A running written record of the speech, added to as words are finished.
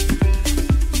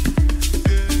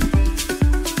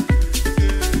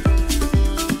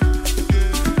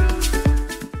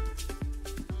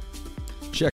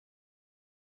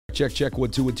Check, check,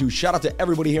 1, 2, 1, 2. Shout out to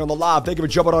everybody here on the live. Thank you for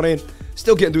jumping on in.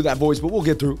 Still getting through that voice, but we'll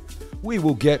get through. We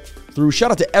will get through.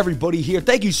 Shout out to everybody here.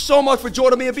 Thank you so much for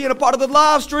joining me and being a part of the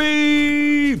live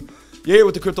stream. You're here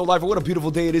with the Crypto Lifer. What a beautiful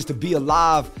day it is to be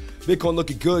alive. Bitcoin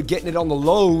looking good, getting it on the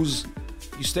lows.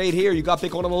 You stayed here. You got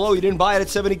Bitcoin on the low. You didn't buy it at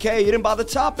 70K. You didn't buy the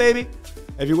top, baby.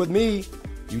 If you're with me,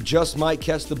 you just might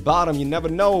catch the bottom. You never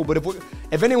know. But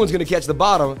if anyone's going to catch the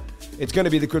bottom, it's going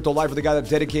to be the Crypto Lifer, the guy that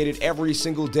dedicated every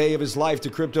single day of his life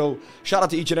to crypto. Shout out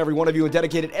to each and every one of you and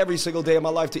dedicated every single day of my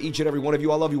life to each and every one of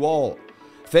you. I love you all.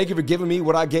 Thank you for giving me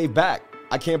what I gave back.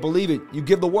 I can't believe it. You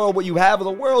give the world what you have, and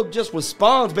the world just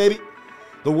responds, baby.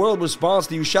 The world responds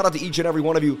to you. Shout out to each and every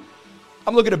one of you.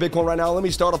 I'm looking at Bitcoin right now. Let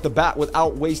me start off the bat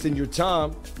without wasting your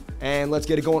time, and let's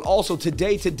get it going. Also,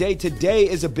 today is a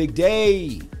big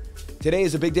day. Today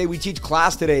is a big day. We teach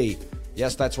class today.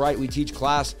 Yes, that's right. We teach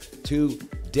class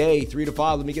today, 3 to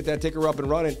 5. Let me get that ticker up and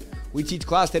running. We teach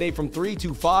class today from 3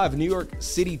 to 5 New York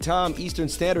City time, Eastern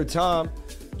Standard Time.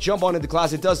 Jump on into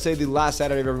class. It does say the last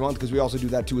Saturday of every month because we also do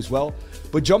that too as well.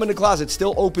 But jump into class. It's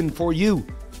still open for you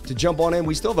to jump on in.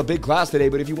 We still have a big class today,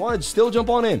 but if you want to still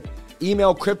jump on in,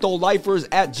 email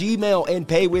cryptolifers@gmail and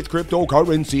pay with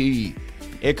cryptocurrency.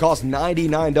 It costs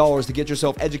 $99 to get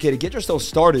yourself educated, get yourself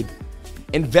started,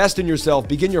 invest in yourself,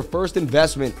 begin your first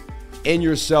investment in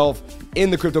yourself in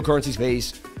the cryptocurrency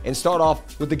space, and start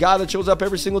off with the guy that shows up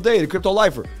every single day, the Crypto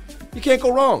Lifer. You can't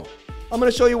go wrong. I'm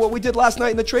going to show you what we did last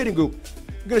night in the trading group.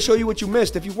 I'm going to show you what you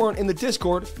missed if you weren't in the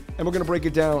Discord, and we're going to break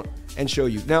it down and show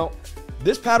you. Now,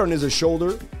 this pattern is a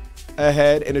shoulder, a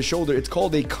head, and a shoulder. It's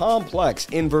called a complex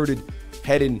inverted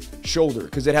head and shoulder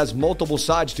because it has multiple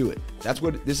sides to it.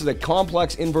 This is a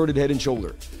complex inverted head and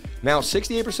shoulder. Now,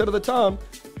 68% of the time,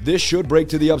 this should break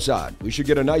to the upside. We should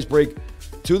get a nice break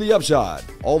to the upside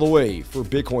all the way for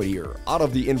Bitcoin here out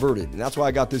of the inverted. And that's why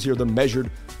I got this here, the measured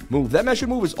move. That measured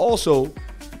move is also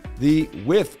the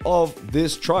width of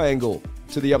this triangle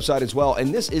to the upside as well.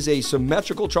 And this is a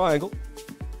symmetrical triangle.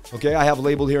 Okay, I have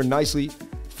labeled here nicely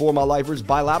for my lifers.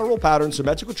 Bilateral pattern,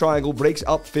 symmetrical triangle, breaks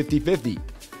up 50-50.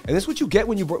 And this is what you get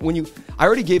when you, I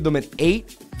already gave them an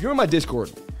 8. If you're in my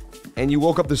Discord and you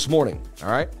woke up this morning, all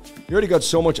right, you already got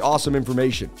so much awesome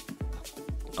information.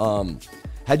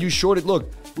 Had you shorted,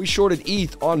 look, we shorted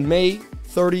ETH on May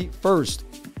 31st.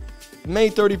 May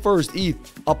 31st,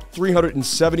 ETH up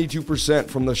 372%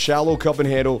 from the shallow cup and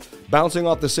handle, bouncing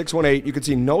off the 618. You can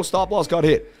see no stop loss got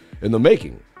hit in the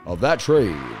making of that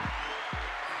trade.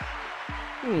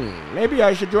 Maybe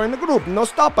I should join the group. No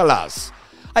stop loss.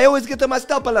 I always get my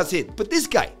stop loss hit, but this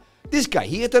guy,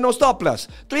 he hit a no stop loss.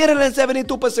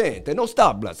 372%, no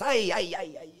stop loss.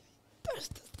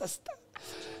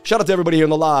 Shout out to everybody here on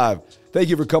the live. Thank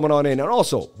you for coming on in. And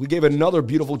also, we gave another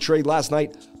beautiful trade last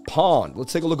night, Pawn.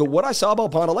 Let's take a look at what I saw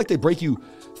about Pawn. I'd like to break you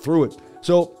through it.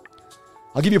 So,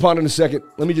 I'll give you Pawn in a second.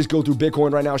 Let me just go through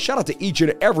Bitcoin right now. Shout out to each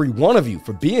and every one of you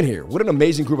for being here. What an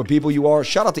amazing group of people you are.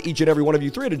 Shout out to each and every one of you.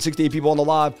 368 people on the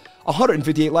live,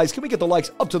 158 likes. Can we get the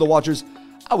likes up to the watchers?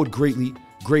 I would greatly,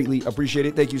 greatly appreciate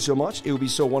it. Thank you so much. It would be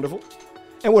so wonderful.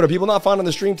 And what, are people not finding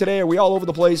the stream today? Are we all over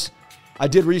the place? I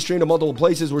did restream to multiple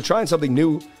places. We're trying something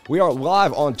new. We are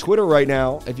live on Twitter right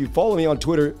now. If you follow me on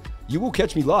Twitter, you will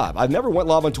catch me live. I've never went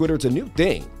live on Twitter. It's a new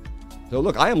thing. So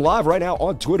look, I am live right now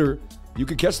on Twitter. You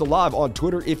can catch the live on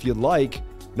Twitter if you'd like.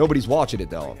 Nobody's watching it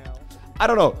though. I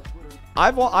don't know.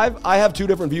 I have two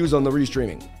different views on the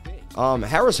restreaming.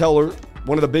 Harris Heller,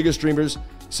 one of the biggest streamers,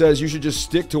 says you should just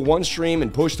stick to one stream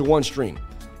and push to one stream.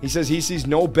 He says he sees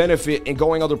no benefit in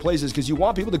going other places because you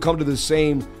want people to come to the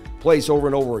same place over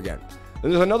and over again.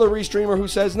 And there's another restreamer who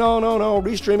says, no,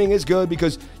 restreaming is good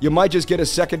because you might just get a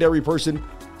secondary person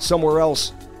somewhere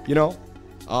else, you know?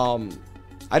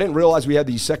 I didn't realize we had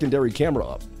the secondary camera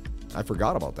up. I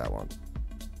forgot about that one.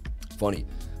 Funny.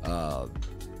 What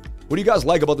do you guys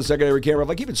like about the secondary camera? If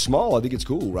I keep it small, I think it's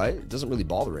cool, right? It doesn't really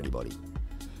bother anybody.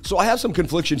 So I have some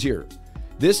conflictions here.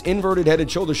 This inverted head and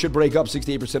shoulder should break up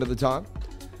 68% of the time.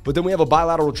 But then we have a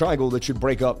bilateral triangle that should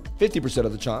break up 50%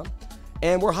 of the time.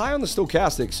 And we're high on the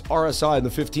stochastics, RSI in the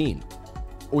 15,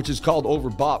 which is called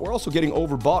overbought. We're also getting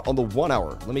overbought on the 1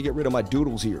 hour. Let me get rid of my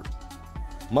doodles here.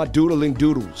 My doodling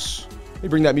doodles. Let me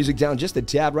bring that music down just a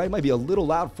tad, right? It might be a little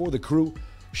loud for the crew.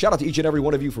 Shout out to each and every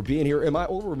one of you for being here. Am I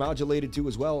overmodulated too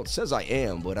as well? It says I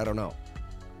am, but I don't know.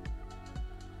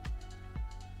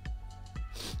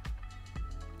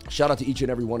 Shout out to each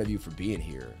and every one of you for being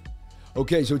here.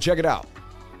 Okay, so check it out.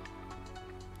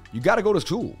 You got to go to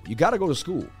school. You got to go to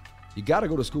school. You got to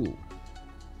go to school.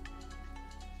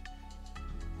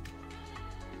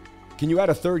 Can you add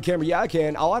a third camera? Yeah, I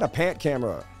can. I'll add a pant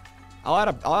camera. I'll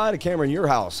add a camera in your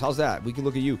house. How's that? We can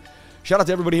look at you. Shout out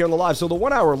to everybody here on the live. So the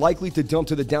 1 hour likely to dump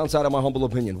to the downside, in my humble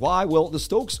opinion. Why? Well, the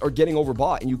Stokes are getting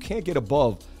overbought, and you can't get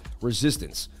above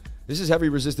resistance. This is heavy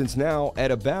resistance now at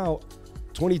about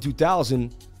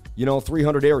 22,000,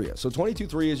 300 area. So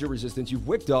 22.3 is your resistance. You've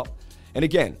wicked up. And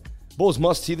again, bulls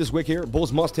must see this wick here.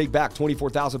 Bulls must take back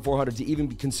 24,400 to even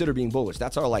consider being bullish.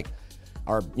 That's our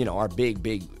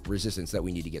big resistance that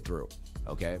we need to get through.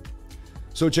 Okay?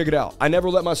 So check it out. I never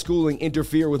let my schooling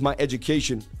interfere with my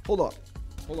education. Hold on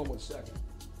 1 second.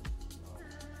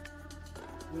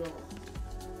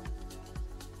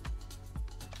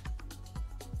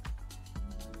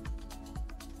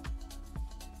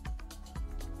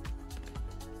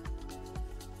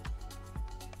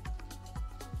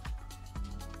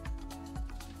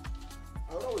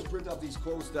 I would always print out these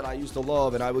quotes that I used to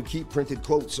love, and I would keep printed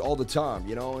quotes all the time,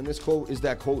 and this quote is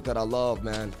that quote that I love,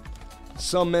 man.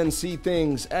 Some men see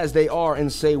things as they are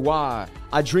and say why.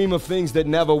 I dream of things that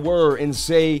never were and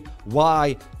say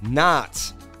why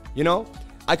not.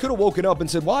 I could have woken up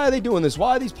and said, why are they doing this?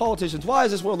 Why are these politicians? Why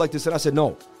is this world like this? And I said,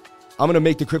 no, I'm going to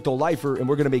make the crypto lifer and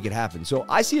we're going to make it happen. So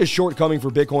I see a short coming for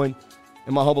Bitcoin,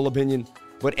 in my humble opinion,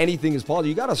 but anything is possible.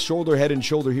 You got a shoulder, head, and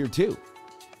shoulder here too.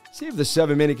 See if the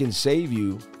 7 minute can save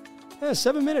you.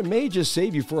 7 minute may just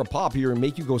save you for a pop here and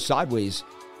make you go sideways.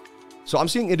 So I'm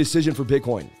seeing a decision for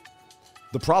Bitcoin.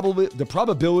 The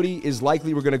probability is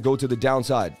likely we're going to go to the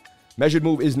downside. Measured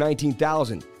move is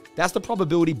 19,000. That's the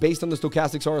probability based on the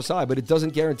stochastics RSI, but it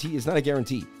doesn't guarantee. It's not a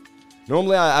guarantee.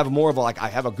 Normally, I have more of I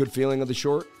have a good feeling of the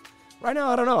short. Right now,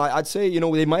 I don't know. I'd say,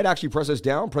 they might actually press us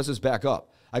down, press us back up.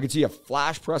 I could see a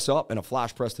flash press up and a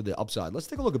flash press to the upside. Let's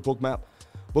take a look at Bookmap.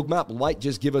 Bookmap might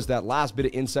just give us that last bit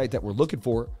of insight that we're looking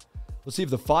for. Let's see if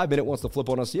the 5 minute wants to flip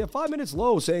on us. Yeah, 5 minutes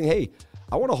low saying, hey,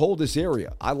 I want to hold this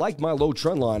area. I like my low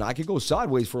trend line. I could go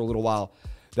sideways for a little while.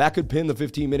 That could pin the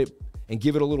 15 minute and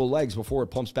give it a little legs before it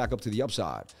pumps back up to the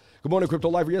upside. Good morning, Crypto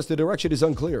Lifer. Yes, the direction is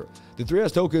unclear. The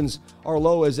 3S tokens are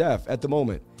low as F at the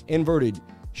moment. Inverted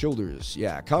shoulders.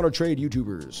 Yeah, counter trade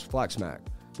YouTubers. Flaxmack.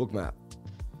 Bookmap.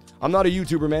 I'm not a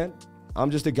YouTuber, man.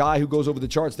 I'm just a guy who goes over the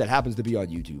charts that happens to be on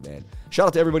YouTube, man. Shout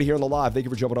out to everybody here on the live. Thank you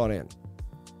for jumping on in.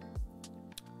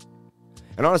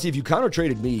 And honestly, if you counter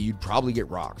traded me, you'd probably get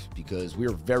rocked because we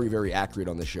are very, very accurate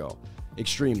on the show.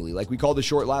 Extremely. Like we called the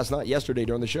short yesterday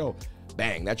during the show.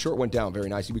 Bang, that short went down very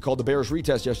nicely. We called the bearish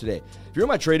retest yesterday. If you're in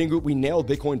my trading group, we nailed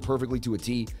Bitcoin perfectly to a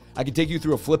T. I can take you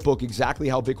through a flip book exactly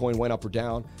how Bitcoin went up or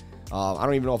down. I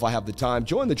don't even know if I have the time.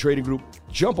 Join the trading group.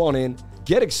 Jump on in.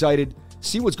 Get excited.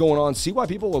 See what's going on. See why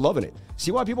people are loving it.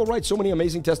 See why people write so many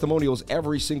amazing testimonials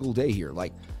every single day here.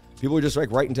 Like, people are just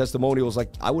writing testimonials.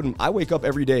 Like, I wake up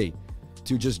every day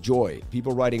to just joy.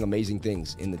 People writing amazing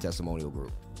things in the testimonial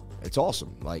group. It's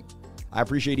awesome. Like, I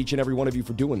appreciate each and every one of you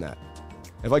for doing that.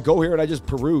 If I go here and I just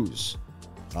peruse,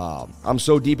 I'm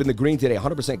so deep in the green today,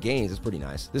 100% gains. It's pretty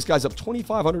nice. This guy's up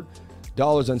 $2,500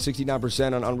 on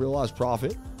 69% on unrealized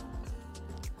profit.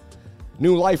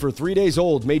 New lifer, 3 days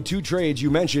old, made 2 trades you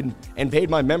mentioned and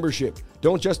paid my membership.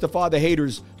 Don't justify the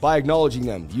haters by acknowledging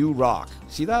them. You rock.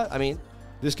 See that? I mean,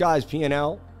 this guy's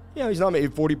P&L. He's not made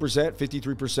 40%,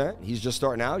 53%. He's just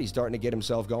starting out. He's starting to get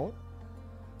himself going.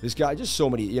 This guy, just so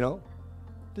many,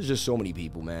 there's just so many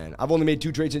people, man. I've only made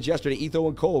 2 trades since yesterday. Etho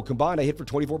and Cole combined, I hit for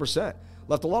 24%.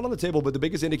 Left a lot on the table, but the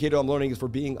biggest indicator I'm learning is for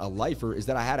being a lifer is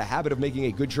that I had a habit of making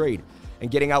a good trade and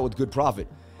getting out with good profit.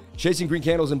 Chasing green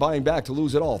candles and buying back to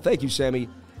lose it all. Thank you, Sammy,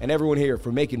 and everyone here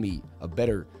for making me a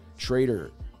better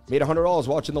trader. Made $100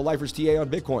 watching the Lifer's TA on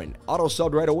Bitcoin. Auto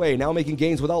subbed right away, now making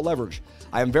gains without leverage.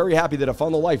 I am very happy that I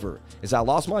found the Lifer, as I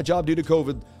lost my job due to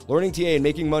COVID, learning TA and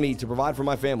making money to provide for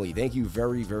my family. Thank you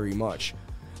very, very much.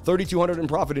 $3,200 in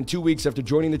profit in 2 weeks after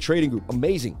joining the trading group.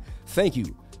 Amazing. Thank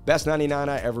you. Best 99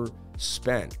 I ever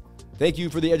spent. Thank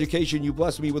you for the education you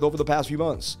blessed me with over the past few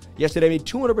months. Yesterday I made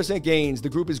 200% gains. The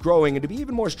group is growing, and to be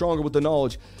even more stronger with the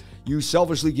knowledge you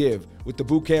selfishly give with the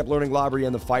Bootcamp Learning Library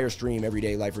and the Firestream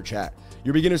Everyday Lifer Chat.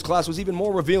 Your beginner's class was even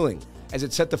more revealing as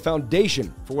it set the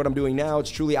foundation for what I'm doing now. It's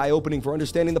truly eye-opening for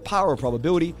understanding the power of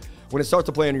probability. When it starts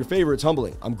to play in your favor, it's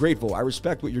humbling. I'm grateful. I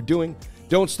respect what you're doing.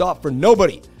 Don't stop for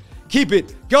nobody. Keep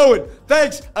it going.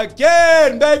 Thanks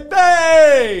again,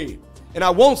 baby. And I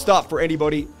won't stop for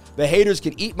anybody. The haters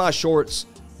can eat my shorts.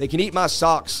 They can eat my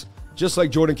socks, just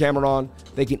like Jordan Cameron.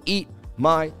 They can eat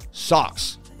my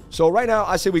socks. So right now,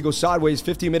 I say we go sideways.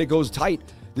 15-minute goes tight.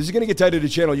 This is going to get tight to the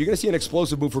channel. You're going to see an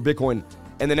explosive move for Bitcoin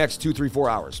in the next 2, 3, 4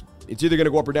 hours. It's either going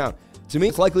to go up or down. To me,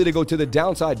 it's likely to go to the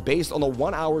downside based on the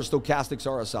 1 hour stochastics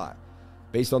RSI.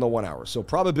 Based on the 1 hour. So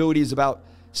probability is about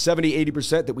 70,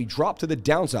 80% that we drop to the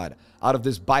downside out of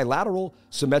this bilateral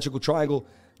symmetrical triangle.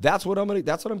 That's what I'm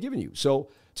giving you. So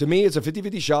to me, it's a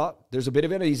 50-50 shot. There's a bit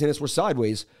of uneasiness. We're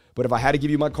sideways. But if I had to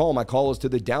give you my call is to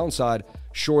the downside,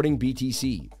 shorting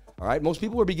BTC. All right. Most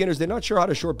people are beginners. They're not sure how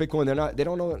to short Bitcoin. They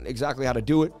don't know exactly how to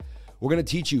do it. We're going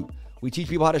to teach you. We teach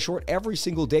people how to short every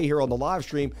single day here on the live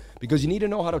stream because you need to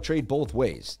know how to trade both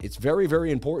ways. It's very,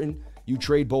 very important you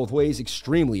trade both ways.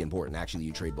 Extremely important, actually,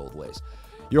 you trade both ways.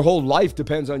 Your whole life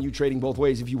depends on you trading both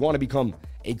ways if you want to become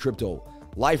a crypto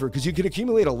lifer, because you can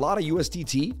accumulate a lot of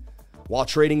USDT while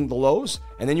trading the lows,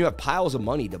 and then you have piles of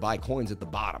money to buy coins at the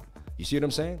bottom. You see what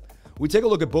I'm saying? We take a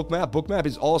look at Bookmap. Bookmap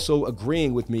is also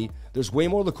agreeing with me. There's way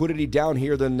more liquidity down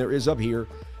here than there is up here.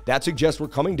 That suggests we're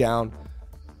coming down.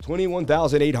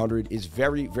 21,800 is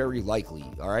very, very likely,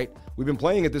 all right? We've been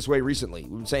playing it this way recently.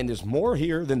 We've been saying there's more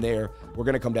here than there. We're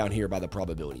going to come down here by the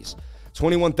probabilities.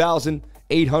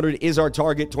 21,800 is our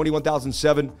target.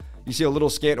 21,007. You see a little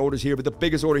scant orders here, but the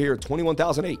biggest order here,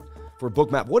 21,008 for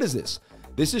Bookmap. What is this?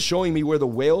 This is showing me where the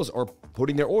whales are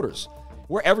putting their orders,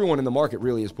 where everyone in the market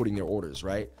really is putting their orders,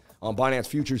 right? On Binance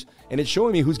Futures, and it's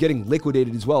showing me who's getting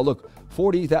liquidated as well. Look,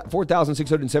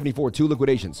 4,674, 2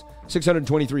 liquidations.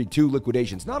 623, 2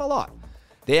 liquidations. Not a lot.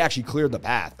 They actually cleared the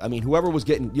path. I mean, whoever was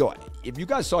getting, if you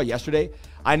guys saw yesterday,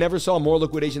 I never saw more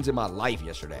liquidations in my life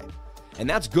yesterday. And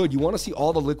that's good. You want to see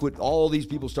all these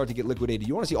people start to get liquidated.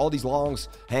 You want to see all these longs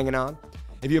hanging on.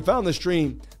 If you found the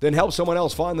stream, then help someone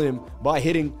else find them by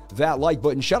hitting that like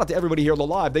button. Shout out to everybody here on the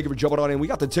live. Thank you for jumping on in. We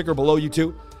got the ticker below you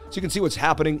too, so you can see what's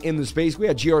happening in the space. We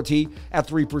had GRT at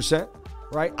 3%,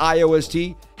 right?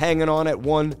 IOST hanging on at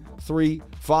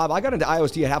 135. I got into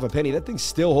IOST at half a penny. That thing's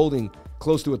still holding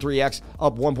close to a 3x,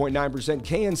 up 1.9%.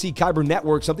 KNC Kyber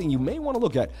Network, something you may want to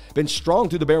look at. Been strong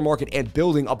through the bear market and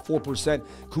building, up 4%.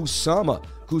 Kusama,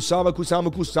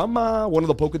 one of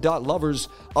the Polkadot lovers,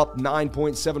 up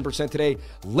 9.7% today.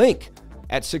 Link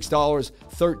at $6,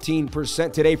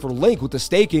 13% today for Link with the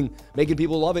staking, making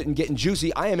people love it and getting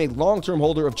juicy. I am a long-term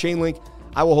holder of Chainlink.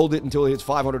 I will hold it until it hits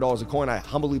 $500 a coin. I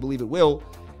humbly believe it will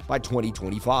by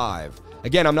 2025.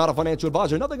 Again, I'm not a financial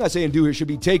advisor. Nothing I say and do here should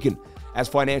be taken as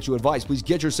financial advice. Please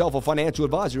get yourself a financial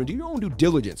advisor and do your own due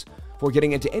diligence for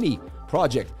getting into any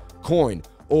project, coin,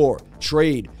 or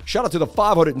trade. Shout out to the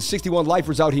 561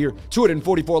 lifers out here,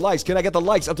 244 likes. Can I get the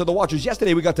likes up to the watchers?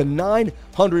 Yesterday, we got to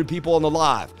 900 people on the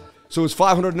live. So is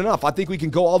 500 enough? I think we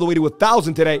can go all the way to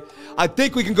 1,000 today. I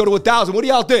think we can go to 1,000. What do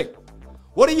y'all think?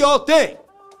 What do y'all think?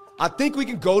 I think we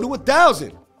can go to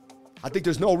 1,000. I think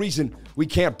there's no reason we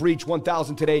can't breach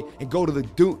 1,000 today and go to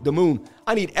the moon.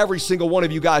 I need every single one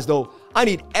of you guys, though. I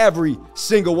need every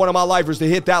single one of my lifers to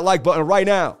hit that like button right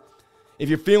now. If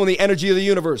you're feeling the energy of the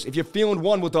universe, if you're feeling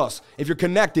one with us, if you're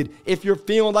connected, if you're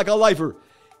feeling like a lifer,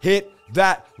 hit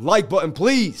that like button,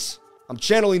 please. I'm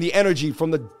channeling the energy from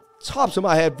the tops of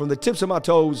my head, from the tips of my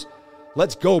toes.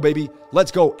 Let's go, baby.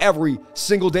 Let's go every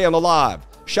single day on the live.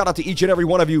 Shout out to each and every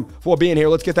one of you for being here.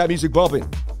 Let's get that music bumping.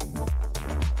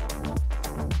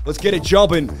 Let's get it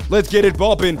jumping. Let's get it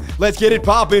bumping. Let's get it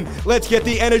popping. Let's get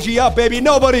the energy up, baby.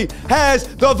 Nobody has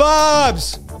the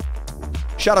vibes.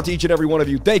 Shout out to each and every one of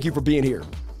you. Thank you for being here.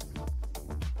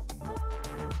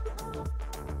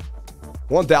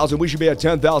 1,000. We should be at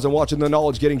 10,000 watching the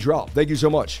knowledge getting dropped. Thank you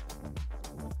so much.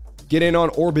 Get in on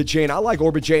Orbit Chain. I like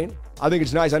Orbit Chain. I think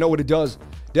it's nice. I know what it does.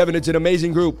 Devin, it's an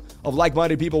amazing group of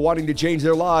like-minded people wanting to change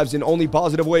their lives in only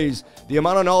positive ways. The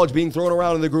amount of knowledge being thrown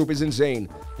around in the group is insane.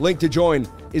 Link to join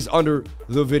is under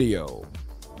the video.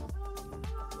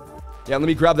 Yeah, let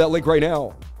me grab that link right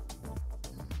now.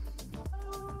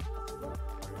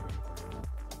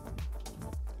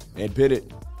 And pin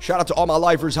it. Shout out to all my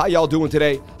lifers. How y'all doing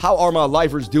today? How are my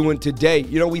lifers doing today?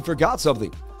 You know, we forgot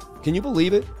something. Can you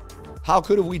believe it? How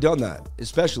could have we done that?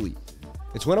 Especially,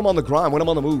 it's when I'm on the grind, when I'm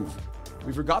on the move.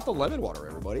 We forgot the lemon water,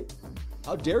 everybody.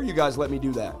 How dare you guys let me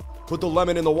do that? Put the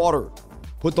lemon in the water.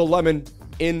 Put the lemon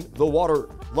in the water.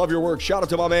 Love your work. Shout out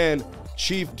to my man,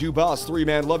 Chief Dubas 3,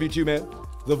 man. Love you too, man.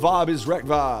 The vibe is wrecked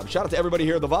vibe. Shout out to everybody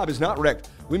here. The vibe is not wrecked.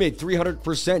 We made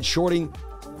 300% shorting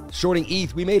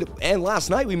ETH. And last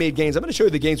night we made gains. I'm going to show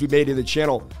you the gains we made in the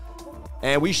channel.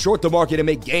 And we short the market and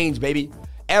make gains, baby.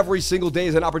 Every single day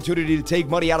is an opportunity to take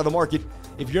money out of the market.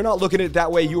 If you're not looking at it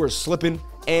that way, you are slipping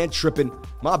and tripping.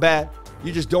 My bad.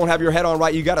 You just don't have your head on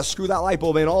right. You got to screw that light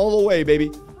bulb in all the way,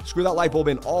 baby. Screw that light bulb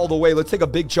in all the way. Let's take a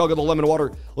big chug of the lemon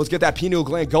water. Let's get that pineal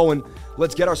gland going.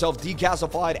 Let's get ourselves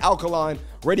decalcified, alkaline,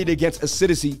 ready to against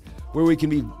acidity, where we can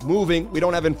be moving. We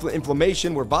don't have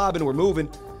inflammation. We're bobbing. We're moving.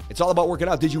 It's all about working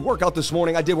out. Did you work out this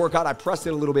morning? I did work out. I pressed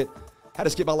it a little bit. Had to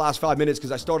skip my last 5 minutes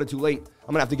because I started too late. I'm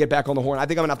going to have to get back on the horn. I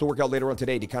think I'm going to have to work out later on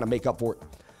today to kind of make up for it.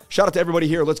 Shout out to everybody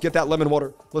here. Let's get that lemon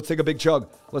water. Let's take a big chug.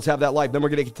 Let's have that life. Then we're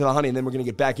going to get to the honey, and then we're going to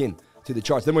get back in to the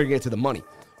charts. Then we're going to get to the money.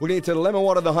 We're going to get to the lemon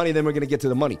water, the honey, then we're going to get to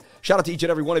the money. Shout out to each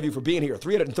and every one of you for being here.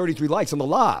 333 likes on the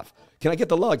live. Can I get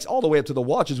the likes all the way up to the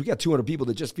watches? We got 200 people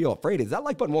that just feel afraid. That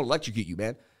like button won't electrocute you,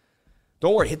 man.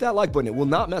 Don't worry. Hit that like button. It will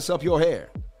not mess up your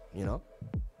hair. You know?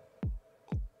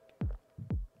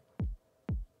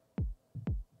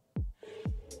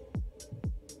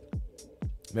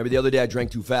 Remember the other day I drank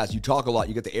too fast. You talk a lot.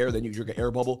 You get the air, then you drink an air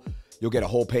bubble. You'll get a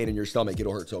whole pain in your stomach.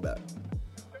 It'll hurt so bad.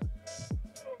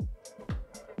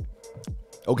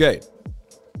 Okay.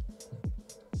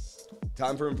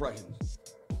 Time for impressions.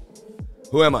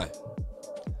 Who am I?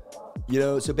 You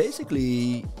know, so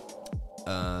basically,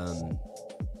 I'm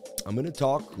going to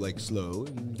talk like slow.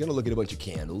 I'm going to look at a bunch of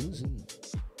candles. And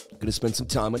I'm going to spend some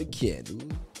time on a candle.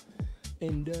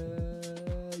 And,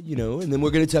 you know, and then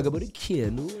we're going to talk about a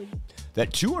candle.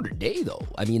 That 200 day, though.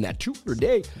 I mean, that 200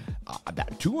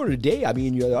 day. I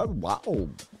mean,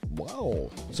 wow.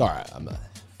 Sorry,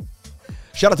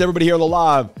 shout out to everybody here on the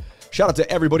live. Shout out to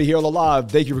everybody here on the live.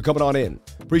 Thank you for coming on in.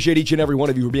 Appreciate each and every one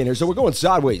of you for being here. So we're going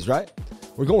sideways, right?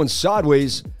 We're going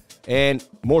sideways and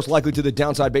most likely to the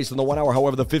downside based on the 1 hour.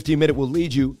 However, the 15-minute will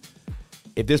lead you.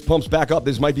 If this pumps back up,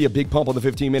 this might be a big pump on the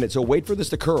 15-minute. So wait for this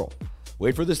to curl.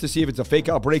 Wait for this to see if it's a fake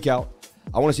out breakout.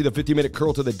 I want to see the 15-minute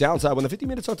curl to the downside. When the 15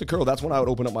 minutes start to curl, that's when I would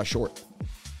open up my short.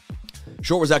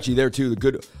 Short was actually there too. The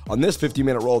good on this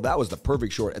 15-minute roll, that was the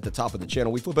perfect short at the top of the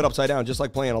channel. We flip it upside down just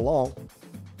like playing along.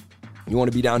 You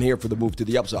want to be down here for the move to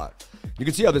the upside. You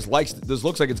can see how this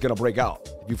looks like it's going to break out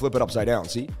if you flip it upside down.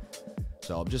 See?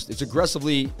 So it's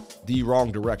aggressively the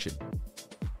wrong direction.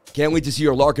 Can't wait to see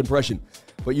your Lark impression,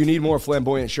 but you need more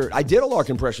flamboyant shirt. I did a Lark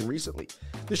impression recently.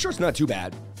 This shirt's not too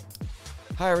bad.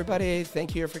 Hi, everybody.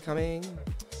 Thank you for coming.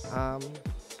 I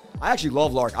actually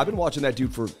love Lark. I've been watching that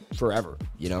dude for forever,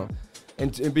 you know?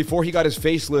 And before he got his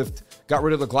facelift, got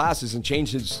rid of the glasses and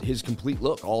changed his complete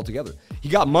look altogether. He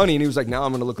got money and he was like, now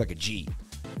I'm going to look like a G.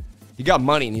 He got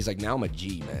money and he's like, now I'm a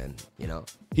G, man. You know?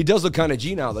 He does look kind of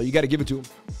G now, though. You got to give it to him.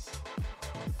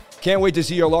 Can't wait to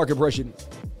see your Lark impression.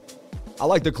 I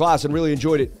liked the class and really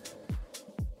enjoyed it.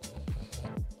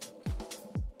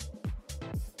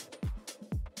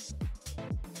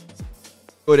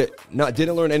 But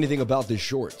didn't learn anything about the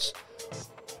shorts.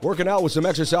 Working out with some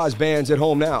exercise bands at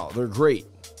home now. They're great.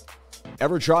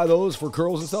 Ever try those for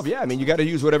curls and stuff? Yeah, I mean, you got to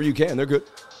use whatever you can. They're good.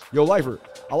 Yo, Lifer,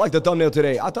 I like the thumbnail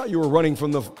today. I thought you were running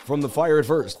from the fire at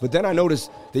first, but then I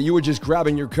noticed that you were just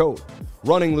grabbing your coat.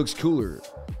 Running looks cooler.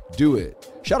 Do it.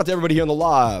 Shout out to everybody here on the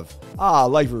live.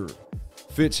 Lifer.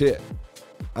 Fits hit.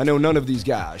 I know none of these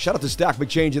guys. Shout out to Stack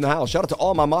McChange in the house. Shout out to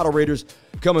all my moderators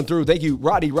coming through. Thank you,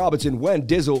 Roddy Robinson, Wen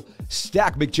Dizzle,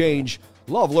 Stack McChange,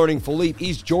 Love Learning, Philippe,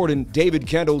 East Jordan, David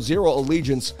Kendall, Zero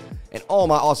Allegiance, and all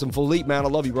my awesome Philippe, man. I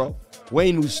love you, bro.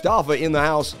 Wayne Mustafa in the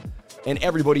house, and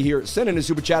everybody here. Send in a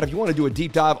super chat if you want to do a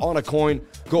deep dive on a coin.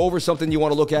 Go over something you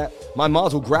want to look at. My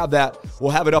mods will grab that.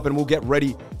 We'll have it up, and we'll get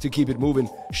ready to keep it moving.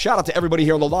 Shout out to everybody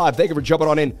here on the live. Thank you for jumping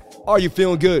on in. Are you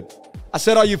feeling good? I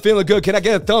said, are you feeling good? Can I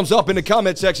get a thumbs up in the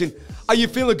comment section? Are you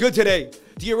feeling good today?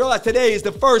 Do you realize today is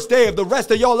the first day of the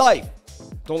rest of your life?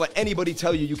 Don't let anybody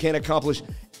tell you you can't accomplish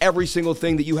every single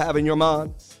thing that you have in your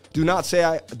mind. Do not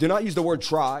use the word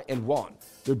try and want.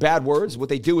 They're bad words. What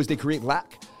they do is they create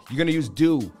lack. You're going to use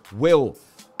do, will,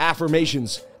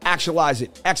 affirmations, actualize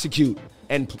it, execute.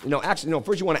 And, first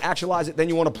you want to actualize it, then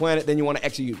you want to plan it, then you want to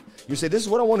execute. You say, this is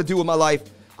what I want to do with my life.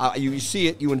 You see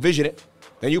it, you envision it.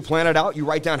 Then you plan it out. You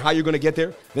write down how you're going to get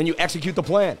there. Then you execute the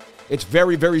plan. It's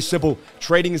very, very simple.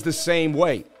 Trading is the same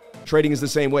way.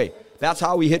 That's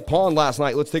how we hit Pawn last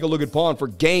night. Let's take a look at Pawn for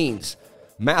gains.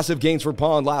 Massive gains for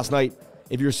Pawn last night.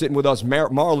 If you're sitting with us,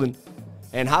 Marlon.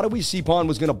 And how did we see Pawn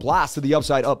was going to blast to the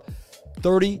upside? Up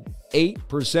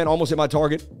 38%. Almost hit my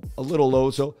target. A little low.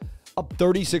 So up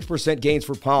 36% gains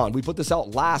for Pawn. We put this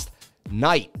out last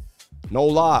night. No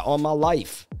lie. On my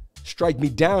life. Strike me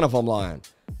down if I'm lying.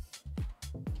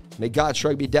 May God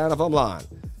strike me down if I'm lying.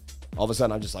 All of a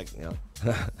sudden, I'm just like,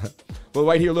 But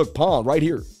right here, look, Pawn, right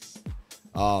here.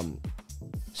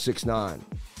 6-9.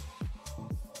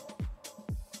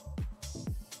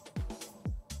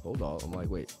 Hold on. I'm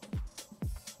like, wait.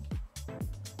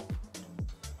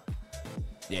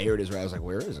 Yeah, here it is, right? I was like,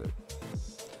 where is it?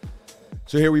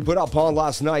 So here we put out Pawn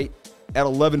last night at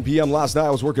 11 p.m. last night.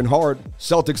 I was working hard.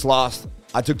 Celtics lost.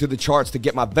 I took to the charts to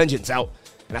get my vengeance out.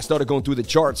 And I started going through the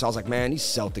charts. I was like, man, these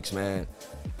Celtics, man.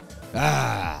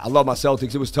 I love my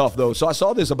Celtics. It was tough, though. So I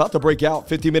saw this about to break out.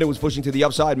 15-minute was pushing to the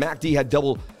upside. MACD had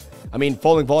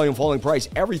falling volume, falling price.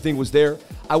 Everything was there.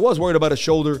 I was worried about a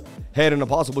shoulder, head, and a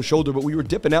possible shoulder, but we were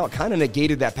dipping out. Kind of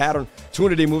negated that pattern.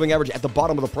 200-day moving average at the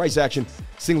bottom of the price action.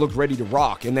 This thing looked ready to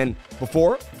rock. And then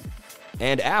before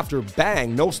and after,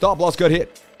 bang, no stop loss got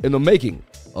hit in the making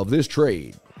of this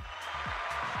trade.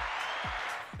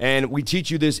 And we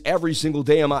teach you this every single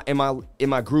day in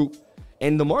my group.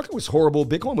 And the market was horrible.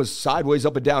 Bitcoin was sideways,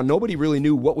 up and down. Nobody really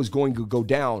knew what was going to go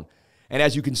down. And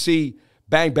as you can see,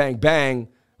 bang, bang, bang,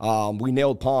 we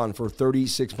nailed pawn for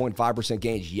 36.5%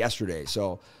 gains yesterday.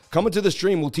 So coming to the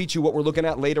stream, we'll teach you what we're looking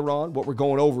at later on, what we're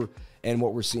going over, and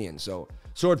what we're seeing. So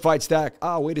sword fight stack.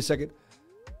 Wait a second.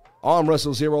 Arm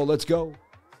wrestle 0. Let's go.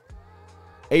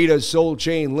 ADA Soul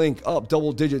Chain Link up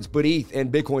double digits, but ETH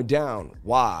and Bitcoin down.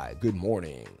 Why? Good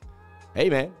morning. Hey,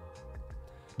 man.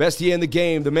 Bestie in the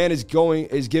game. The man is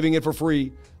giving it for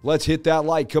free. Let's hit that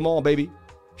like. Come on, baby.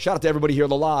 Shout out to everybody here on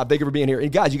the live. Thank you for being here. And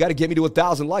guys, you got to get me to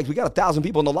 1,000 likes. We got 1,000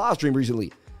 people on the live stream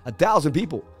recently. 1,000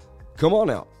 people. Come on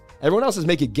now. Everyone else is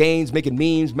making gains, making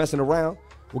memes, messing around.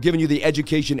 We're giving you the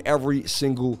education every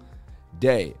single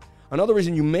day. Another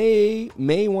reason you may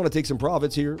want to take some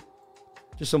profits here.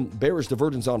 Just some bearish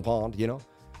divergence on pond, you know.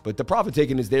 But the profit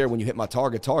taking is there when you hit my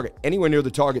target. Anywhere near the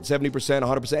target, 70%,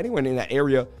 100%, anywhere in that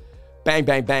area, bang,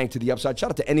 bang, bang to the upside. Shout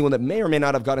out to anyone that may or may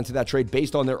not have got into that trade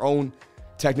based on their own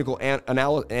technical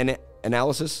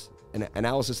analysis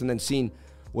and then seeing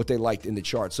what they liked in the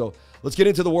chart. So let's get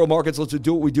into the world markets. Let's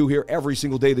do what we do here every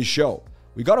single day of the show.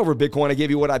 We got over Bitcoin. I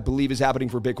gave you what I believe is happening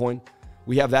for Bitcoin.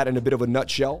 We have that in a bit of a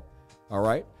nutshell. All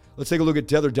right. Let's take a look at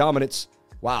Tether dominance.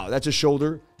 Wow, that's a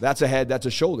shoulder. That's a head. That's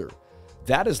a shoulder.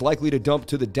 That is likely to dump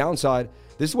to the downside.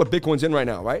 This is what Bitcoin's in right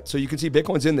now, right? So you can see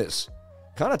Bitcoin's in this.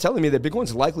 Kind of telling me that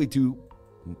Bitcoin's likely to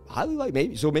highly like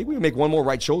maybe. So maybe we make one more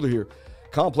right shoulder here.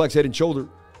 Complex head and shoulder.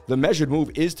 The measured move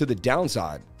is to the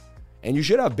downside. And you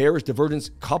should have bearish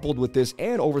divergence coupled with this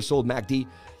and oversold MACD.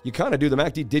 You kind of do. The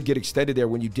MACD did get extended there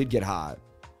when you did get high.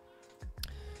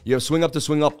 You have swing up to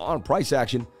swing up on price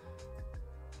action.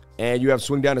 And you have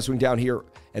swing down to swing down here.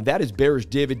 And that is bearish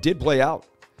div. It did play out.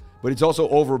 But it's also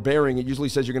overbearing. It usually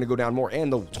says you're going to go down more.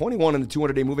 And the 21 and the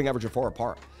 200-day moving average are far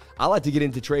apart. I like to get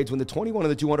into trades when the 21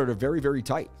 and the 200 are very, very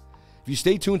tight. If you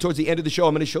stay tuned towards the end of the show,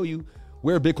 I'm going to show you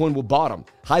where Bitcoin will bottom.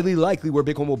 Highly likely where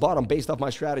Bitcoin will bottom based off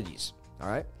my strategies. All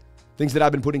right? Things that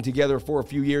I've been putting together for a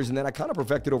few years and then I kind of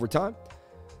perfected over time.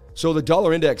 So the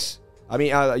dollar index,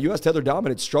 U.S. Tether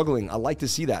dominance struggling. I like to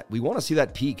see that. We want to see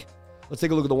that peak. Let's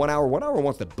take a look at the 1 hour. 1 hour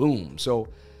wants to boom. So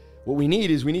what we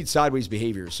need sideways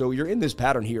behavior. So you're in this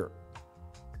pattern here.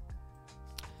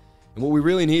 And what we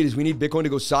really need is we need Bitcoin to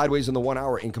go sideways in the 1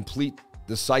 hour and complete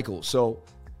the cycle. So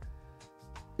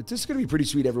this is going to be pretty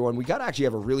sweet, everyone. We got to actually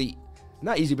have a really,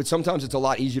 not easy, but sometimes it's a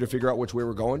lot easier to figure out which way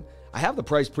we're going. I have the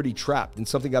price pretty trapped in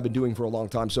something I've been doing for a long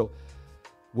time. So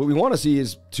what we want to see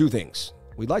is two things.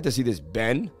 We'd like to see this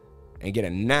bend and get a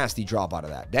nasty drop out of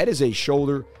that. That is a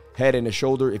shoulder, head, and a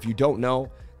shoulder. If you don't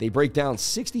know, they break down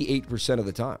 68% of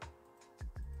the time.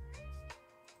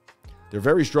 They're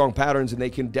very strong patterns, and they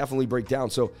can definitely break down.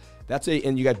 So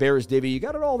and you got bearish divvy. You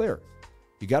got it all there.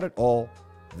 You got it all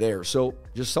there. So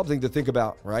just something to think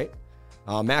about, right?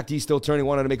 MACD still turning,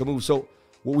 wanted to make a move. So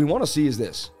what we want to see is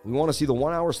this. We want to see the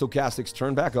 1 hour stochastics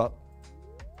turn back up.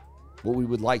 What we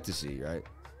would like to see, right?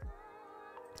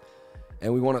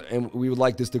 And we would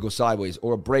like this to go sideways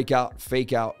or a breakout,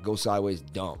 fake out, go sideways,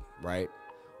 dump, right?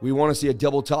 We want to see a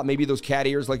double top, maybe those cat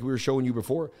ears like we were showing you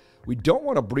before. We don't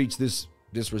want to breach this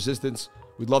resistance.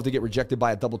 We'd love to get rejected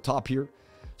by a double top here.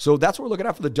 So that's what we're looking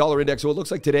at for the dollar index. So it looks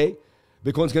like today,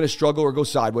 Bitcoin's going to struggle or go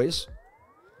sideways.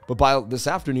 But by this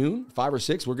afternoon, 5 or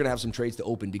 6, we're going to have some trades to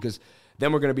open because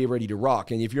then we're going to be ready to rock.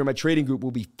 And if you're in my trading group,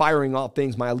 we'll be firing off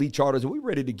things, my elite charters, and we're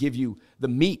ready to give you the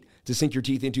meat to sink your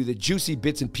teeth into, the juicy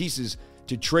bits and pieces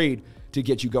to trade to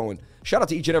get you going. Shout out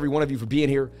to each and every one of you for being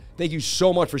here. Thank you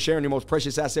so much for sharing your most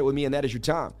precious asset with me, and that is your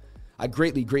time. I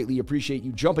greatly, greatly appreciate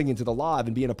you jumping into the live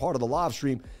and being a part of the live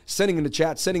stream, sending in the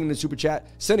chat, sending in the super chat,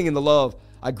 sending in the love.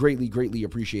 I greatly, greatly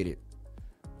appreciate it.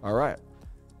 All right.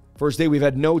 First day, we've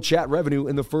had no chat revenue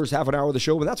in the first half an hour of the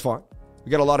show, but that's fine.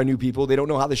 We got a lot of new people. They don't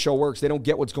know how the show works. They don't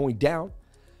get what's going down.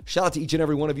 Shout out to each and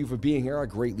every one of you for being here. I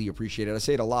greatly appreciate it. I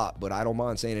say it a lot, but I don't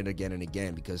mind saying it again and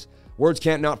again because words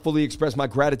can't not fully express my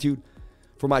gratitude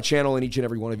for my channel and each and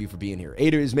every one of you for being here.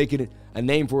 ADA is making a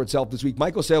name for itself this week.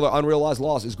 Michael Saylor, unrealized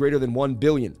loss is greater than 1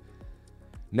 billion.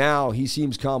 Now he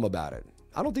seems calm about it.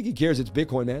 I don't think he cares. It's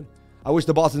Bitcoin, man. I wish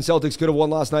the Boston Celtics could have won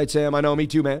last night, Sam. I know, me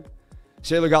too, man.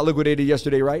 Saylor got liquidated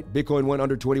yesterday, right? Bitcoin went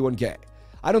under 21K.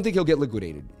 I don't think he'll get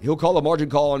liquidated. He'll call a margin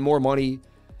call on more money.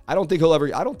 I don't think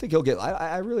he'll get,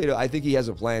 I really don't. I think he has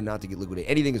a plan not to get liquidated.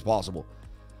 Anything is possible.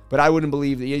 But I wouldn't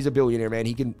believe that he's a billionaire, man.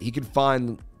 He can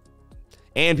find,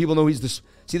 and people know he's the,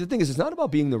 see, the thing is, it's not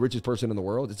about being the richest person in the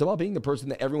world. It's about being the person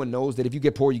that everyone knows that if you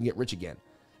get poor, you can get rich again.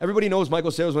 Everybody knows Michael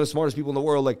Saylor is one of the smartest people in the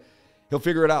world. Like, he'll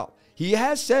figure it out. He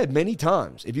has said many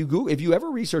times, if you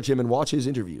ever research him and watch his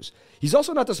interviews, he's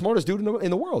also not the smartest dude in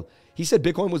the world. He said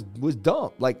Bitcoin was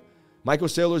dumb. Like, Michael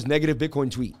Saylor's negative Bitcoin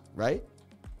tweet, right?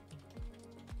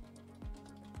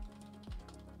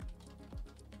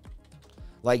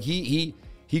 Like he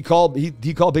called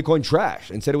Bitcoin trash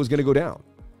and said it was going to go down,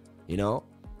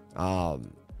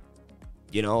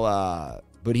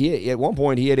 but he at one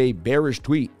point he had a bearish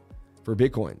tweet for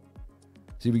Bitcoin.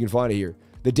 See if we can find it here.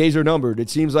 The days are numbered. It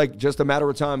seems like just a matter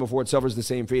of time before it suffers the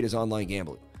same fate as online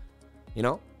gambling.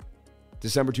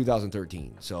 December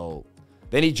 2013. So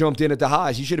then he jumped in at the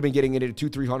highs. He should have been getting it at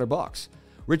 $200-300.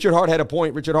 Richard Hart had a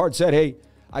point. Richard Hart said, hey,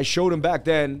 I showed him back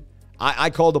then.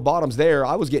 I called the bottoms there.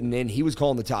 I was getting in. He was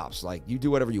calling the tops. Like, you do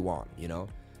whatever you want,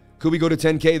 Could we go to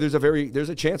 10K? There's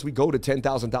a chance we go to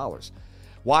 $10,000.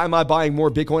 Why am I buying more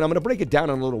Bitcoin? I'm going to break it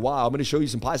down in a little while. I'm going to show you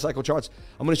some Pi Cycle charts.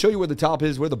 I'm going to show you where the top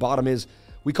is, where the bottom is.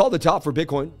 We called the top for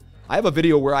Bitcoin. I have a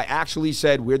video where I actually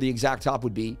said where the exact top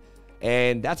would be,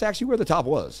 and that's actually where the top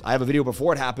was. I have a video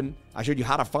before it happened. I showed you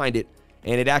how to find it,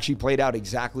 and it actually played out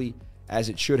exactly as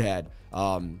it should have.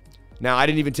 Now, I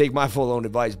didn't even take my full own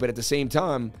advice, but at the same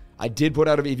time, I did put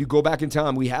out if you go back in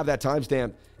time, we have that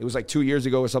timestamp. It was like 2 years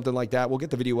ago or something like that. We'll get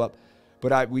the video up.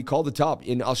 But we called the top,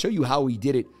 and I'll show you how we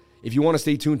did it. If you want to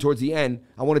stay tuned towards the end,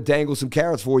 I want to dangle some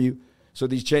carrots for you. So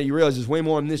you realize there's way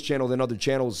more on this channel than other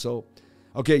channels. So,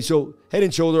 okay, so head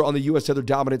and shoulder on the U.S. Tether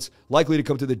dominance, likely to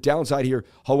come to the downside here.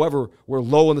 However, we're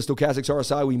low on the stochastics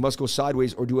RSI. We must go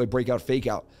sideways or do a breakout fake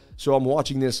out. So I'm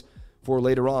watching this for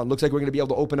later on. Looks like we're going to be able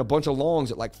to open a bunch of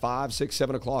longs at like 5, 6,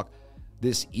 7 o'clock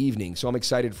this evening. So I'm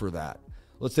excited for that.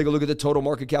 Let's take a look at the total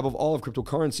market cap of all of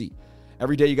cryptocurrency.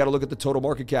 Every day you got to look at the total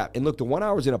market cap. And look, the 1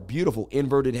 hour is in a beautiful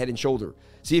inverted head and shoulder.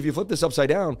 See, if you flip this upside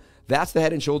down, that's the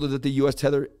head and shoulder that the U.S.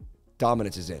 Tether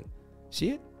dominance is in. See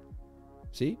it?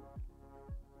 See?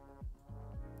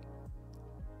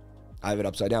 I have it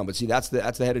upside down, but see, that's the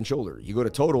head and shoulder. You go to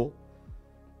total,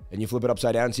 and you flip it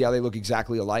upside down, see how they look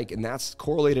exactly alike, and that's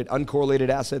correlated, uncorrelated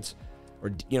assets,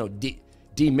 or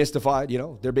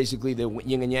demystified. They're basically the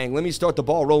yin and yang. Let me start the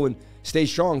ball rolling. Stay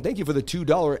strong. Thank you for the $2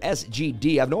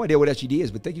 SGD. I have no idea what SGD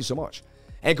is, but thank you so much.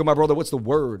 Anchor, my brother, what's the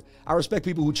word? I respect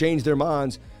people who change their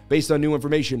minds based on new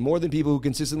information more than people who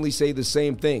consistently say the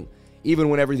same thing, even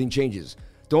when everything changes.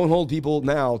 Don't hold people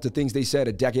now to things they said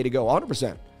a decade ago.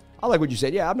 100%. I like what you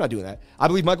said. Yeah, I'm not doing that. I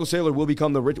believe Michael Saylor will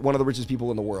become one of the richest people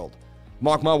in the world.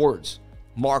 Mark my words.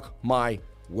 Mark my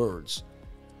words.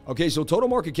 Okay, so total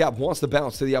market cap wants to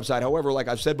bounce to the upside. However, like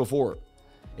I've said before,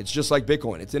 it's just like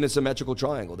Bitcoin. It's in a symmetrical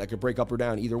triangle that could break up or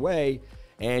down either way,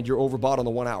 and you're overbought on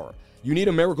the 1 hour. You need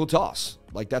a miracle toss.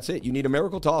 Like, that's it. You need a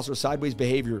miracle toss or sideways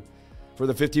behavior for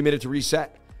the 15-minute to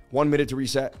reset, 1 minute to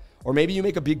reset, or maybe you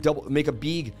make a big double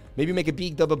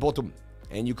bottom,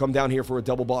 and you come down here for a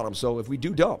double bottom. So if we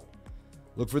do dump,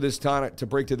 look for this time to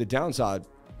break to the downside,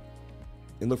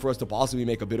 and look for us to possibly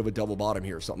make a bit of a double bottom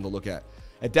here, something to look at.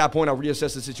 At that point, I'll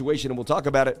reassess the situation and we'll talk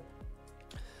about it.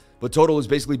 But total is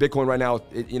basically Bitcoin right now.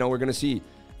 We're going to see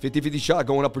 50-50 shot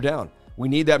going up or down. We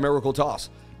need that miracle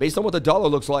toss. Based on what the dollar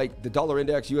looks like, the dollar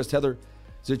index, U.S. Tether,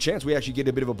 there's a chance we actually get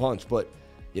a bit of a punch. But,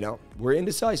 we're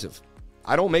indecisive.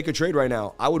 I don't make a trade right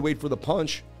now. I would wait for the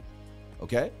punch,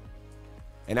 okay?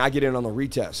 And I get in on the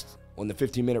retest on the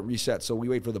 15-minute reset. So we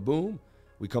wait for the boom.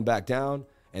 We come back down.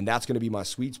 And that's going to be my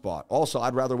sweet spot. Also,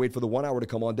 I'd rather wait for the 1 hour to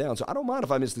come on down. So I don't mind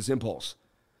if I miss this impulse.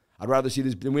 I'd rather see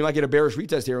this. We might get a bearish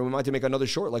retest here, and we might have to make another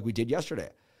short like we did yesterday.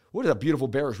 What is a beautiful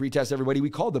bearish retest, everybody? We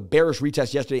called the bearish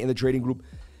retest yesterday in the trading group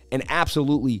and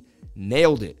absolutely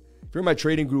nailed it. If you're in my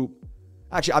trading group,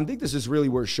 actually, I think this is really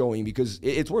worth showing because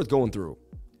it's worth going through.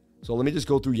 So let me just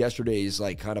go through yesterday's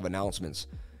kind of announcements.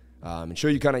 And show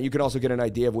you you can also get an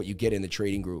idea of what you get in the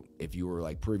trading group if you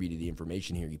were privy to the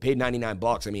information here. You paid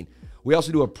 $99. I mean, we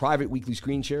also do a private weekly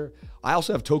screen share. I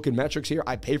also have Token Metrics here.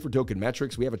 I pay for Token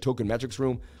Metrics. We have a Token Metrics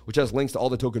room, which has links to all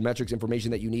the Token Metrics information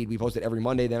that you need. We post it every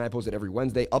Monday. Then I post it every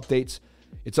Wednesday. Updates.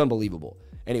 It's unbelievable.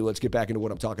 Anyway, let's get back into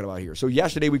what I'm talking about here. So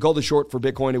yesterday we called the short for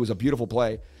Bitcoin. It was a beautiful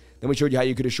play. Then we showed you how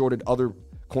you could have shorted other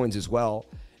coins as well.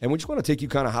 And we just want to take you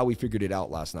kind of how we figured it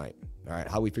out last night. All right,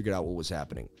 how we figured out what was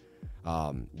happening.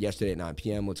 Yesterday at 9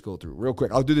 p.m. Let's go through real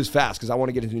quick. I'll do this fast because I want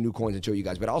to get into new coins and show you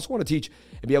guys, but I also want to teach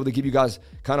and be able to give you guys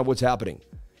kind of what's happening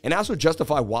and also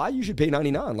justify why you should pay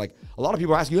 $99. Like, a lot of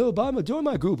people are asking, Bob, join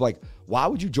my group. Like, why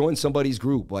would you join somebody's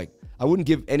group? Like, I wouldn't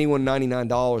give anyone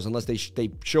 $99 unless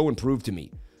they show and prove to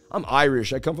me. I'm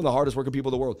Irish. I come from the hardest working people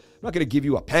in the world. I'm not going to give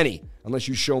you a penny unless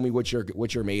you show me what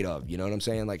you're made of. You know what I'm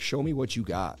saying? Like, show me what you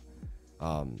got.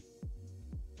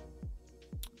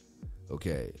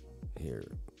 Okay, here.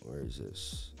 Where is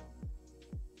this?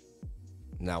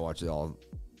 Now watch it all.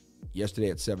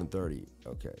 Yesterday at 7:30.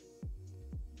 Okay.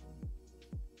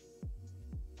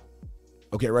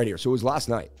 Okay, right here. So it was last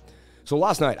night. So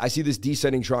last night, I see this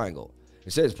descending triangle.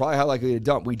 It says probably how likely to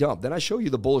dump. We dump. Then I show you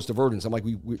the bullish divergence. I'm like,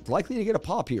 we're likely to get a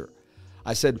pop here.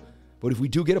 I said, but if we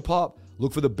do get a pop,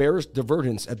 look for the bearish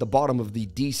divergence at the bottom of the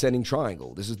descending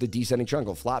triangle. This is the descending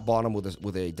triangle, flat bottom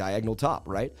with a diagonal top,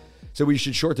 right? So we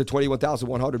should short to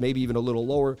 21,100, maybe even a little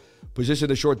lower. Position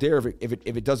the short there if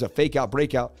it does a fake out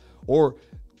breakout, or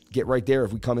get right there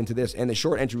if we come into this. And the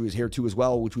short entry was here too as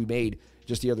well, which we made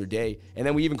just the other day. And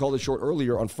then we even called it short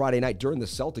earlier on Friday night during the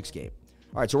Celtics game.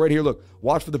 All right, so right here, look,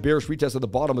 watch for the bearish retest at the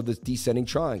bottom of this descending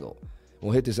triangle.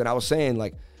 We'll hit this. And I was saying,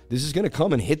 like, this is going to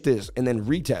come and hit this and then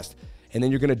retest. And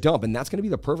then you're going to dump. And that's going to be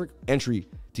the perfect entry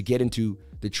to get into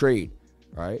the trade.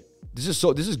 All right? This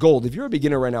is gold. If you're a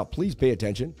beginner right now, please pay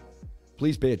attention.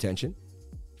 Please pay attention.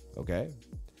 Okay? And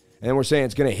then we're saying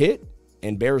it's going to hit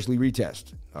and bearishly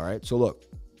retest. All right? So look.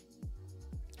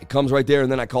 It comes right there,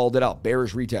 and then I called it out.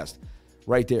 Bearish retest.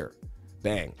 Right there.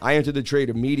 Bang. I entered the trade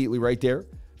immediately right there.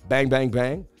 Bang, bang,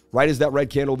 bang. Right as that red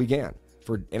candle began.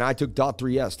 And I took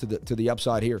 .3S to the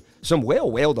upside here. Some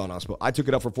whale wailed on us, but I took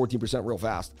it up for 14% real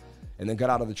fast and then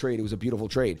got out of the trade. It was a beautiful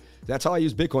trade. That's how I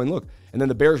use Bitcoin. Look. And then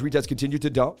the bearish retest continued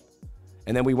to dump.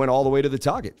 And then we went all the way to the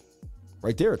target.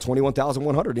 Right there,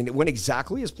 21,100. And it went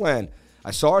exactly as planned.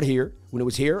 I saw it here. When it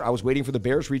was here, I was waiting for the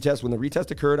bearish retest. When the retest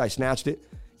occurred, I snatched it,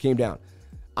 came down.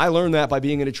 I learned that by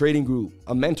being in a trading group.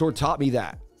 A mentor taught me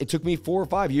that. It took me 4 or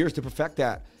 5 years to perfect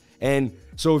that. And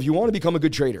so if you want to become a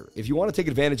good trader, if you want to take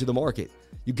advantage of the market,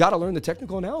 you got to learn the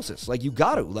technical analysis. Like, you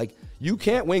got to. Like, you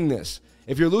can't wing this.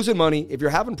 If you're losing money, if you're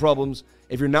having problems,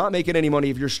 if you're not making any money,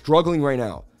 if you're struggling right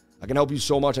now, I can help you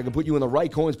so much. I can put you in the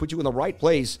right coins, put you in the right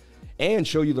place, and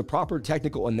show you the proper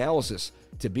technical analysis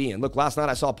to be in. Look, last night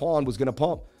I saw Pond was going to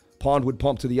pump. Pond would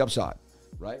pump to the upside,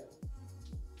 right?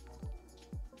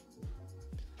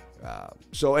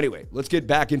 So anyway, let's get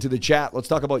back into the chat. Let's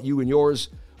talk about you and yours.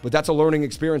 But that's a learning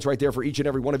experience right there for each and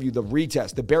every one of you. The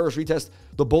retest, the bearish retest,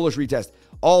 the bullish retest,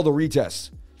 all the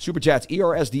retests. Super chats,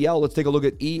 ERSDL. Let's take a look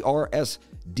at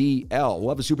ERSDL. We'll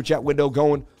have a super chat window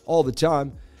going all the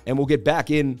time, and we'll get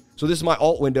back in. So this is my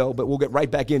alt window, but we'll get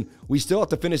right back in. We still have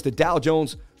to finish the Dow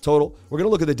Jones total. We're going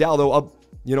to look at the Dow, though, up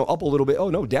a little bit. Oh,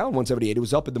 no, down 178. It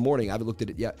was up in the morning. I haven't looked at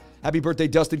it yet. Happy birthday,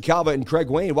 Dustin Calva and Craig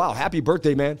Wayne. Wow, happy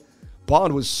birthday, man.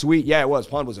 Pond was sweet. Yeah, it was.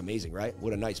 Pond was amazing, right?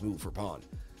 What a nice move for Pond.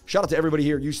 Shout out to everybody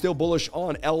here. You still bullish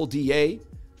on LDA?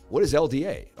 What is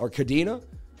LDA? Or Cadena?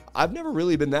 I've never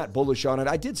really been that bullish on it.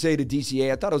 I did say to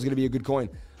DCA, I thought it was going to be a good coin.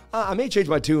 I may change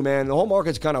my tune, man. The whole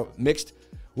market's kind of mixed.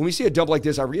 When we see a dump like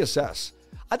this, I reassess.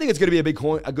 I think it's going to be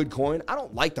a good coin. I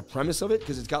don't like the premise of it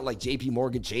because it's got like JP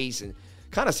Morgan Chase and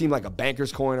kind of seemed like a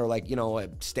banker's coin or like, a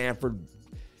Stanford.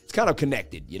 It's kind of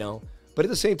connected, But at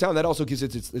the same time, that also gives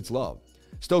it its love.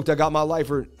 Stoked, I got my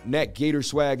lifer neck Gator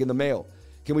swag in the mail.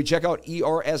 Can we check out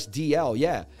ERSDL?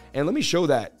 Yeah. And let me show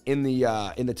that in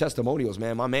the testimonials,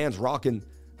 man. My man's rocking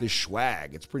the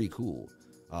swag. It's pretty cool.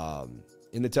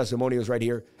 In the testimonials right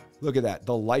here. Look at that.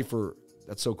 The lifer.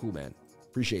 That's so cool, man.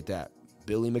 Appreciate that.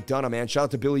 Billy McDonough, man. Shout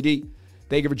out to Billy D.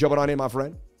 Thank you for jumping on in, my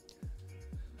friend.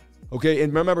 Okay,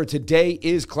 and remember, today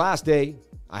is class day.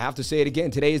 I have to say it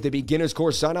again. Today is the beginner's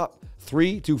course. Sign up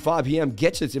 3 to 5 p.m.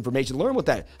 Get this information. Learn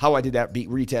how I did that beat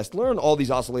retest. Learn all these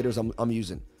oscillators I'm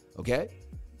using, okay?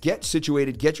 Get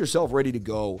situated. Get yourself ready to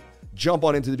go. Jump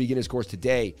on into the beginner's course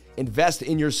today. Invest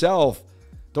in yourself.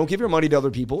 Don't give your money to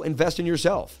other people. Invest in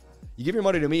yourself. You give your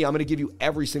money to me, I'm going to give you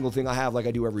every single thing I have like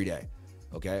I do every day,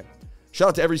 okay? Shout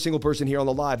out to every single person here on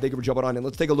the live. Thank you for jumping on in.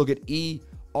 Let's take a look at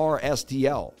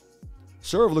ERSDL.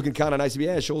 Serve looking kind of nice.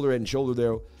 Yeah, shoulder head and shoulder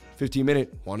there.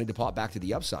 15-minute. Wanting to pop back to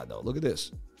the upside, though. Look at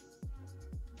this.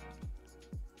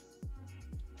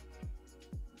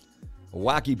 A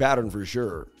wacky pattern for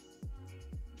sure.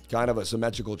 Kind of a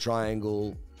symmetrical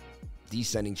triangle,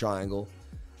 descending triangle.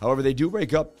 However, they do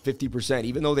break up 50%.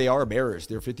 Even though they are bearish,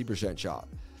 they're 50% shot.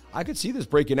 I could see this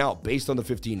breaking out based on the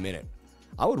 15-minute.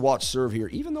 I would watch Serve here,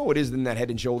 even though it is in that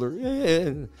head and shoulder.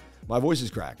 My voice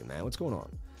is cracking, man. What's going on?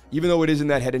 Even though it is in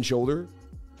that head and shoulder,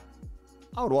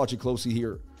 I would watch it closely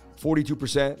here.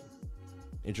 42%.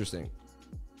 Interesting.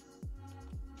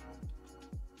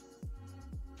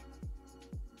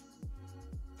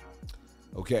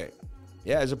 Okay.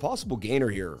 Yeah, as a possible gainer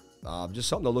here. Just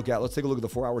something to look at. Let's take a look at the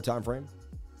 4-hour time frame.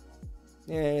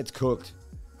 It's cooked.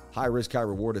 High risk, high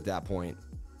reward at that point.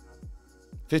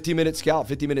 50-minute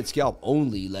scalp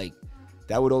only. Like,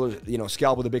 that would only,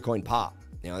 scalp with a Bitcoin pop.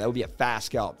 That would be a fast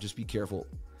scalp. Just be careful.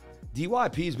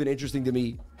 DYP has been interesting to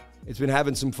me. It's been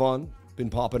having some fun. Been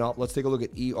popping up. Let's take a look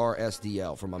at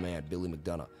ERSDL from my man, Billy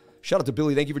McDonough. Shout out to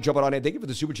Billy. Thank you for jumping on in. Thank you for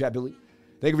the super chat, Billy.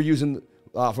 Thank you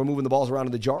for moving the balls around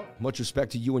in the jar. Much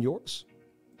respect to you and yours.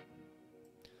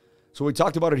 So we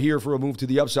talked about it here for a move to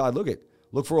the upside. Look at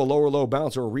Look for a lower low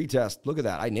bounce or a retest. Look at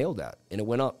that. I nailed that. And it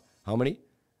went up. How many?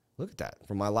 Look at that.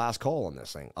 From my last call on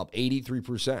this thing, up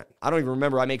 83%. I don't even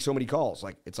remember. I make so many calls.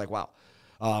 Like, it's like, wow.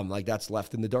 Like, that's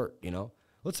left in the dirt, you know?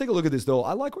 Let's take a look at this, though.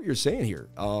 I like what you're saying here.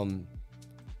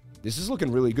 This is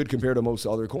looking really good compared to most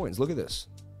other coins. Look at this.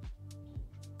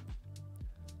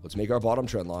 Let's make our bottom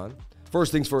trend line.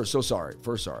 First things first. Sorry.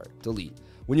 Delete.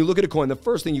 When you look at a coin, the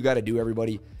first thing you got to do,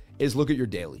 everybody, is look at your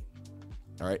daily.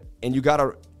 All right? And you got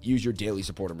to use your daily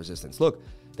support and resistance. Look,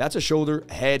 that's a shoulder,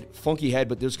 head, funky head,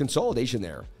 but there's consolidation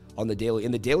there on the daily.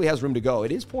 And the daily has room to go.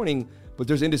 It is pointing, but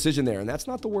there's indecision there. And that's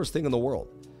not the worst thing in the world.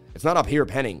 It's not up here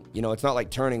penning. You know, it's not like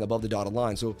turning above the dotted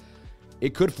line. So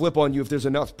it could flip on you if there's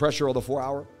enough pressure on the 4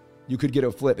 hour. You could get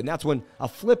a flip. And that's when a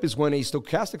flip is when a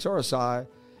stochastics RSI,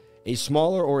 a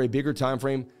smaller or a bigger time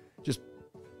frame, just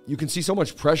you can see so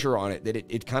much pressure on it that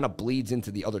it kind of bleeds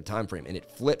into the other time frame and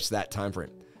it flips that time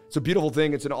frame. It's a beautiful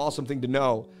thing. It's an awesome thing to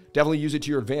know. Definitely use it to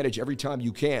your advantage every time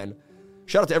you can.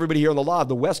 Shout out to everybody here on the live.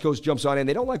 The West Coast jumps on in.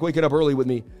 They don't like waking up early with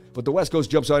me, but the West Coast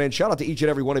jumps on in. Shout out to each and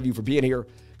every one of you for being here,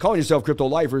 calling yourself crypto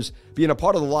lifers, being a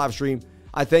part of the live stream.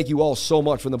 I thank you all so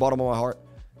much from the bottom of my heart.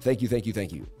 Thank you, thank you,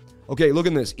 thank you. Okay, look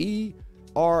at this.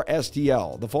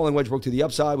 ERSTL. The falling wedge broke to the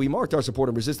upside. We marked our support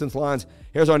and resistance lines.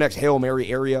 Here's our next Hail Mary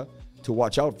area to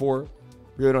watch out for. We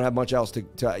really don't have much else to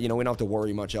we don't have to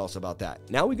worry much else about that.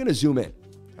 Now we're going to zoom in.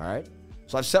 All right.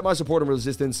 So I've set my support and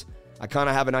resistance. I kind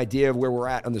of have an idea of where we're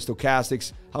at on the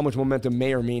stochastics, how much momentum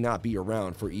may or may not be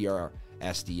around for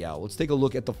ERSTL. Let's take a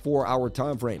look at the 4 hour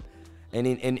time frame.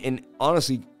 And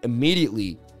honestly,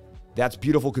 immediately, that's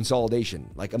beautiful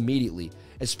consolidation. Like immediately,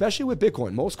 especially with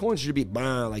Bitcoin. Most coins should be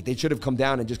like they should have come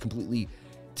down and just completely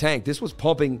tanked. This was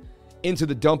pumping into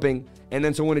the dumping. And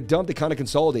then so when it dumped, it kind of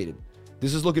consolidated.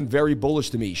 This is looking very bullish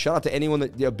to me. Shout out to anyone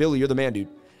that, Billy, you're the man, dude.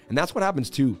 And that's what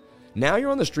happens too. Now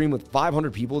you're on the stream with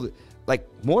 500 people. Like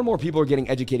more and more people are getting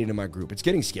educated in my group. It's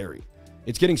getting scary.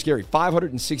 It's getting scary.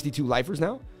 562 lifers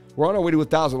now. We're on our way to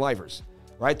 1,000 lifers,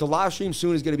 right? The live stream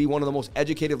soon is going to be one of the most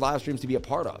educated live streams to be a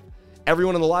part of.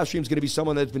 Everyone in the live stream is going to be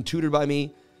someone that's been tutored by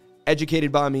me,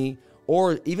 educated by me,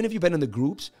 or even if you've been in the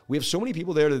groups, we have so many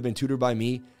people there that have been tutored by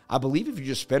me. I believe if you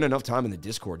just spend enough time in the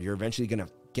Discord, you're eventually going to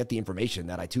get the information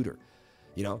that I tutor,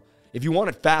 you know? If you want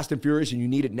it fast and furious and you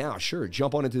need it now, sure,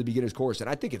 jump on into the beginner's course. And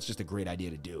I think it's just a great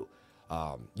idea to do.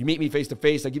 You meet me face to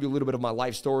face. I give you a little bit of my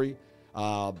life story.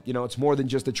 It's more than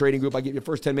just a trading group. I give you the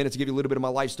first 10 minutes to give you a little bit of my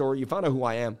life story. You find out who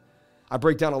I am. I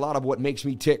break down a lot of what makes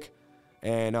me tick.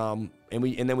 And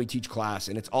then we teach class.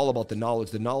 And it's all about the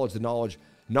knowledge.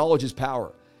 Knowledge is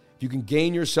power. If you can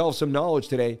gain yourself some knowledge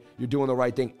today, you're doing the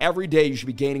right thing. Every day you should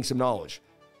be gaining some knowledge.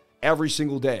 Every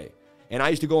single day. And I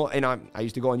used to go on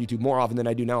YouTube more often than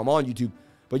I do now. I'm on YouTube,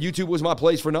 but YouTube was my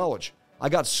place for knowledge. I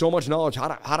got so much knowledge how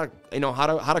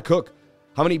to cook.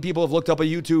 How many people have looked up a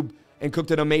YouTube and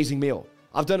cooked an amazing meal?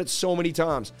 I've done it so many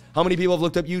times. How many people have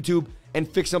looked up YouTube and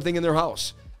fixed something in their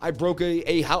house? I broke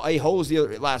a hose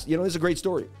this is a great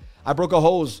story. I broke a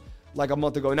hose like a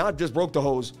month ago. And not just broke the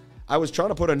hose. I was trying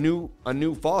to put a new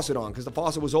faucet on because the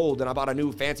faucet was old, and I bought a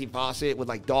new fancy faucet with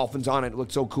like dolphins on it. It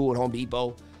looked so cool at Home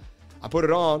Depot. I put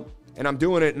it on. And I'm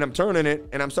doing it, and I'm turning it,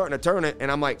 and I'm starting to turn it,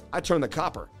 and I'm like, I turn the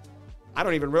copper. I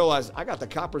don't even realize I got the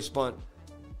copper spun.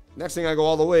 Next thing I go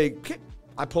all the way,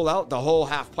 I pull out, the whole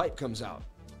half pipe comes out.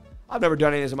 I've never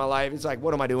done any of this in my life. It's like,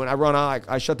 what am I doing? I run out,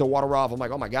 I shut the water off. I'm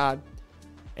like, oh my God.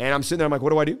 And I'm sitting there, I'm like, what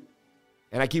do I do?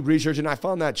 And I keep researching. I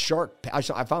found that shark, I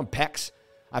found PEX.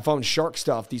 I found shark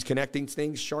stuff, these connecting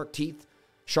things, shark teeth,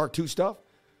 shark tooth stuff.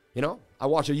 You know, I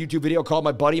watched a YouTube video called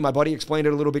My Buddy explained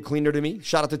it a little bit cleaner to me.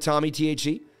 Shout out to Tommy,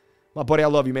 THC. My buddy, I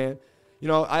love you, man. You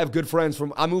know, I have good friends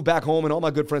I moved back home, and all my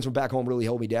good friends from back home really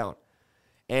held me down.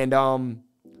 And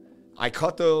I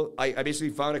basically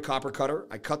found a copper cutter.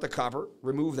 I cut the copper,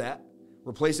 remove that,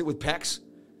 replace it with PEX.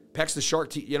 PEX, the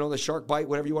shark teeth, the shark bite,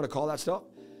 whatever you want to call that stuff.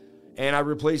 And I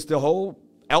replaced the whole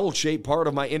L-shaped part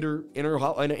of my inner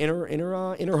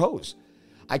hose.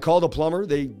 I called a plumber.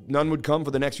 None would come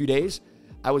for the next few days.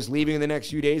 I was leaving in the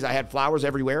next few days. I had flowers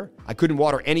everywhere. I couldn't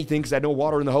water anything because I had no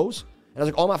water in the hose. And I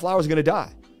was like, all my flowers are going to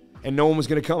die. And no one was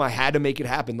going to come. I had to make it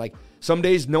happen. Like, some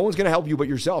days, no one's going to help you but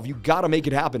yourself. You got to make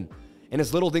it happen. And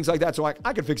it's little things like that. So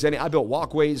I could fix I built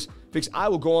walkways. I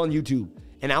will go on YouTube,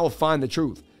 and I will find the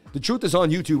truth. The truth is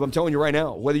on YouTube. I'm telling you right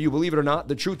now. Whether you believe it or not,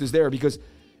 the truth is there, because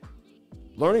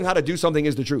learning how to do something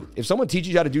is the truth. If someone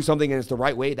teaches you how to do something and it's the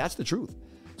right way, that's the truth.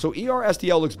 So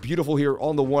ERSTL looks beautiful here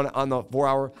on the 4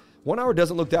 hour. 1 hour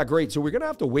doesn't look that great. So we're going to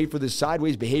have to wait for this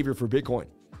sideways behavior for Bitcoin.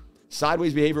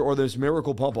 Sideways behavior or this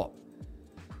miracle pump up.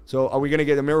 So are we going to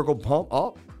get a miracle pump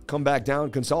up, come back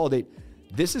down, consolidate?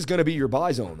 This is going to be your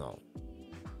buy zone, though.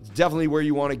 It's definitely where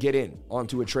you want to get in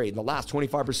onto a trade. In the last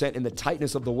 25% in the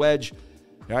tightness of the wedge,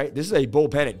 all right, this is a bull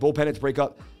pennant. Bull pennants break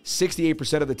up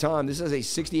 68% of the time. This has a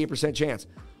 68% chance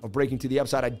of breaking to the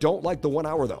upside. I don't like the 1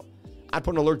 hour, though. I'd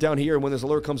put an alert down here, and when this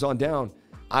alert comes on down,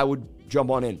 I would jump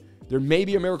on in. There may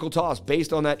be a miracle toss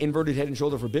based on that inverted head and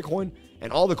shoulder for Bitcoin,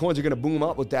 and all the coins are going to boom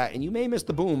up with that, and you may miss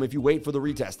the boom if you wait for the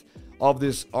retest of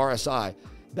this RSI.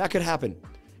 That could happen.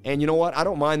 And you know what? I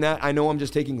don't mind that. I know I'm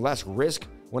just taking less risk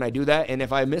when I do that, and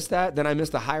if I miss that, then I miss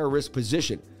the higher risk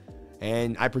position.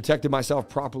 And I protected myself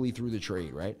properly through the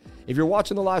trade, right? If you're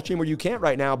watching the live stream where you can't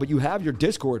right now, but you have your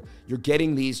Discord, you're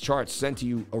getting these charts sent to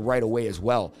you right away as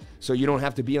well. So you don't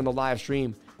have to be on the live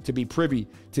stream to be privy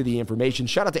to the information.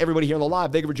 Shout out to everybody here on the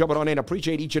live. Thank you for jumping on in. I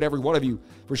appreciate each and every one of you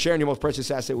for sharing your most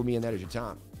precious asset with me, and that is your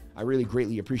time. I really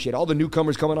greatly appreciate all the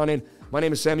newcomers coming on in. My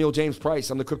name is Samuel James Price.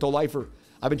 I'm the Crypto Lifer.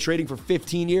 I've been trading for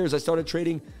 15 years. I started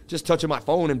trading just touching my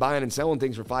phone and buying and selling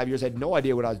things for 5 years. I had no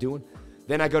idea what I was doing.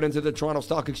 Then I got into the Toronto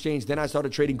Stock Exchange. Then I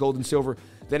started trading gold and silver.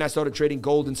 Then I started trading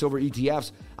gold and silver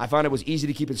ETFs. I found it was easy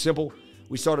to keep it simple.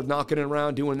 We started knocking it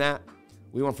around, doing that.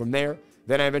 We went from there.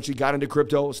 Then I eventually got into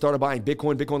crypto, started buying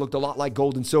Bitcoin. Bitcoin looked a lot like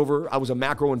gold and silver. I was a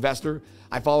macro investor.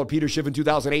 I followed Peter Schiff in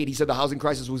 2008. He said the housing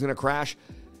crisis was going to crash.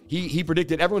 He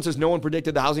predicted, everyone says no one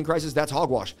predicted the housing crisis. That's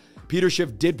hogwash. Peter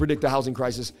Schiff did predict the housing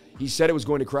crisis. He said it was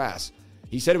going to crash.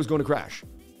 He said it was going to crash,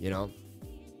 you know,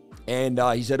 and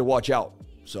he said to watch out.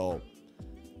 So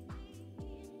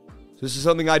this is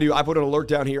something I do. I put an alert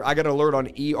down here. I got an alert on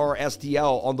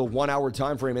ERSTL on the 1 hour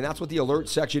time frame, and that's what the alert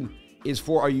section is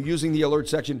for. Are you using the alert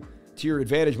section to your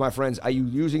advantage, my friends? Are you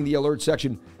using the alert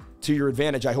section to your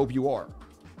advantage? I hope you are.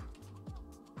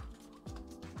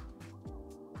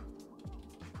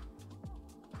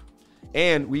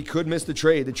 And we could miss the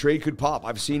trade. The trade could pop.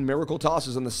 I've seen miracle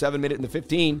tosses on the 7 minute and the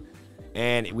 15,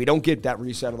 and we don't get that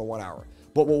reset on the 1 hour.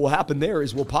 But what will happen there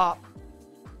is we'll pop.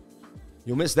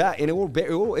 You'll miss that, and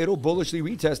it'll bullishly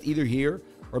retest either here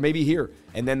or maybe here,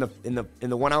 and then in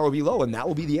the 1 hour will be low, and that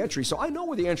will be the entry. So I know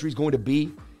where the entry is going to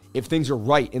be if things are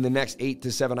right in the next 8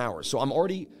 to 7 hours. So I'm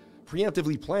already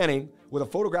preemptively planning with a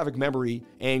photographic memory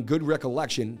and good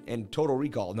recollection and total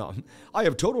recall. No, I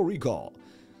have total recall.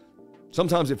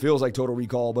 Sometimes it feels like total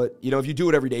recall, but you know, if you do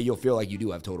it every day, you'll feel like you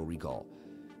do have total recall.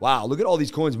 Wow, look at all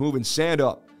these coins moving. Sand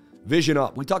up, Vision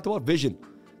up. We talked about Vision.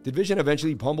 Did Vision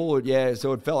eventually pummel? Yeah,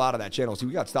 so it fell out of that channel. See,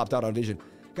 we got stopped out on Vision.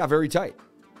 Got very tight.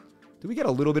 Did we get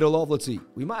a little bit of love? Let's see.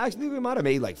 We might have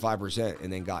made like 5%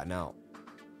 and then gotten out.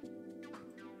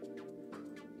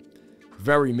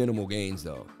 Very minimal gains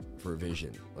though for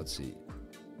Vision. Let's see.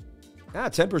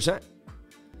 10%.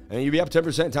 And you'd be up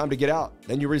 10%, time to get out.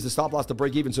 Then you raise the stop loss to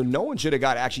break even. So no one should have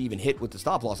got actually even hit with the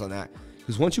stop loss on that.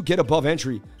 Because once you get above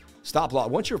entry, stop loss,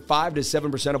 once you're 5 to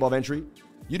 7% above entry,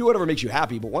 you do whatever makes you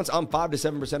happy. But once I'm 5 to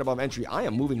 7% above entry, I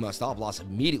am moving my stop loss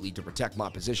immediately to protect my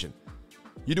position.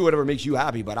 You do whatever makes you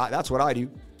happy, but that's what I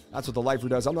do. That's what the lifer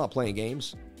does. I'm not playing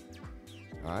games.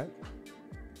 All right.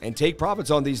 And take profits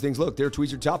on these things. Look, their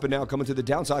tweets are topping now, coming to the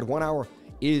downside. 1 hour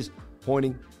is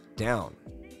pointing down.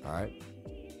 All right.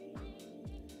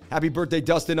 Happy birthday,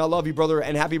 Dustin. I love you, brother.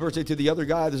 And happy birthday to the other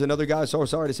guy. There's another guy. So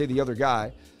sorry to say the other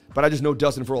guy, but I just know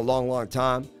Dustin for a long, long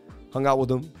time. Hung out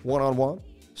with him one-on-one.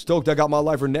 Stoked I got my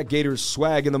Lifer Net Gators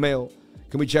swag in the mail.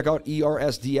 Can we check out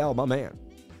ERSDL, my man?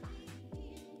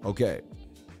 Okay.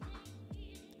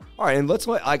 All right, and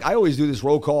I always do this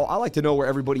roll call. I like to know where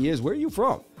everybody is. Where are you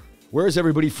from? Where is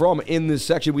everybody from in this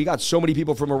section? We got so many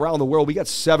people from around the world. We got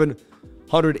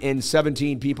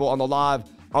 717 people on the live.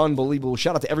 Unbelievable.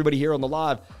 Shout out to everybody here on the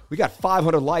live. We got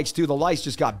 500 likes, too. The likes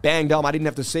just got banged out. I didn't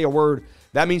have to say a word.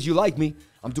 That means you like me.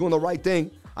 I'm doing the right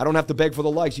thing. I don't have to beg for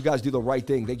the likes. You guys do the right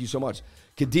thing. Thank you so much.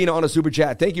 Kadena on a super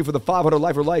chat. Thank you for the 500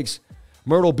 Lifer likes.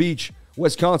 Myrtle Beach,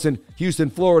 Wisconsin, Houston,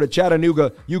 Florida,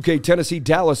 Chattanooga, UK, Tennessee,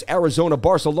 Dallas, Arizona,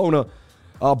 Barcelona,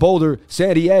 Boulder,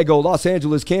 San Diego, Los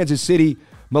Angeles, Kansas City,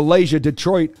 Malaysia,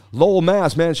 Detroit, Lowell,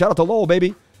 Mass, man. Shout out to Lowell,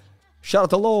 baby. Shout out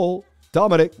to Lowell.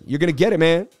 Dominic, you're going to get it,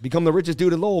 man. Become the richest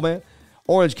dude in Lowell, man.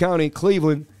 Orange County,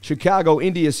 Cleveland, Chicago,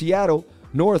 India, Seattle,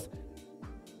 North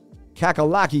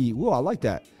Kakalaki. Ooh, I like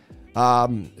that.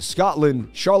 Scotland,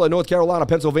 Charlotte, North Carolina,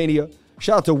 Pennsylvania.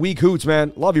 Shout out to Weak Hoots,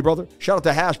 man. Love you, brother. Shout out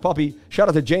to Hash Puppy. Shout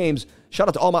out to James. Shout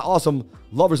out to all my awesome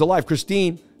lovers of life.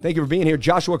 Christine, thank you for being here.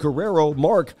 Joshua Carrero,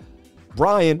 Mark,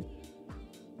 Brian,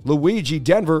 Luigi,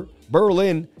 Denver,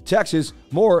 Berlin, Texas,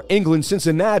 more England,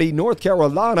 Cincinnati, North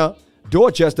Carolina,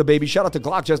 Dorchester, baby. Shout out to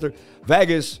Gloucester,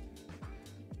 Vegas,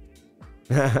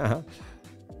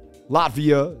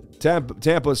 Latvia,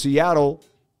 Tampa, Seattle,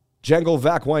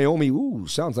 Jangovac, Wyoming. Ooh,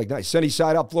 sounds like nice. Sunny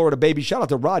side up, Florida, baby. Shout out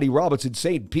to Roddy Robinson,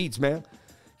 St. Pete's, man.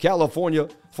 California,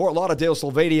 Fort Lauderdale,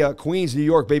 Sylvania, Queens, New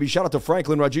York, baby. Shout out to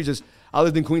Franklin Rodriguez. I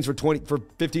lived in Queens for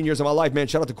 15 years of my life, man.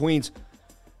 Shout out to Queens.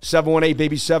 718,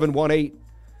 baby, 718.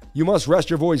 You must rest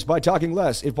your voice by talking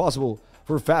less, if possible,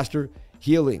 for faster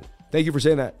healing. Thank you for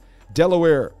saying that.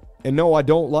 Delaware, and no, I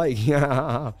don't like.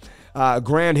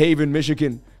 Grand Haven,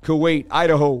 Michigan, Kuwait,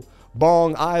 Idaho,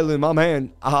 Bong Island, my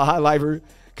man. High Lifer,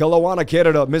 Kelowna,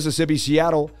 Canada, Mississippi,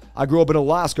 Seattle. I grew up in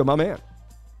Alaska, my man.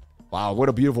 Wow, what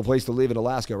a beautiful place to live in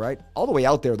Alaska, right? All the way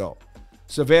out there, though.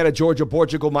 Savannah, Georgia,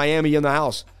 Portugal, Miami in the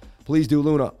house. Please do,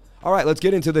 Luna. All right, let's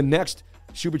get into the next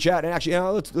super chat. And actually,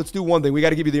 let's do one thing. We got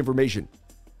to give you the information.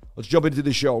 Let's jump into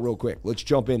the show real quick. Let's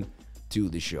jump into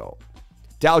the show.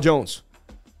 Dow Jones.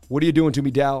 What are you doing to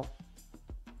me, Dow?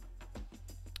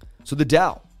 So the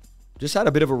Dow just had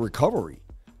a bit of a recovery.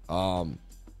 Yeah,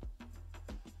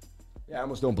 I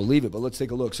almost don't believe it, but let's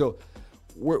take a look. So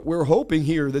we're hoping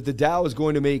here that the Dow is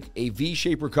going to make a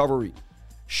V-shaped recovery.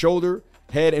 Shoulder,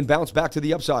 head, and bounce back to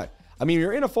the upside. I mean,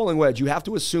 you're in a falling wedge. You have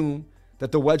to assume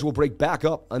that the wedge will break back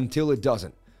up until it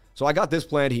doesn't. So I got this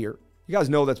plan here. You guys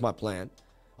know that's my plan.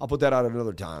 I'll put that out at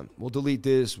another time. We'll delete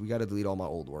this. We got to delete all my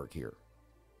old work here.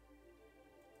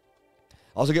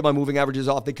 Also get my moving averages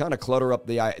off. They kind of clutter up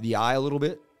the eye a little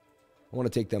bit. I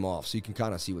want to take them off so you can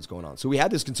kind of see what's going on. So we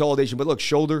had this consolidation, but look,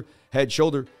 shoulder, head,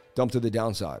 shoulder, dump to the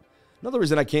downside. Another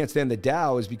reason I can't stand the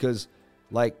Dow is because,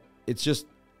 like, it's just,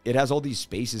 it has all these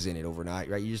spaces in it overnight,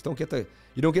 right? You just don't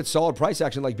get solid price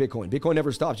action like Bitcoin. Bitcoin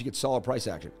never stops. You get solid price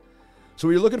action. So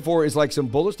what you're looking for is like some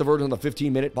bullish divergence on the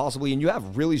 15-minute possibly, and you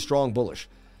have really strong bullish.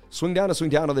 Swing down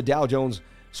on the Dow Jones,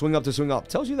 swing up to swing up.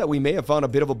 Tells you that we may have found a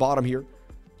bit of a bottom here.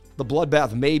 The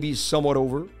bloodbath may be somewhat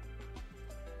over.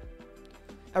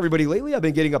 Everybody, lately I've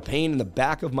been getting a pain in the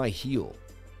back of my heel.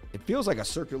 It feels like a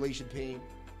circulation pain.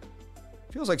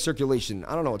 Feels like circulation.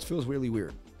 I don't know. It feels really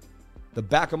weird. The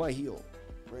back of my heel,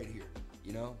 right here,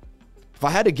 you know? If I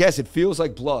had to guess, it feels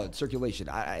like blood, circulation.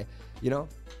 You know?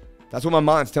 That's what my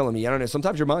mind's telling me. I don't know.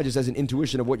 Sometimes your mind just has an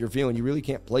intuition of what you're feeling. You really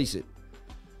can't place it.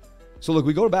 So look,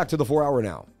 we go back to the 4-hour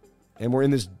now, and we're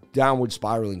in this downward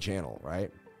spiraling channel,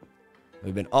 right?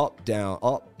 We've been up, down,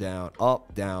 up, down,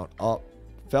 up, down, up,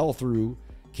 fell through,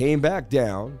 came back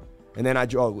down, and then I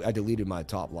deleted my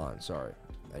top line. Sorry,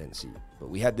 I didn't see it. But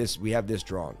we have this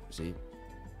drawn, see?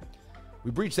 We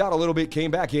breached out a little bit,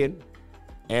 came back in,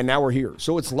 and now we're here.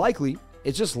 So it's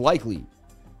just likely,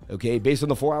 okay, based on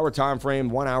the 4-hour time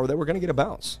frame, 1 hour, that we're going to get a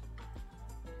bounce.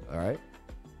 All right?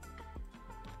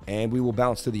 And we will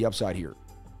bounce to the upside here.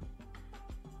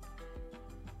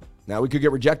 Now, we could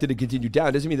get rejected and continue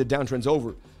down. Doesn't mean the downtrend's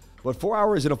over. But 4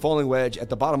 hours in a falling wedge at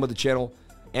the bottom of the channel,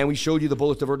 and we showed you the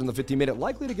bullish divergence in the 15-minute,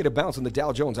 likely to get a bounce on the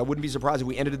Dow Jones. I wouldn't be surprised if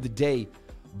we ended the day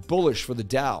bullish for the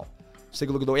Dow. Let's take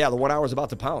a look at the 1 hour is about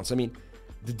to pounce. I mean,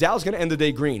 the Dow's going to end the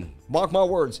day green. Mark my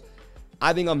words.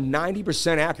 I think I'm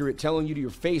 90% accurate telling you to your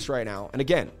face right now. And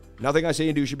again, nothing I say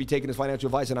and do should be taken as financial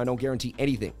advice, and I don't guarantee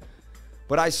anything.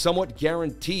 But I somewhat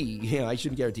guarantee, I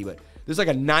shouldn't guarantee, but there's like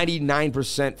a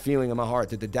 99% feeling in my heart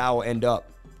that the Dow will end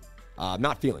up,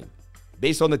 not feeling,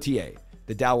 based on the TA,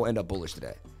 the Dow will end up bullish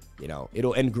today. You know,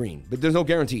 it'll end green, but there's no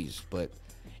guarantees. But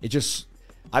it just,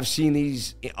 I've seen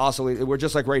these oscillate. We're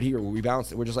just like right here when we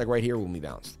bounced. We're just like right here when we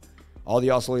bounced. All the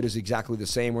oscillators exactly the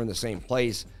same. We're in the same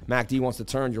place. MACD wants to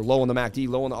turn. You're low on the MACD,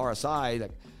 low on the RSI.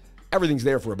 Like, everything's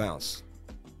there for a bounce.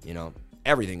 You know,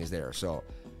 everything is there. So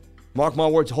mark my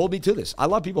words. Hold me to this. I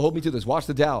love people hold me to this. Watch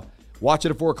the Dow. Watch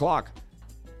it at 4 o'clock.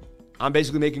 I'm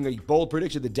basically making a bold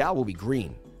prediction. The Dow will be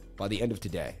green by the end of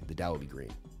today. The Dow will be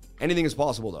green. Anything is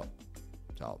possible, though.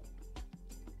 So, all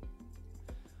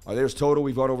right, there's total.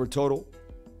 We've gone over total.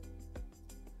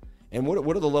 And what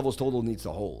are the levels total needs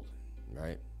to hold,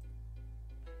 right?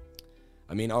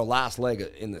 I mean, our last leg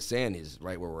in the sand is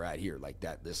right where we're at here, like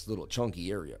that, this little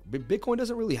chunky area. But Bitcoin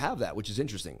doesn't really have that, which is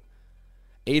interesting.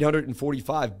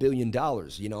 $845 billion,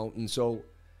 you know, and so,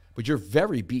 but you're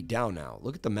very beat down now.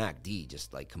 Look at the MACD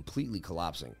just like completely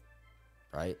collapsing,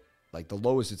 right? Like the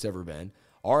lowest it's ever been.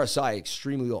 RSI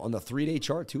extremely low on the 3-day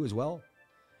chart too as well.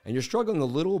 And you're struggling a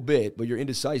little bit, but you're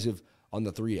indecisive on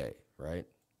the 3A, right?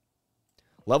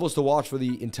 Levels to watch for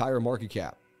the entire market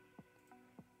cap,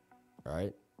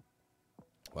 right?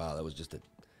 Wow, that was just a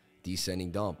descending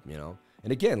dump, you know?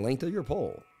 And again, length of your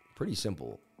pole, pretty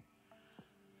simple.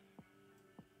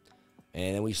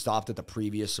 And then we stopped at the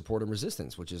previous support and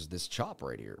resistance, which is this chop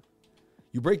right here.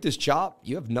 You break this chop,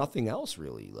 you have nothing else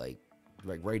really, like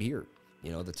right here.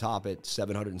 You know, the top at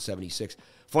 776.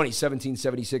 Funny,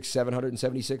 1776,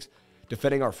 776.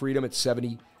 Defending our freedom at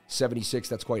 7076.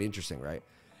 That's quite interesting, right?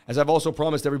 As I've also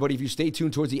promised everybody, if you stay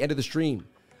tuned towards the end of the stream,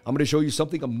 I'm going to show you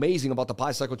something amazing about the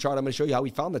Pi Cycle chart. I'm going to show you how we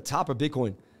found the top of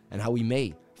Bitcoin and how we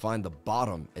may find the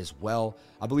bottom as well.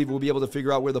 I believe we'll be able to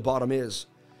figure out where the bottom is.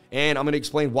 And I'm going to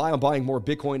explain why I'm buying more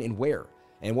Bitcoin and where,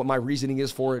 and what my reasoning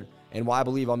is for it, and why I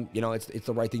believe it's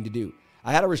the right thing to do.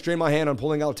 I had to restrain my hand on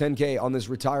pulling out 10K on this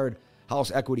retired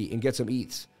house equity and get some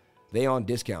ETHs. They on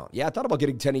discount. Yeah, I thought about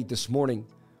getting 10 ETH this morning.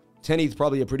 10 ETH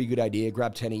probably a pretty good idea.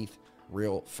 Grab 10 ETH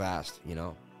real fast,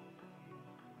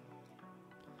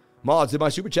 Mods, did my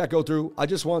super chat go through? I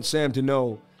just want Sam to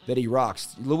know that he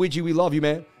rocks. Luigi, we love you,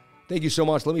 man. Thank you so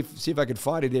much. Let me see if I can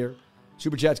find it there.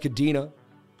 Super chat's Kadena.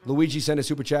 Luigi sent a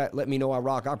super chat. Let me know I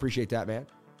rock. I appreciate that, man.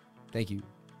 Thank you.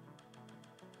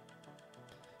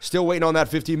 Still waiting on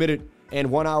that 15-minute and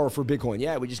 1 hour for Bitcoin.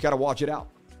 Yeah, we just got to watch it out.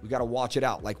 We got to watch it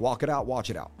out. Like, walk it out, watch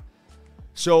it out.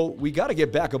 So we got to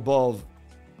get back above,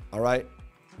 all right?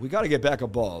 We got to get back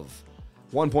above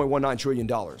 $1.19 trillion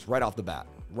right off the bat.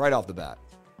 Right off the bat.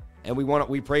 And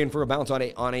we praying for a bounce on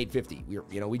 850.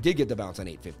 We did get the bounce on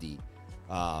 850.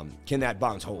 Can that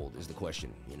bounce hold is the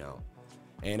question,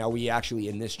 And are we actually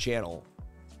in this channel?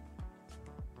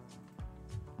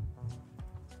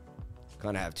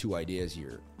 Kind of have two ideas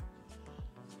here.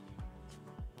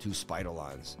 Two spider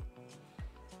lines.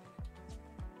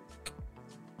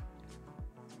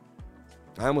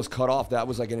 I almost cut off. That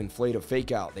was like an inflated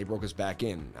fake out. They broke us back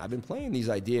in. I've been playing these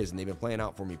ideas, and they've been playing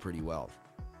out for me pretty well.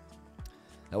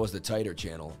 That was the tighter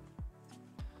channel.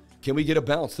 Can we get a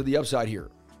bounce to the upside here?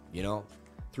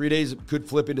 3 days could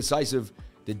flip indecisive.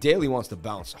 The daily wants to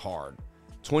bounce hard.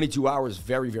 22 hours,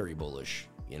 very, very bullish.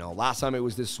 Last time it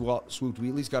was this swoop. We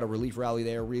at least got a relief rally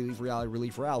there.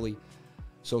 Relief rally.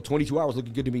 So 22 hours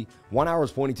looking good to me. 1 hour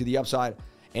is pointing to the upside.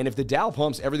 And if the Dow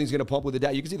pumps, everything's going to pump with the Dow.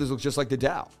 You can see this looks just like the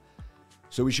Dow.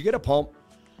 So we should get a pump.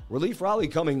 Relief rally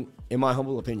coming, in my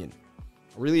humble opinion.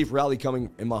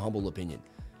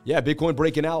 Yeah, Bitcoin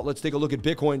breaking out. Let's take a look at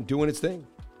Bitcoin doing its thing.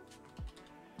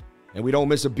 And we don't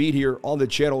miss a beat here on the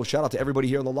channel. Shout out to everybody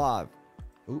here on the live.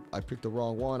 Oop, I picked the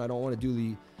wrong one. I don't want to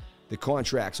do the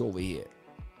contracts over here.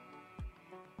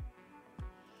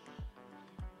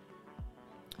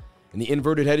 And the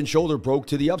inverted head and shoulder broke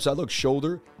to the upside. Look,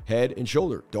 shoulder, head, and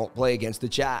shoulder. Don't play against the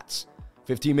chats.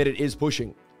 15-minute is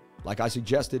pushing, like I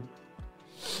suggested.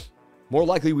 More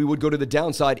likely we would go to the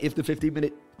downside if the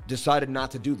 15-minute decided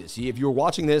not to do this. See, if you were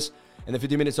watching this and the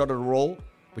 15 minutes started to roll,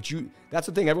 but that's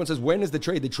the thing. Everyone says, when is the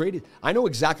trade? The trade, I know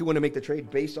exactly when to make the trade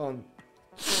based on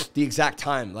the exact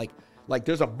time. Like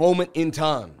there's a moment in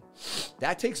time.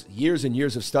 That takes years and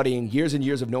years of studying, years and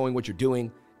years of knowing what you're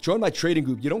doing. Join my trading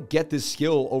group. You don't get this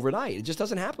skill overnight. It just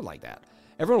doesn't happen like that.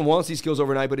 Everyone wants these skills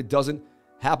overnight, but it doesn't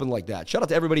happen like that. Shout out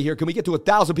to everybody here. Can we get to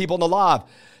 1,000 people on the live?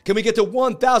 Can we get to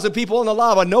 1,000 people on the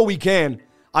live? I know we can.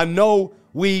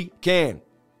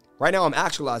 Right now, I'm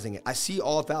actualizing it. I see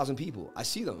all 1,000 people. I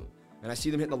see them. And I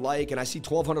see them hitting the like, and I see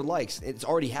 1,200 likes. It's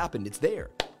already happened. It's there.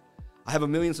 I have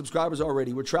 1 million subscribers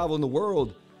already. We're traveling the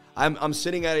world. I'm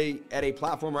sitting at a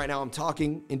platform right now. I'm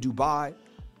talking in Dubai.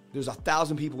 There's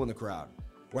 1,000 people in the crowd.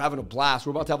 We're having a blast.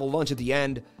 We're about to have a lunch at the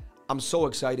end. I'm so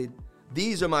excited.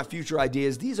 These are my future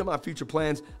ideas. These are my future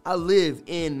plans. I live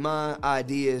in my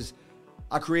ideas.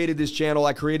 I created this channel.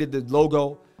 I created the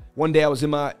logo. One day I was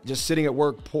just sitting at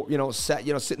work,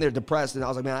 sitting there depressed, and I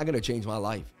was like, man, I'm going to change my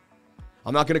life.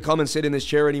 I'm not going to come and sit in this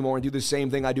chair anymore and do the same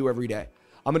thing I do every day.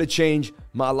 I'm going to change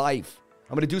my life.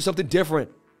 I'm going to do something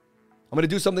different. I'm going to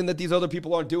do something that these other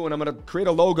people aren't doing. I'm going to create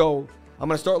a logo. I'm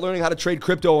going to start learning how to trade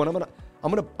crypto, and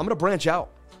I'm going to branch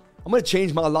out. I'm going to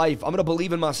change my life. I'm going to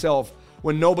believe in myself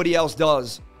when nobody else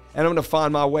does, and I'm going to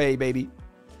find my way, baby.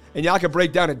 And y'all can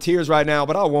break down in tears right now,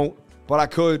 but I won't. But I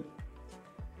could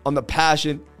on the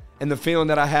passion and the feeling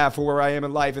that I have for where I am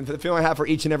in life, and for the feeling I have for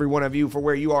each and every one of you for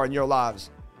where you are in your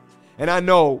lives. And I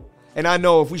know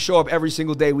if we show up every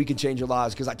single day, we can change your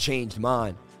lives because I changed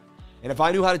mine. And if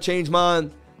I knew how to change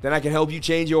mine, then I can help you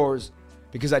change yours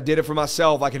because I did it for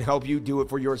myself. I can help you do it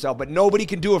for yourself, but nobody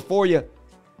can do it for you.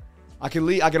 I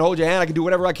can hold your hand. I can do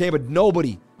whatever I can, but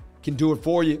nobody can do it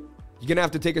for you. You're going to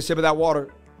have to take a sip of that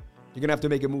water. You're going to have to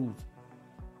make a move.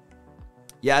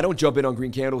 Yeah, I don't jump in on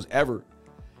green candles ever.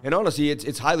 And honestly,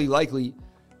 it's highly likely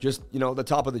just, the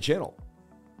top of the channel.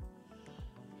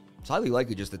 It's highly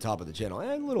likely just the top of the channel.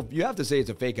 And you have to say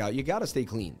it's a fake out. You got to stay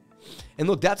clean. And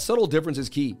look, that subtle difference is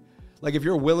key. Like if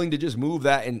you're willing to just move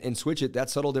that and switch it,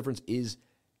 that subtle difference is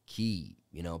key.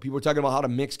 People are talking about how to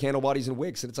mix candle bodies and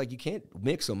wicks. And it's like, you can't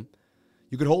mix them.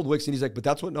 You could hold wicks. And he's like, but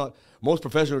that's what most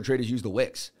professional traders use the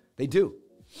wicks. They do.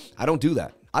 I don't do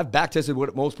that. I've backtested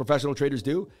what most professional traders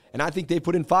do. And I think they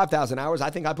put in 5,000 hours.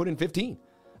 I think I put in 15.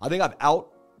 I think I've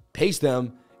outpaced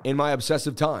them in my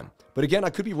obsessive time. But again, I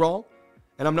could be wrong,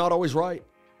 and I'm not always right.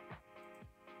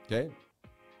 Okay?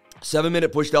 7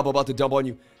 minute pushed up, about to dump on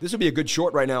you. This would be a good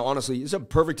short right now, honestly. This is a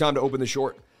perfect time to open the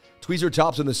short. Tweezer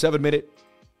tops in the 7-minute.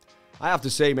 I have to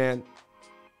say, man,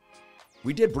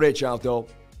 we did bridge out, though.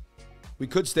 We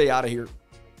could stay out of here.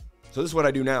 So this is what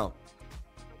I do now.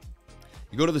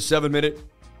 You go to the 7-minute,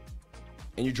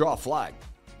 and you draw a flag.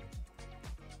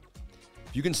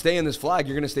 If you can stay in this flag,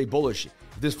 you're going to stay bullish.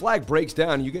 If this flag breaks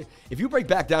down, if you break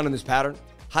back down in this pattern,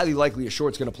 highly likely a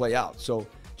short's going to play out. So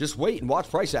just wait and watch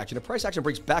price action. If price action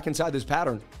breaks back inside this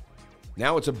pattern,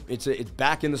 now it's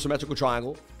back in the symmetrical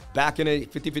triangle, back in a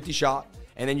 50-50 shot,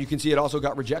 and then you can see it also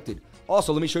got rejected.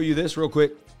 Also, let me show you this real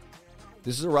quick.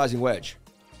 This is a rising wedge.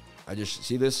 I just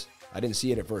see this. I didn't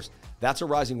see it at first. That's a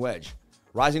rising wedge.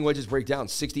 Rising wedges break down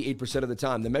 68% of the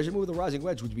time. The measurement with a rising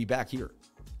wedge would be back here.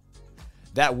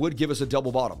 That would give us a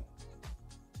double bottom.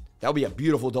 That would be a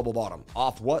beautiful double bottom.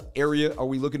 Off what area are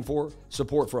we looking for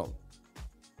support from?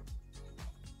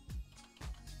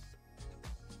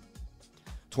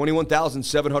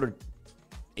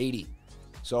 21,780.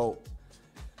 So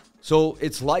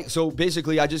it's like, so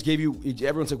basically I just gave you,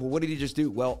 everyone's like, well, what did he just do?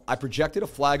 Well, I projected a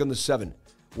flag on the 7.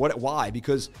 Why?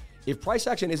 Because if price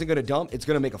action isn't going to dump, it's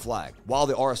going to make a flag while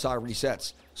the RSI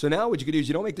resets. So now what you can do is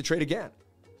you don't make the trade again.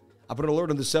 I put an alert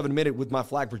on the 7-minute with my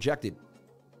flag projected.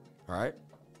 All right.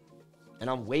 And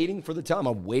I'm waiting for the time.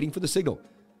 I'm waiting for the signal.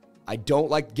 I don't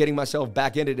like getting myself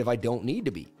back-ended if I don't need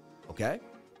to be. Okay.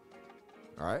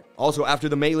 All right. Also, after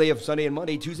the melee of Sunday and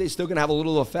Monday, Tuesday's still going to have a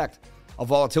little effect of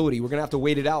volatility. We're going to have to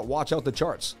wait it out. Watch out the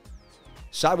charts.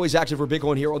 Sideways action for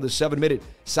Bitcoin here on the 7-minute.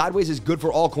 Sideways is good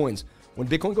for all coins. When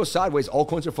Bitcoin goes sideways, all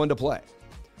coins are fun to play.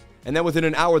 And then within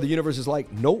an hour, the universe is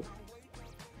like, nope.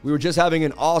 We were just having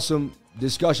an awesome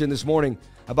discussion this morning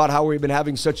about how we've been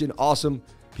having such an awesome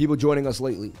people joining us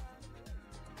lately.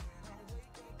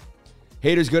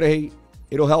 Haters gonna hate.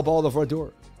 It'll help all the front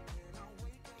door.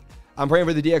 I'm praying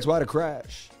for the DXY to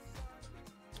crash.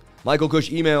 Michael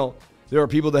Kush email. There are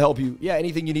people to help you. Yeah,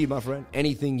 anything you need, my friend.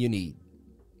 Anything you need.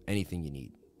 Anything you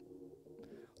need.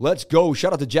 Let's go.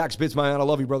 Shout out to Jack Spitz, man. I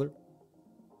love you, brother.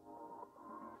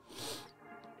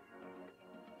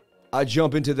 I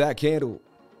jump into that candle.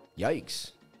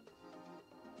 Yikes.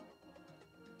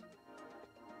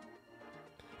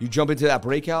 You jump into that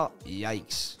breakout?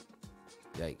 Yikes.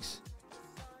 Yikes.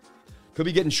 Could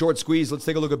be getting short squeezed. Let's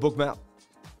take a look at Bookmap.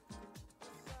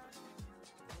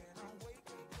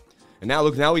 And now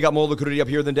look, now we got more liquidity up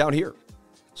here than down here.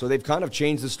 So they've kind of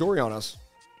changed the story on us.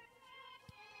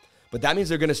 But that means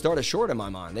they're going to start a short in my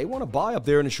mind. They want to buy up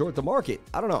there and short the market.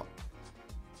 I don't know.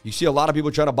 You see a lot of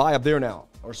people trying to buy up there now.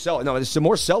 Or sell. No, there's some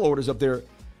more sell orders up there.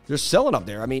 They're selling up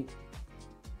there. I mean,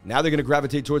 now they're going to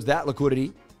gravitate towards that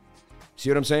liquidity. See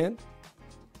what I'm saying?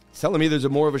 It's telling me there's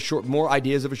more of a short, more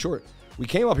ideas of a short. We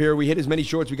came up here. We hit as many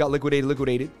shorts. We got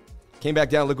liquidated. Came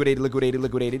back down,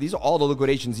 liquidated. These are all the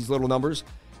liquidations, these little numbers.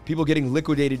 People getting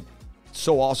liquidated.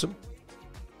 So awesome.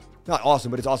 Not awesome,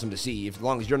 but it's awesome to see. As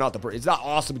long as you're not the person. It's not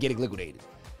awesome getting liquidated.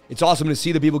 It's awesome to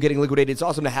see the people getting liquidated. It's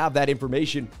awesome to have that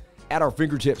information at our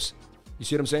fingertips. You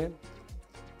see what I'm saying?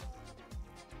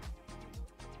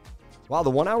 Wow, the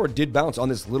 1 hour did bounce on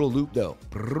this little loop, though.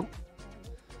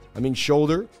 I mean,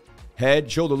 shoulder,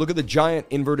 head, shoulder. Look at the giant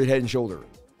inverted head and shoulder.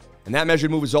 And that measured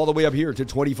move is all the way up here to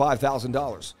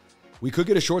 $25,000. We could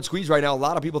get a short squeeze right now. A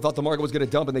lot of people thought the market was going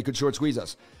to dump and they could short squeeze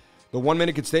us. The 1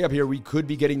 minute could stay up here. We could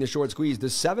be getting the short squeeze. The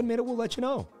 7 minute will let you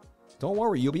know. Don't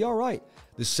worry. You'll be all right.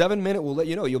 The 7 minute will let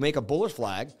you know. You'll make a bullish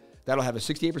flag. That'll have a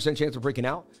 68% chance of breaking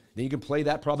out. Then you can play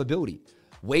that probability.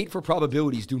 Wait for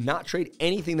probabilities. Do not trade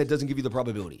anything that doesn't give you the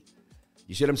probability.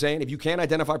 You see what I'm saying? If you can't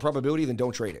identify probability, then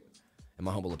don't trade it, in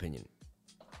my humble opinion.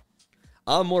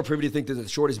 I'm more privy to think that the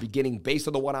short is beginning based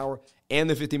on the 1 hour and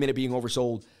the 50-minute being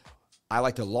oversold. I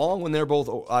like to long when they're both,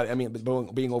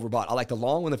 being overbought. I like to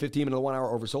long when the 15 minute and the 1 hour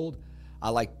are oversold.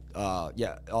 I like,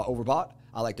 overbought.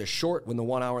 I like to short when the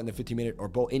 1 hour and the 15 minute are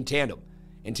both in tandem.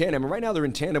 And right now they're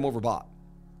in tandem overbought.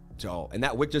 So, and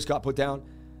that wick just got put down.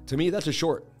 To me, that's a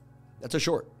short. That's a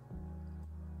short.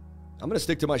 I'm going to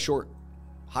stick to my short.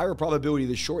 Higher probability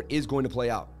the short is going to play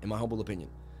out, in my humble opinion.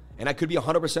 And I could be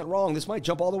 100% wrong. This might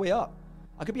jump all the way up.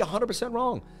 I could be 100%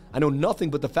 wrong. I know nothing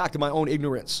but the fact of my own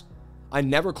ignorance. I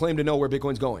never claim to know where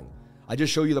Bitcoin's going. I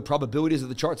just show you the probabilities of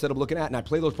the charts that I'm looking at, and I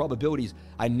play those probabilities.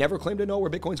 I never claim to know where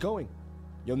Bitcoin's going.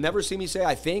 You'll never see me say,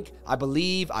 I think, I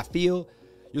believe, I feel.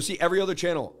 You'll see every other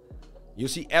channel. You'll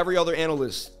see every other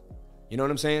analyst. You know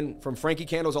what I'm saying? From Frankie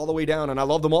Candles all the way down, and I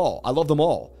love them all. I love them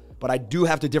all. But I do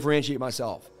have to differentiate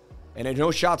myself. And there's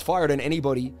no shots fired at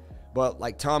anybody, but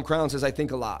like Tom Crown says, I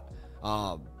think a lot.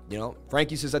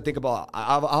 Frankie says, I think about,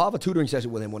 I'll have a tutoring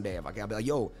session with him one day. I'll be like,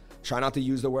 yo, try not to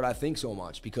use the word I think so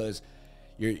much because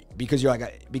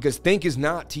think is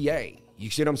not TA. You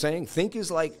see what I'm saying? Think is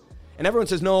like, and everyone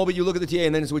says, no, but you look at the TA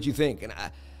and then it's what you think. And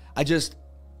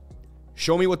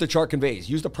Show me what the chart conveys.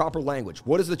 Use the proper language.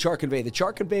 What does the chart convey? The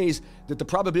chart conveys that the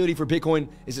probability for Bitcoin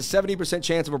is a 70%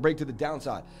 chance of a break to the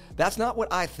downside. That's not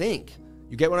what I think.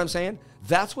 You get what I'm saying?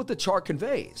 That's what the chart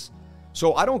conveys.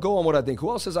 So I don't go on what I think.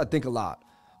 Who else says I think a lot?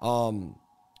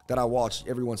 That I watch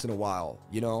every once in a while,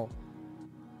 you know?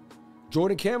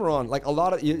 Jordan Cameron, like a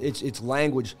lot of, it's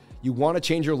language. You want to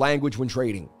change your language when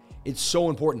trading. It's so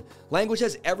important. Language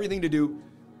has everything to do.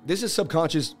 This is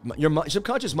subconscious. Your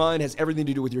subconscious mind has everything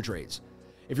to do with your trades.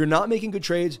 If you're not making good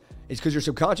trades, it's because your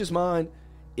subconscious mind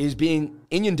is being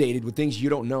inundated with things you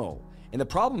don't know. And the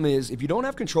problem is, if you don't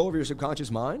have control over your subconscious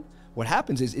mind, what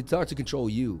happens is it starts to control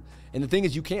you. And the thing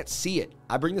is, you can't see it.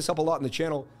 I bring this up a lot in the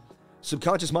channel.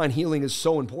 Subconscious mind healing is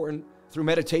so important through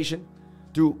meditation,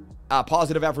 through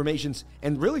positive affirmations,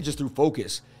 and really just through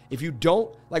focus. If you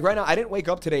don't, like right now, I didn't wake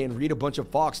up today and read a bunch of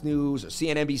Fox News or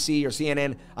CNBC or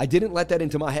CNN. I didn't let that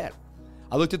into my head.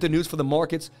 I looked at the news for the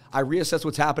markets. I reassessed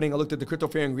what's happening. I looked at the Crypto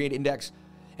Fear and Greed Index.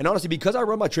 And honestly, because I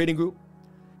run my trading group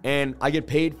and I get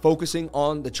paid focusing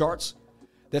on the charts,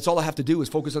 that's all I have to do is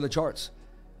focus on the charts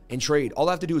and trade. All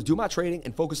I have to do is do my trading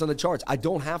and focus on the charts. I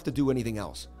don't have to do anything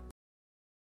else.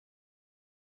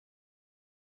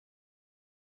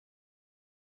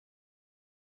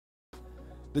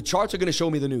 The charts are going to show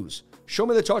me the news. Show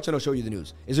me the charts and I'll show you the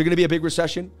news. Is there going to be a big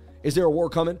recession? Is there a war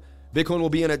coming? Bitcoin will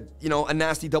be in a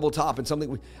nasty double top and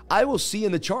something. I will see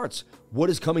in the charts what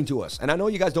is coming to us. And I know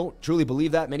you guys don't truly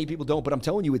believe that. Many people don't, but I'm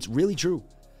telling you, it's really true.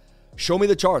 Show me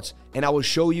the charts and I will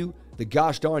show you the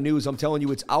gosh darn news. I'm telling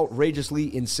you, it's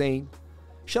outrageously insane.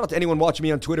 Shout out to anyone watching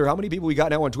me on Twitter. How many people we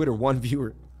got now on Twitter? One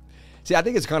viewer. See, I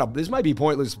think it's this might be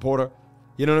pointless, supporter.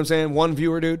 You know what I'm saying? One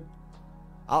viewer, dude.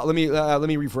 Let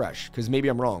me refresh because maybe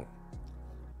I'm wrong.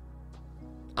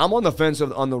 I'm on the fence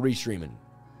on the restreaming.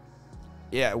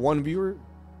 Yeah, one viewer.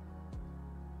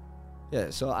 Yeah,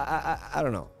 so I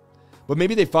don't know, but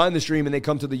maybe they find the stream and they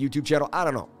come to the YouTube channel. I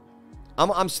don't know.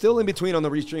 I'm still in between on the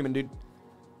restreaming, dude.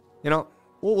 You know,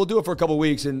 we'll do it for a couple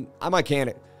weeks and I might can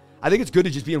it. I think it's good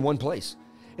to just be in one place.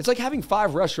 It's like having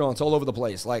 5 restaurants all over the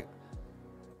place. Like,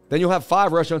 then you'll have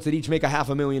 5 restaurants that each make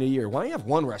 $500,000 a year. Why don't you have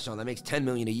one restaurant that makes $10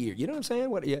 million a year? You know what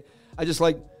I'm saying? I just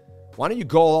like, why don't you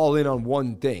go all in on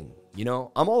one thing? You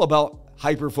know, I'm all about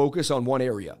hyper focus on one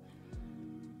area.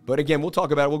 But again, we'll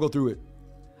talk about it. We'll go through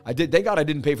it. Thank God I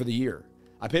didn't pay for the year.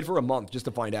 I paid for a month just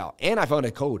to find out. And I found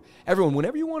a code. Everyone,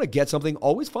 whenever you want to get something,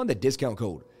 always find the discount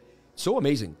code. So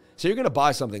amazing. So you're going to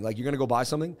buy something, like you're going to go buy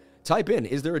something. Type in,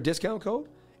 is there a discount code?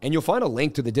 And you'll find a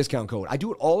link to the discount code. I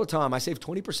do it all the time. I save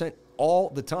 20% all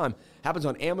the time. Happens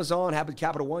on Amazon, happens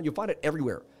Capital One. You'll find it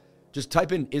everywhere. Just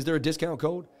type in, is there a discount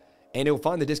code? And it'll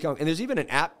find the discount. And there's even an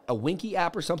app, a Winky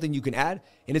app or something you can add.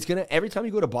 And it's going to, every time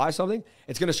you go to buy something,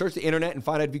 it's going to search the internet and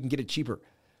find out if you can get it cheaper.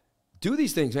 Do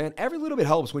these things, man. Every little bit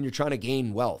helps when you're trying to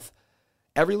gain wealth.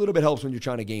 Every little bit helps when you're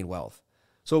trying to gain wealth.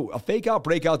 So a fake out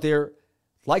breakout there,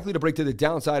 likely to break to the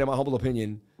downside in my humble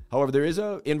opinion. However, there is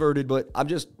a inverted, but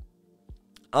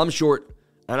I'm short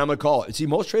and I'm going to call it. See,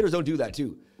 most traders don't do that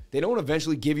too. They don't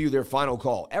eventually give you their final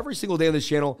call. Every single day on this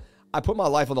channel, I put my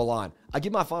life on the line. I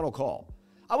give my final call.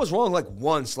 I was wrong like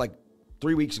once, like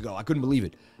 3 weeks ago. I couldn't believe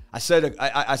it. I said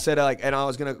and I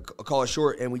was going to call it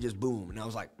short and we just boom. And I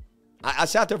was like, I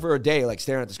sat there for a day, like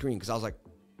staring at the screen because I was like,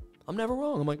 I'm never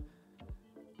wrong. I'm like,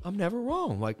 I'm never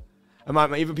wrong. Like,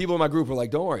 and even people in my group were like,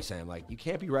 don't worry, Sam. Like, you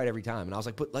can't be right every time. And I was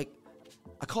like, but like,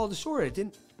 I called the short. It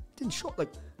didn't short.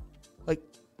 Like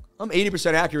I'm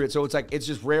 80% accurate. So it's like, it's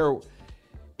just rare.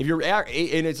 If you're, and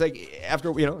it's like,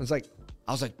 after, you know, it's like,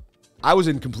 I was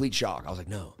in complete shock. I was like,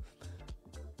 no.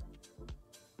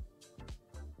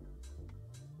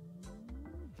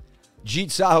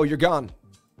 Jeet Saho, you're gone.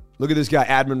 Look at this guy,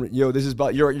 admin. Yo, this is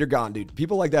about, you're gone, dude.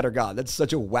 People like that are gone. That's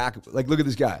such a whack. Like, look at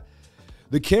this guy.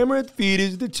 The camera feed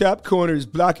is the top corner is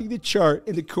blocking the chart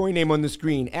and the coin name on the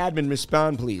screen. Admin,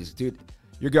 respond, please. Dude,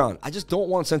 you're gone. I just don't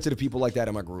want sensitive people like that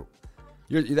in my group.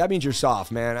 That means you're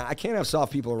soft, man. I can't have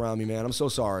soft people around me, man. I'm so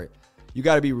sorry. You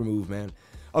got to be removed, man.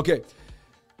 Okay.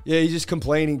 Yeah, he's just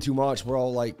complaining too much. We're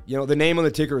all like, you know, the name on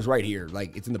the ticker is right here.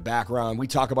 Like, it's in the background. We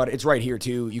talk about it. It's right here,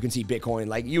 too. You can see Bitcoin.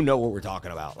 Like, you know what we're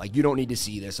talking about. Like, you don't need to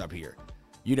see this up here.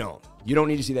 You don't. You don't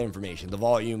need to see that information. The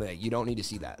volume, like, you don't need to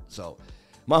see that. So,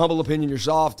 my humble opinion, you're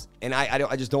soft. And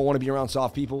I just don't want to be around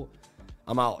soft people.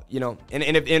 I'm out, you know.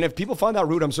 And if people find that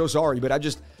rude, I'm so sorry. But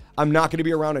I'm not going to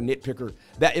be around a nitpicker.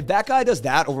 If that guy does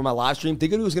that over my live stream,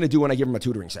 think of what he's going to do when I give him a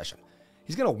tutoring session.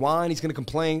 He's going to whine. He's going to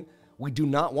complain. We do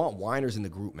not want whiners in the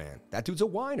group, man. That dude's a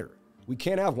whiner. We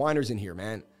can't have whiners in here,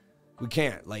 man. We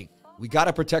can't. Like, we got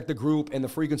to protect the group and the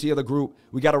frequency of the group.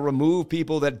 We got to remove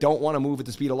people that don't want to move at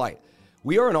the speed of light.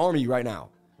 We are an army right now.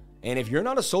 And if you're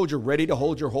not a soldier ready to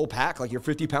hold your whole pack, like your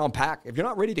 50-pound pack, if you're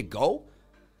not ready to go,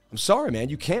 I'm sorry, man.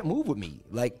 You can't move with me.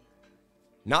 Like,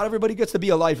 not everybody gets to be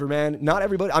a lifer, man. Not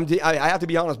everybody. I have to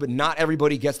be honest, but not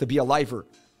everybody gets to be a lifer.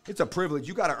 It's a privilege.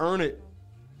 You got to earn it.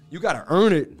 You got to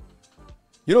earn it.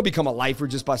 You don't become a lifer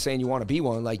just by saying you want to be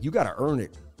one. Like, you got to earn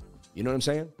it. You know what I'm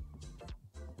saying?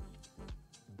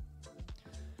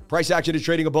 Price action is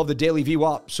trading above the daily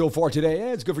VWAP so far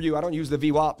today. It's good for you. I don't use the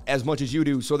VWAP as much as you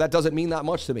do, so that doesn't mean that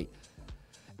much to me.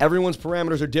 Everyone's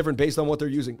parameters are different based on what they're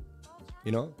using.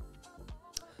 You know?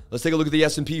 Let's take a look at the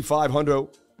S&P 500.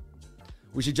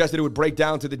 We suggested it would break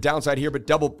down to the downside here, but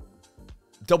double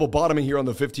bottoming here on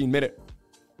the 15-minute.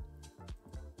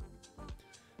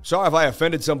 Sorry if I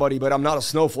offended somebody, but I'm not a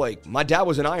snowflake. My dad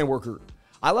was an iron worker.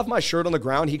 I left my shirt on the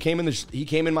ground. He came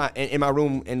in my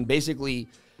room and basically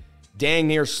dang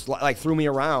near like threw me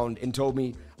around and told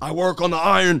me, I work on the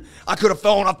iron. I could have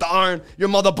fallen off the iron. Your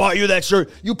mother bought you that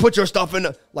shirt. You put your stuff in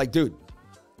the... Like, dude,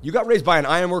 you got raised by an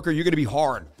iron worker. You're going to be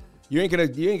hard. You ain't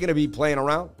gonna be playing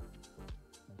around.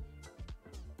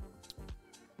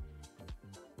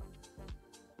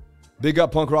 Big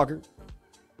up, punk rocker.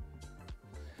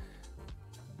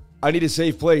 I need a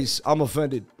safe place. I'm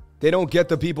offended. They don't get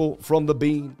the people from the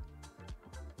bean.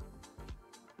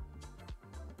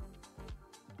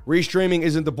 Restreaming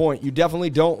isn't the point. You definitely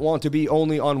don't want to be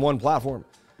only on one platform.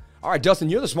 All right, Dustin,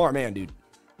 you're the smart man, dude.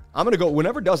 I'm going to go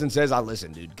whenever Dustin says I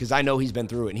listen, dude, because I know he's been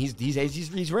through it, and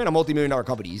he's ran a multi-million-dollar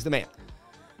company. He's the man.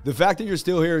 The fact that you're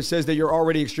still here says that you're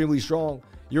already extremely strong.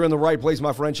 You're in the right place,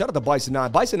 my friend. Shout out to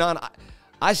Bison9. Bison9,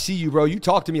 I see you, bro. You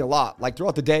talk to me a lot, like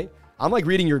throughout the day. I'm like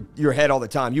reading your head all the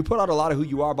time. You put out a lot of who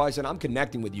you are, Bison. I'm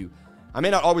connecting with you. I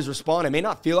may not always respond. I may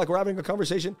not feel like we're having a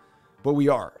conversation, but we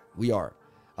are. We are.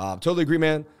 Totally agree,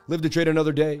 man. Live to trade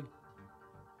another day.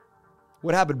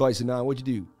 What happened, Bison9? What'd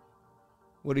you do?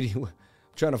 What did he... I'm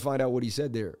trying to find out what he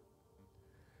said there.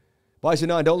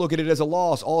 Bison9, don't look at it as a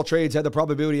loss. All trades had the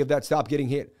probability of that stop getting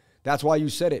hit. That's why you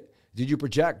said it. Did you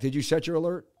project? Did you set your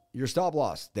alert? Your stop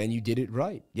loss? Then you did it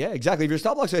right. Yeah, exactly. If your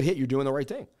stop loss had hit, you're doing the right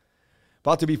thing.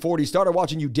 About to be 40. Started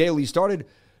watching you daily. Started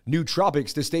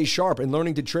nootropics to stay sharp and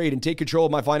learning to trade and take control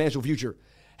of my financial future.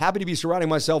 Happy to be surrounding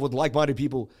myself with like-minded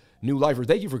people. New lifer.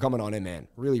 Thank you for coming on in, man.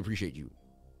 Really appreciate you.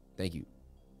 Thank you.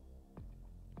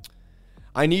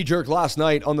 I knee-jerked last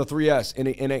night on the 3S,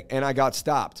 and I got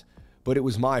stopped, but it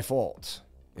was my fault.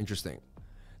 Interesting.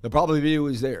 The probability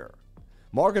is there.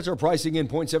 Markets are pricing in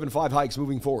 0.75 hikes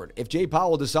moving forward. If Jay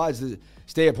Powell decides to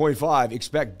stay at 0.5,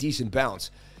 expect decent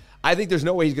bounce. I think there's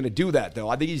no way he's going to do that, though.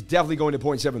 I think he's definitely going to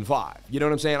 0.75. You know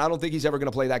what I'm saying? I don't think he's ever going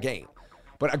to play that game.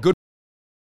 But a good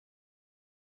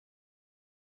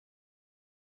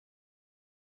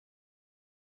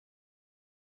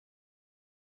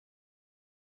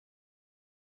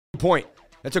point.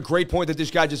 That's a great point that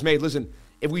this guy just made. Listen,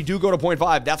 if we do go to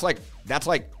 0.5, that's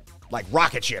like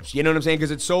rocket ships. You know what I'm saying? Because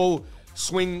it's so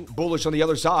swing bullish on the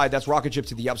other side. That's rocket ships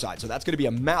to the upside. So that's going to be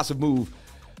a massive move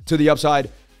to the upside.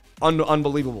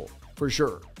 Unbelievable. For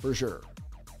sure. For sure.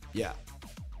 Yeah.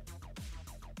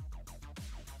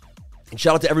 And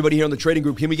shout out to everybody here in the trading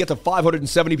group. Can we get to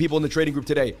 570 people in the trading group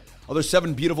today? Oh, there's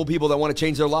 7 beautiful people that want to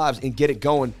change their lives and get it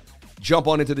going. Jump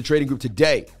on into the trading group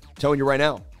today. I'm telling you right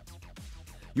now.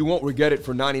 You won't regret it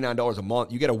for $99 a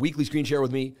month. You get a weekly screen share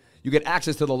with me. You get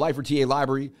access to the Lifer TA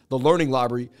library, the learning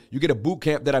library. You get a boot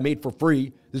camp that I made for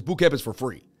free. This boot camp is for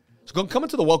free. So come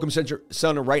into the Welcome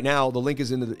Center right now. The link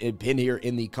is pinned here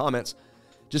in the comments.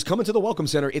 Just come into the Welcome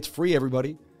Center. It's free,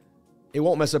 everybody. It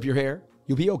won't mess up your hair.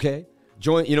 You'll be okay.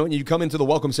 Join, you come into the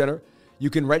Welcome Center. You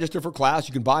can register for class.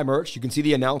 You can buy merch. You can see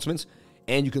the announcements.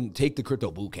 And you can take the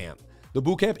crypto boot camp. The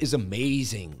boot camp is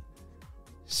amazing.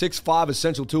 6-5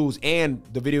 essential tools and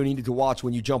the video you needed to watch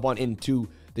when you jump on into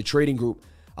the trading group.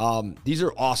 These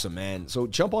are awesome, man. So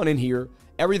jump on in here.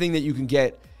 Everything that you can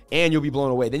get, and you'll be blown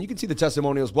away. Then you can see the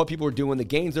testimonials, what people are doing, the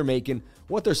gains they're making,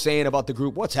 what they're saying about the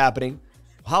group, what's happening,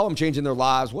 how I'm changing their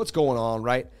lives, what's going on,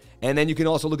 right? And then you can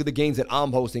also look at the gains that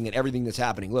I'm posting and everything that's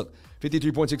happening. Look,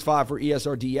 53.65 for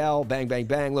ESRDL, bang, bang,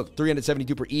 bang. Look,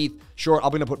 372 per ETH. Short, I'm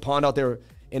going to put Pond out there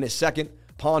in a second.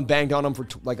 Pond banged on them for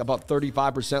like about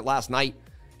 35% last night.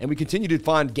 And we continue to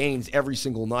find gains every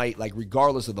single night, like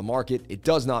regardless of the market. It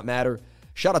does not matter.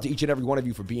 Shout out to each and every one of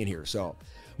you for being here. So,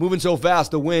 moving so fast,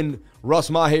 the win,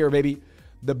 Russ my hair, baby.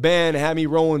 The band had me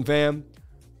rolling, fam.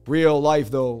 Real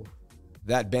life, though,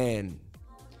 that band.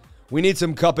 We need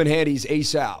some cup and handies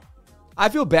ASAP. I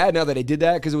feel bad now that I did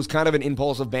that because it was kind of an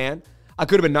impulsive ban. I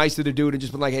could have been nice to the dude and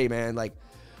just been like, hey, man, like,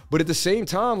 but at the same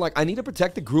time, like, I need to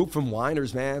protect the group from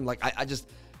whiners, man. Like,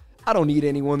 I don't need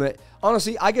anyone that,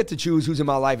 honestly, I get to choose who's in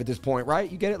my life at this point,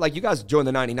 right? You get it? Like, you guys join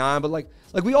the 99, but like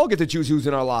we all get to choose who's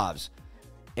in our lives.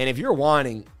 And if you're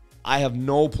whining, I have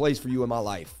no place for you in my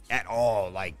life at all.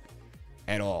 Like,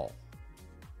 at all.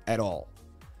 At all.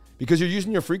 Because you're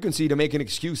using your frequency to make an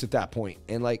excuse at that point.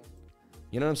 And like,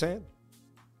 you know what I'm saying?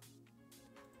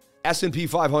 S&P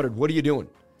 500, what are you doing?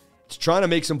 It's trying to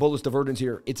make some bullish divergence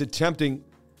here. It's attempting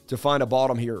to find a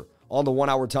bottom here on the 1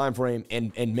 hour time frame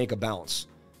and make a bounce.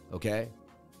 Okay?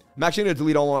 I'm actually going to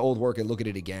delete all my old work and look at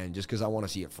it again just because I want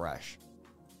to see it fresh.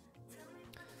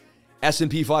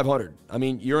 S&P 500. I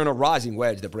mean, you're in a rising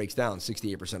wedge that breaks down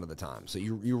 68% of the time. So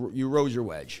you rose your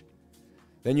wedge.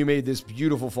 Then you made this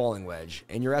beautiful falling wedge,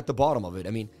 and you're at the bottom of it. I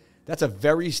mean, that's a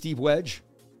very steep wedge.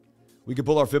 We could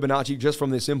pull our Fibonacci just from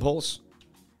this impulse.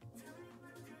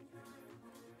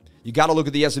 You got to look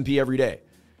at the S&P every day.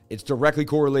 It's directly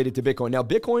correlated to Bitcoin. Now,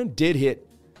 Bitcoin did hit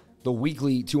the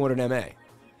weekly 200 MA.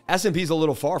 S&P is a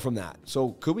little far from that.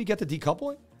 So could we get the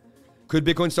decoupling? Could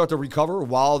Bitcoin start to recover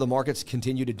while the markets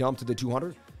continue to dump to the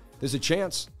 200? There's a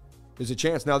chance. There's a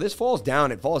chance. Now, this falls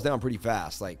down. It falls down pretty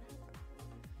fast. Like,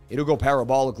 it'll go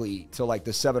parabolically to like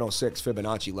the 706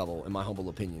 Fibonacci level, in my humble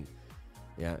opinion.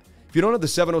 Yeah. If you don't have the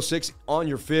 706 on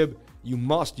your fib, you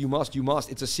must.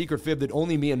 It's a secret fib that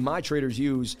only me and my traders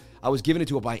use. I was given it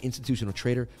to by an institutional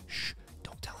trader. Shh,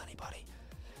 don't tell anybody.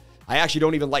 I actually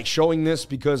don't even like showing this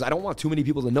because I don't want too many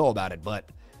people to know about it, but,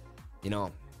 you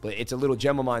know, but it's a little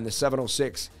gem of mine, the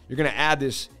 706. You're going to add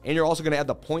this, and you're also going to add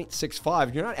the 0.65.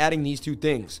 If you're not adding these two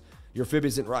things, your fib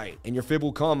isn't right, and your fib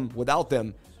will come without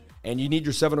them, and you need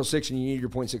your 706 and you need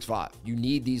your 0.65. You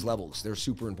need these levels. They're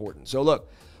super important. So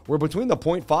look, we're between the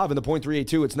 0.5 and the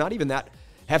 0.382. It's not even that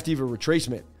hefty of a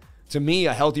retracement. To me,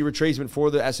 a healthy retracement for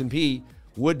the S&P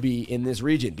would be in this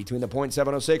region between the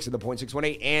 0.706 and the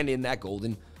 0.618 and in that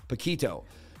golden Paquito.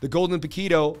 The golden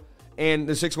Paquito and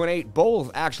the 618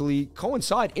 both actually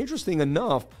coincide, interesting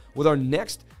enough, with our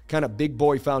next kind of big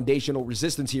boy foundational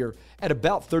resistance here at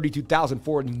about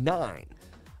 32,049,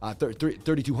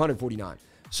 3,249.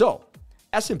 So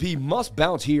S&P must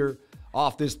bounce here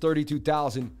off this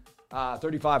 32,000,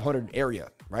 3,500 area,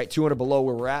 right? 200 below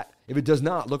where we're at. If it does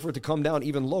not, look for it to come down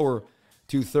even lower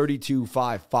to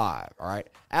 32.55, all right?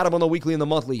 Adam on the weekly and the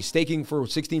monthly, staking for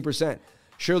 16%.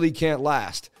 Surely can't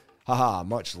last. Haha,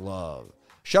 much love.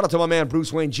 Shout out to my man,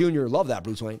 Bruce Wayne Jr. Love that,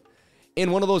 Bruce Wayne.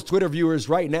 In one of those Twitter viewers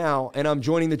right now, and I'm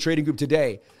joining the trading group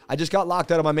today. I just got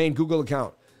locked out of my main Google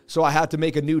account, so I had to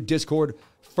make a new Discord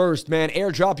first, man.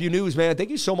 Airdrop you news, man. Thank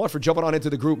you so much for jumping on into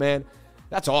the group, man.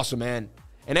 That's awesome, man.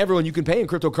 And everyone, you can pay in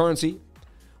cryptocurrency.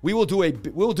 We'll do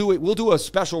a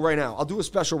special right now. I'll do a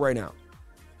special right now.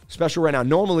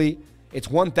 Normally, it's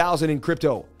 1,000 in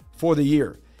crypto for the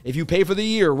year. If you pay for the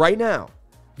year right now,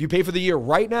 it's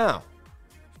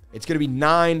going to be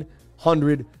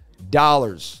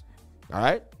 $900. All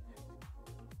right?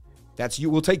 That's you.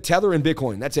 We'll take Tether and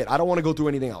Bitcoin. That's it. I don't want to go through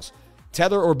anything else.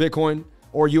 Tether or Bitcoin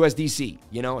or USDC,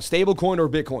 you know, stable coin or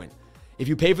Bitcoin. If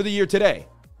you pay for the year today,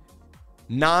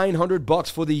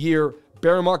 $900 for the year,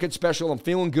 bear market special. I'm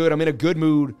feeling good. I'm in a good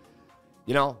mood.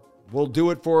 You know, we'll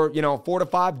do it for, 4 to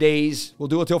 5 days. We'll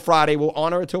do it till Friday. We'll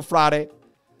honor it till Friday.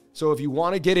 So if you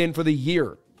want to get in for the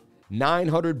year,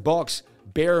 $900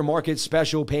 bear market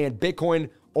special, paying Bitcoin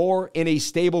or in a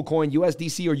stable coin,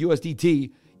 USDC or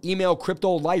USDT, email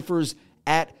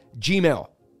cryptolifers@gmail.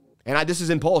 And this is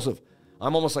impulsive.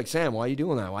 I'm almost like, Sam, why are you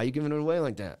doing that? Why are you giving it away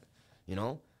like that? You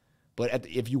know? But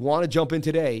if you want to jump in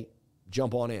today,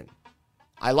 jump on in.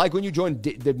 I like when you join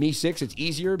the Me6. It's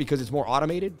easier because it's more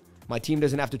automated. My team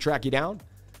doesn't have to track you down.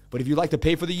 But if you'd like to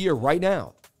pay for the year right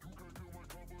now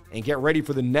and get ready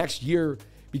for the next year,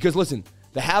 because listen,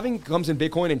 the halving comes in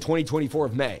Bitcoin in 2024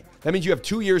 of May. That means you have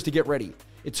 2 years to get ready.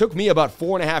 It took me about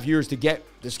 4.5 years to get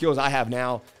the skills I have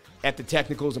now at the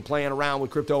technicals and playing around with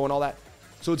crypto and all that.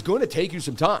 So it's going to take you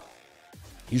some time.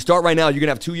 You start right now, you're going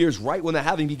to have 2 years. Right when the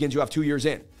halving begins, you have 2 years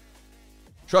in.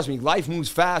 Trust me, life moves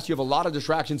fast. You have a lot of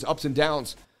distractions, ups and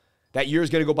downs. That year is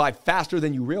going to go by faster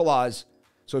than you realize.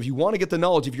 So if you want to get the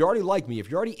knowledge, if you're already like me, if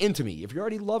you're already into me, if you're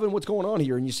already loving what's going on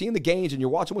here and you're seeing the gains and you're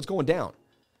watching what's going down,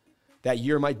 that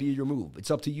year might be your move. It's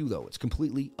up to you, though. It's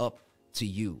completely up to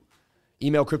you.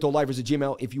 Email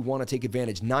cryptolifers@gmail if you want to take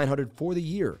advantage. $900 for the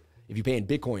year if you pay in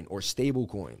Bitcoin or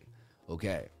stablecoin.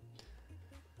 Okay.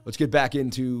 Let's get back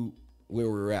into where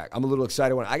we were at. I'm a little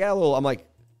excited. I'm like,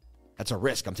 that's a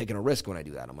risk. I'm taking a risk when I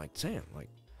do that. I'm like, Sam, why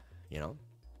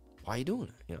are you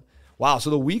doing it? Wow. So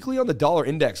the weekly on the dollar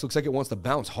index looks like it wants to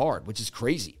bounce hard, which is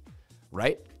crazy,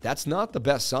 right? That's not the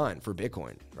best sign for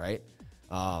Bitcoin, right?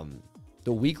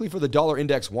 The weekly for the dollar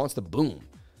index wants to boom.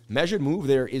 Measured move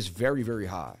there is very, very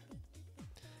high.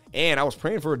 And I was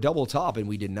praying for a double top, and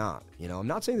we did not. I'm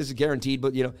not saying this is guaranteed,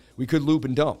 but, we could loop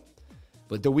and dump.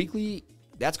 But the weekly,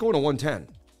 that's going to 110.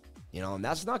 You know, and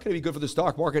that's not going to be good for the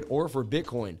stock market or for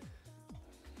Bitcoin.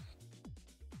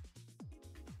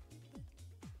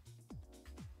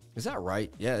 Is that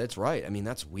right? Yeah, that's right. I mean,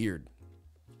 that's weird.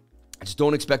 I just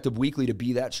don't expect the weekly to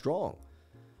be that strong.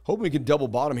 Hoping we can double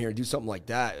bottom here and do something like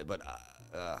that, but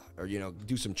or you know,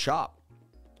 do some chop.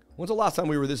 When's the last time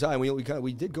we were this high? And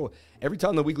we did go every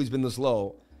time the weekly's been this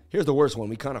low. Here's the worst one.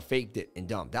 We kind of faked it and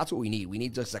dumped. That's what we need. We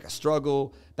need just like a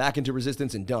struggle back into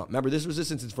resistance and dump. Remember, this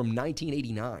resistance is from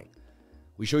 1989.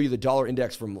 We show you the dollar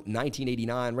index from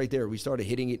 1989 right there. We started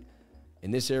hitting it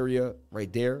in this area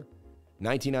right there.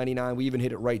 1999, we even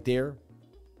hit it right there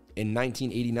in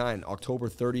 1989, October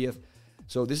 30th.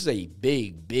 So this is a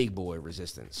big, big boy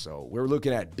resistance. So we're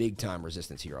looking at big time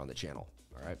resistance here on the channel.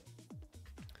 All right.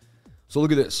 So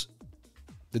look at this.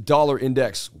 The dollar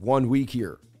index 1 week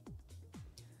here.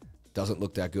 Doesn't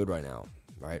look that good right now,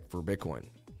 right, for Bitcoin.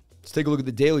 Let's take a look at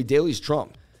the daily. Daily's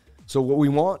Trump. So what we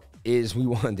want is we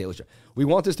want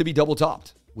this to be double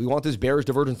topped. We want this bearish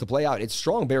divergence to play out. It's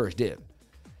strong bearish div.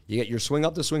 You get your swing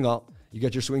up to swing up. You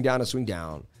got your swing down to swing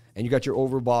down. And you got your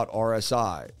overbought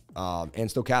RSI and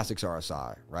stochastics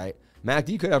RSI, right?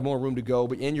 MACD could have more room to go,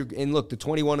 but and look, the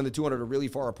 21 and the 200 are really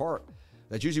far apart.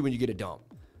 That's usually when you get a dump.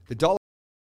 The dollar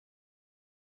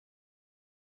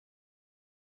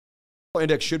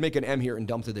index should make an M here and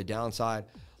dump to the downside.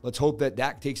 Let's hope that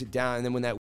that takes it down. And then when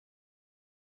that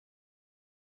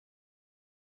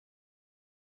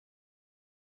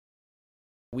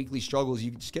weekly struggles,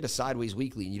 you just get a sideways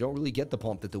weekly, and you don't really get the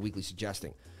pump that the weekly's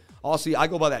suggesting. Also, I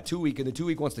go by that 2 week, and the 2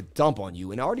 week wants to dump on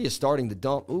you, and already is starting to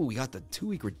dump. Ooh, we got the 2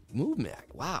 week movement.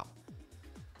 Wow.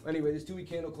 Anyway, this 2 week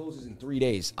candle closes in 3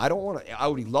 days. I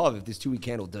would love if this 2 week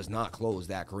candle does not close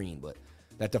that green, but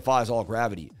that defies all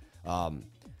gravity.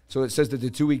 So it says that the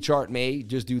 2 week chart may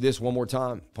just do this one more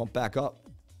time, pump back up.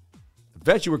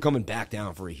 Eventually, we're coming back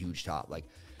down for a huge top. Like,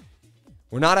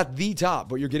 we're not at the top,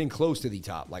 but you're getting close to the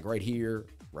top, like right here,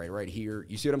 right here.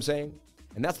 You see what I'm saying?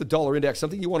 And that's the dollar index,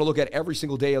 something you want to look at every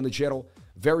single day on the channel.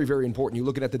 Very, very important. You're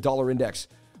looking at the dollar index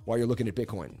while you're looking at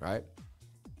Bitcoin, right?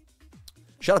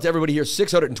 Shout out to everybody here.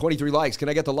 623 likes. Can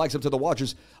I get the likes up to the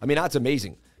watchers? I mean, that's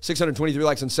amazing. 623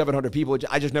 likes and 700 people.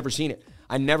 I just never seen it.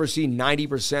 I never seen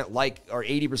 90% like or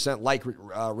 80% like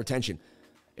retention.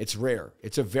 It's rare.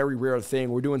 It's a very rare thing.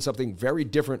 We're doing something very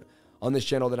different on this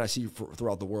channel than I see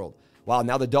throughout the world. Wow,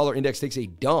 now the dollar index takes a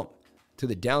dump to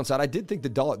the downside. I did think the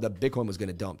Bitcoin was going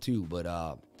to dump too, but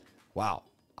wow.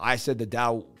 I thought the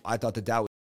Dow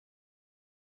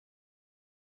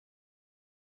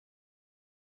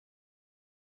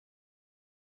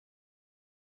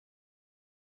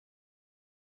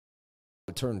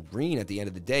would turn green at the end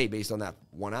of the day based on that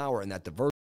 1 hour and that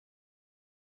divergence.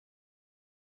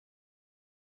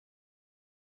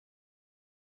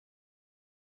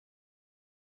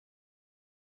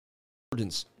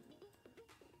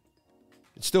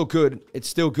 It's still good. It's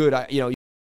still good. You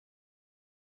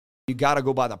got to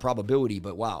go by the probability,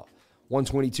 but wow.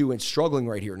 122 and struggling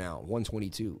right here now.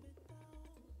 122.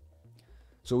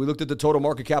 So we looked at the total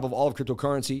market cap of all of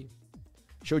cryptocurrency.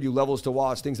 Showed you levels to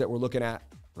watch, things that we're looking at,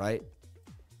 right?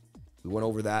 We went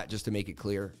over that just to make it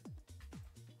clear.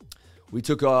 We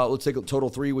took, let's take a total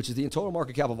 3, which is the total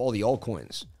market cap of all the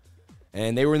altcoins.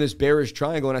 And they were in this bearish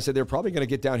triangle, and I said they're probably going to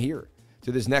get down here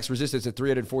to this next resistance at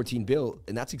 314 bill,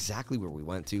 and that's exactly where we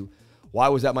went to. Why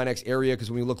was that my next area?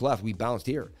 Because when we look left, we bounced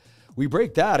here. We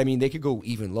break that, I mean, they could go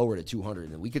even lower to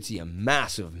 200, and we could see a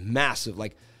massive,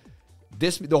 like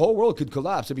this, the whole world could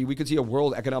collapse. I mean, we could see a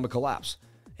world economic collapse,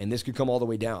 and this could come all the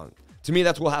way down. To me,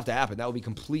 that's what will have to happen. That would be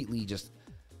completely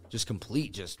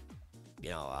complete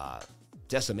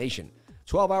decimation.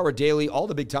 12-hour daily, all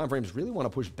the big time frames really want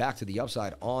to push back to the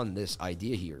upside on this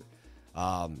idea here.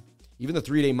 Even the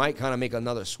 3-day might kind of make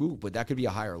another swoop, but that could be a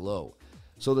higher low.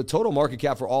 So the total market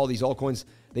cap for all these altcoins,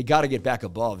 they got to get back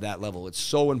above that level. It's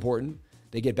so important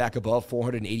they get back above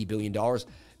 $480 billion.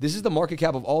 This is the market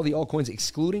cap of all the altcoins,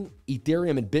 excluding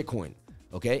Ethereum and Bitcoin,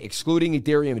 okay? Excluding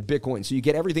Ethereum and Bitcoin. So you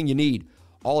get everything you need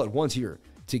all at once here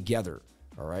together,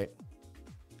 all right?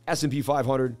 S&P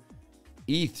 500,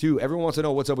 ETH too. Everyone wants to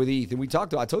know what's up with ETH. And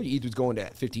I told you ETH was going to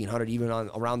 1,500 even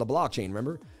around the blockchain,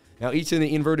 remember? Now, ETH's in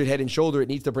the inverted head and shoulder. It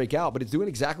needs to break out, but it's doing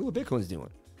exactly what Bitcoin's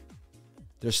doing.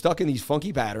 They're stuck in these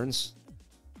funky patterns,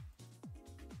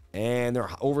 and they're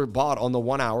overbought on the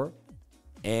 1 hour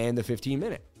and the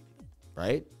 15-minute,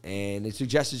 right? And it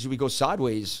suggests that we go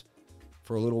sideways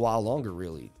for a little while longer,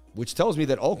 really, which tells me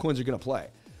that altcoins are going to play.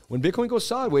 When Bitcoin goes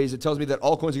sideways, it tells me that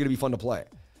altcoins are going to be fun to play.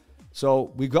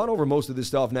 So we've gone over most of this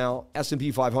stuff now.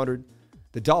 S&P 500,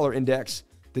 the dollar index,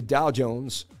 the Dow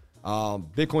Jones,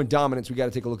 Bitcoin dominance, we got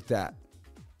to take a look at that.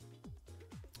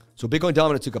 So Bitcoin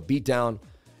dominance took a beat down.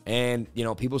 And, you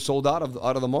know, people sold out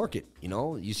of the market. You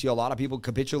know, you see a lot of people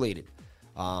capitulated.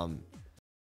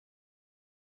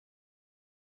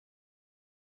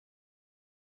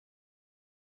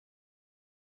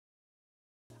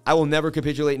 I will never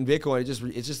capitulate in Bitcoin.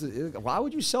 It's just, why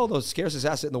would you sell the scarcest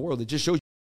asset in the world? It just shows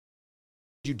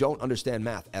you don't understand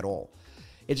math at all.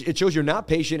 It shows you're not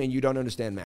patient and you don't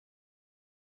understand math.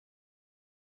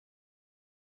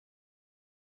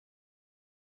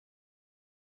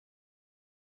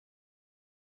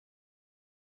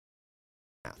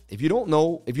 If you don't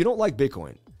know, if you don't like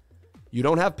Bitcoin, you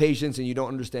don't have patience and you don't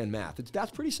understand math.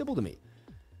 That's pretty simple to me.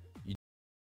 You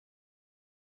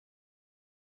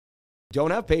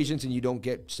don't have patience and you don't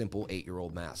get simple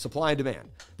 8-year-old math. Supply and demand.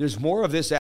 There's more of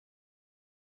this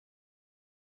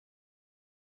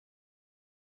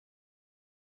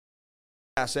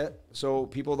asset, so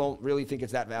people don't really think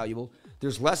it's that valuable.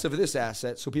 There's less of this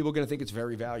asset, so people are going to think it's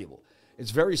very valuable.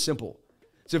 It's very simple.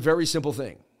 It's a very simple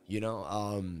thing, you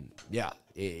know. Yeah,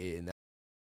 and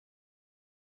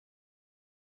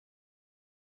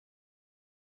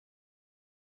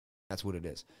that's what it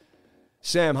is.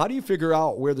 Sam, how do you figure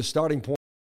out where the starting point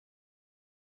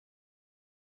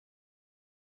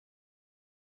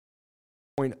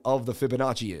of the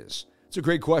Fibonacci is? It's a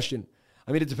great question.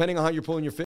 I mean, depending on how you're pulling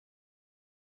your fib,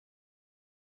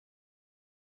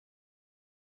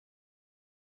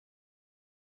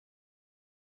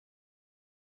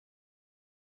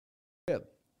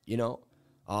 you know,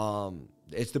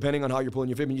 it's depending on how you're pulling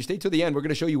your fib. And you stay to the end. We're going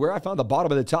to show you where I found the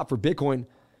bottom of the top for Bitcoin.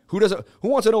 Who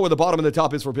wants to know where the bottom of the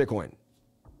top is for Bitcoin?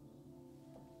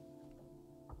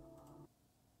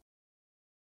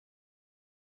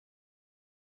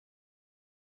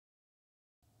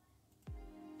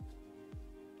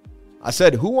 I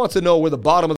said, who wants to know where the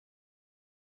bottom of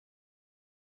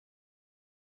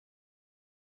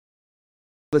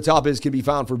the top is can be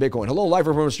found for Bitcoin? Hello,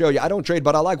 lifer from Australia. I don't trade,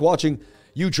 but I like watching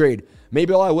you trade.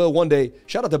 Maybe I will one day.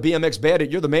 Shout out to BMX Bandit.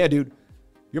 You're the man, dude.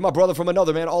 You're my brother from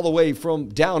another, man, all the way from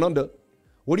down under.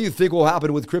 What do you think will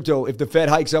happen with crypto if the Fed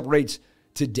hikes up rates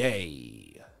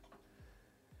today?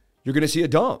 You're going to see a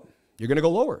dump. You're going to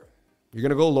go lower. You're going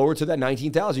to go lower to that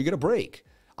 19,000. You're going to break.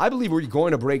 I believe we're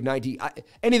going to break 19.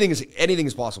 Anything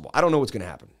is possible. I don't know what's going to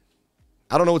happen.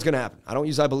 I don't know what's going to happen. I don't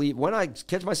use I believe. When I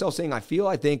catch myself saying I feel,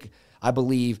 I think, I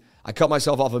believe, I cut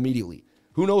myself off immediately.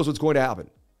 Who knows what's going to happen?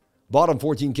 Bottom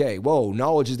 14K. Whoa,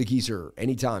 knowledge is the key, sir.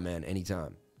 Anytime, man,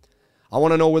 anytime. I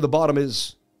want to know where the bottom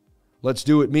is. Let's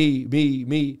do it. Me.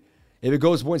 If it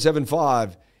goes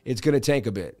 0.75, it's going to tank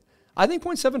a bit. I think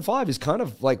 0.75 is kind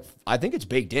of like, I think it's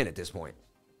baked in at this point.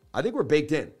 I think we're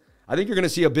baked in. I think you're going to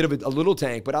see a bit of a little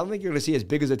tank, but I don't think you're going to see as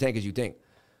big as a tank as you think.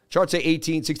 Charts say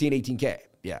 18, 16, 18K.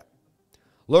 Yeah.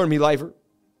 Learn me, lifer.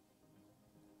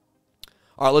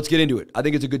 All right, let's get into it. I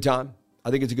think it's a good time.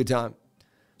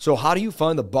 So how do you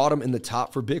find the bottom and the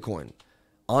top for Bitcoin?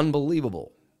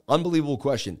 Unbelievable. Unbelievable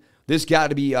question. This got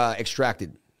to be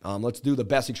extracted. Let's do the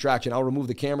best extraction. I'll remove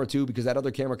the camera too because that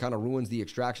other camera kind of ruins the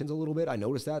extractions a little bit. I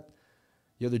noticed that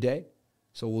the other day.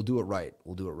 So we'll do it right.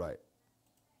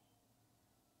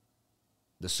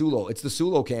 The Sulo. It's the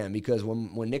Sulo cam because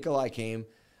when Nikolai came,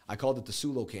 I called it the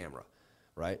Sulo camera,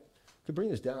 right? Could bring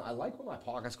this down. I like when my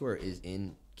pocket square is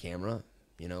in camera.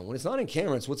 You know, when it's not in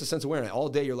camera, it's what's the sense of wearing it? All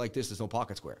day you're like this, there's no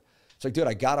pocket square. It's like, dude,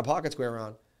 I got a pocket square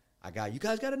on. You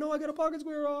guys got to know I got a pocket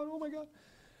square on. Oh my God.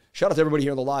 Shout out to everybody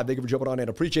here on the live. Thank you for jumping on in.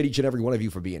 Appreciate each and every one of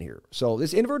you for being here. So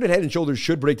this inverted head and shoulders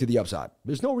should break to the upside.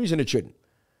 There's no reason it shouldn't.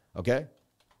 Okay?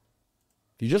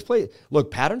 If you just play,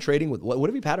 look, pattern trading, what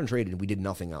if we pattern traded and we did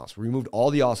nothing else? We removed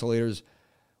all the oscillators.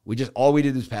 All we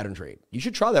did is pattern trade. You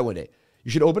should try that one day.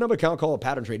 You should open up an account, call it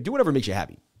pattern trade. Do whatever makes you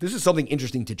happy. This is something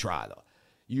interesting to try though.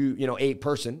 A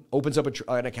person opens up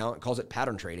an account, calls it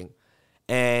pattern trading,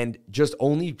 and just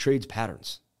only trades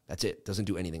patterns. That's it. Doesn't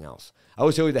do anything else. I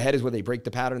always tell you the head is where they break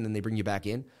the pattern and then they bring you back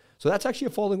in. So that's actually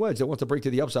a falling wedge that wants to break to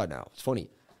the upside now. It's funny.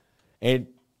 And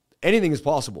anything is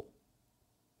possible.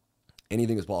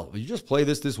 Anything is possible. You just play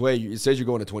this way, it says you're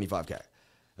going to 25K.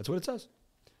 That's what it says.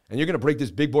 And you're going to break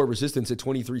this big boy resistance at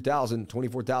 23,000,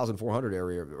 24,400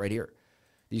 area right here.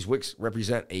 These wicks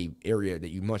represent a area that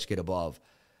you must get above.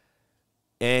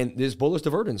 And this bullish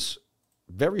divergence,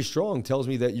 very strong, tells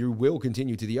me that you will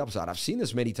continue to the upside. I've seen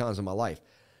this many times in my life.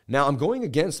 Now, I'm going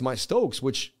against my Stokes,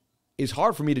 which is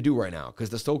hard for me to do right now because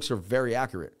the Stokes are very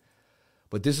accurate.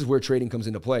 But this is where trading comes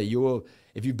into play.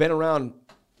 If you've been around,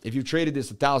 if you've traded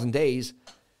this 1,000 days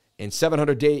and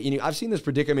 700 days, I've seen this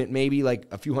predicament maybe like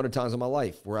a few hundred times in my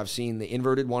life where I've seen the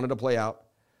inverted wanted to play out.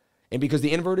 And because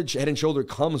the inverted head and shoulder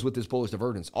comes with this bullish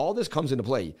divergence, all this comes into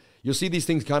play. You'll see these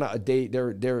things kind of,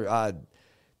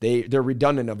 they're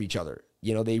redundant of each other.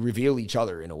 They reveal each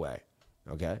other in a way.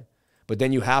 okay? But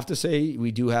then you have to say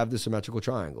we do have the symmetrical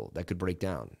triangle that could break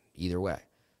down either way.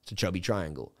 It's a chubby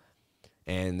triangle.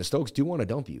 And the Stokes do want to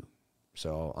dump you.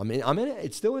 So I'm in it.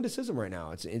 It's still indecision right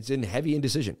now. It's in heavy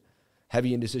indecision.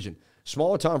 Heavy indecision.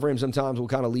 Smaller time frames sometimes will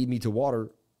kind of lead me to water.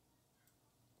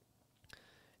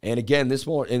 And again, this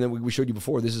one, and then we showed you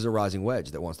before, this is a rising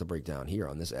wedge that wants to break down here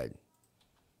on this edge.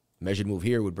 Measured move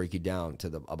here would break you down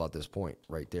to about this point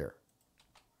right there.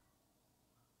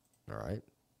 All right.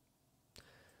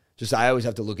 Just I always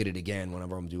have to look at it again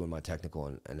whenever I'm doing my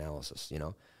technical analysis, you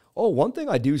know. Oh, one thing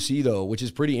I do see, though, which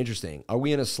is pretty interesting. Are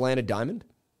we in a slanted diamond?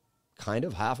 Kind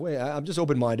of, halfway. I'm just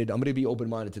open-minded. I'm going to be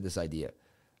open-minded to this idea.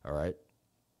 All right?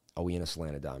 Are we in a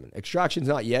slanted diamond? Extraction's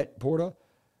not yet, Porta.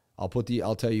 I'll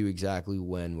tell you exactly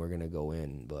when we're going to go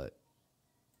in, but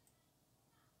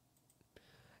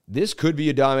this could be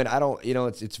a diamond. I don't, you know,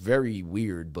 it's very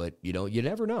weird, but, you know, you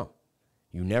never know.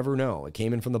 You never know. It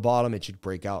came in from the bottom. It should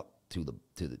break out to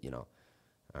the, you know.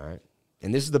 All right?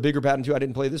 And this is the bigger pattern, too. I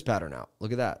didn't play this pattern out.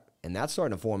 Look at that. And that's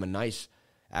starting to form a nice,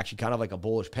 actually kind of like a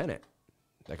bullish pennant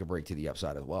that could break to the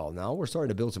upside as well. Now we're starting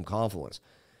to build some confluence.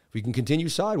 If we can continue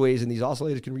sideways and these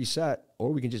oscillators can reset,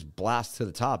 or we can just blast to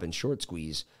the top and short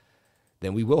squeeze,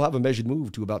 then we will have a measured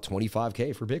move to about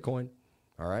 $25K for Bitcoin.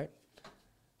 All right?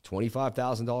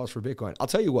 $25,000 for Bitcoin. I'll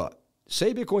tell you what.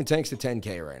 Say Bitcoin tanks to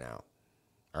 10K right now.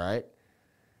 All right?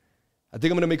 I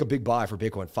think I'm going to make a big buy for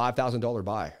Bitcoin, $5,000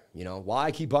 buy. You know, why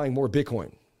I keep buying more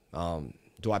Bitcoin?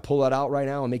 Do I pull that out right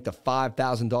now and make the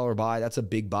 $5,000 buy? That's a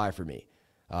big buy for me.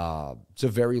 It's a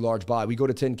very large buy. We go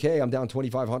to 10K, I'm down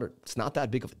 2,500. It's not that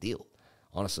big of a deal,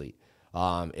 honestly.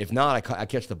 If not, I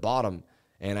catch the bottom,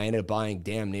 and I ended up buying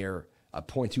damn near a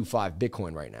 0.25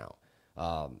 Bitcoin right now.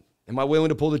 Am I willing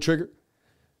to pull the trigger?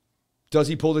 Does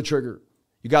he pull the trigger?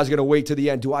 You guys are going to wait to the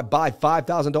end. Do I buy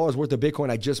 $5,000 worth of Bitcoin?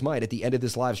 I just might at the end of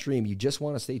this live stream. You just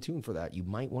want to stay tuned for that. You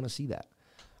might want to see that.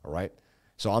 All right?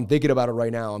 So I'm thinking about it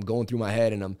right now. I'm going through my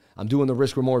head, and I'm doing the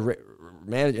risk reward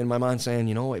manage in my mind, saying,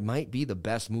 you know, it might be the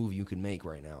best move you can make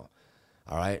right now.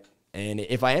 All right? And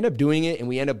if I end up doing it and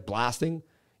we end up blasting,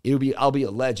 I'll be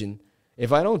a legend.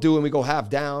 If I don't do it and we go half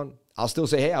down, I'll still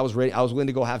say, hey, I was ready. I was willing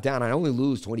to go half down. I only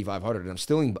lose 2,500, and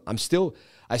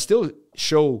I still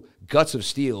show guts of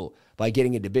steel by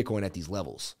getting into Bitcoin at these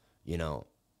levels. You know,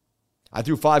 I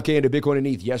threw 5K into Bitcoin and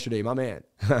ETH yesterday, my man.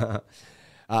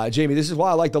 Jamie, this is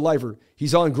why I like the lifer.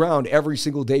 He's on ground every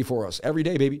single day for us. Every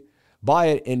day, baby. Buy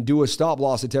it and do a stop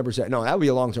loss at 10%. No, that would be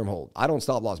a long-term hold. I don't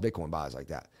stop loss Bitcoin buys like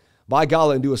that. Buy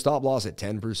Gala and do a stop loss at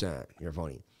 10%. You're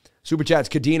funny. Super chats,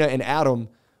 Kadena and Adam,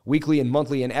 weekly and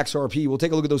monthly and XRP. We'll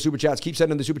take a look at those super chats. Keep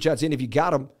sending the super chats in if you got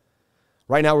them.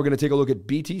 Right now, we're going to take a look at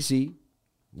BTC,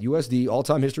 USD,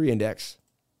 all-time history index.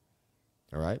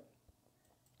 All right.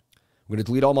 I'm going to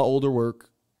delete all my older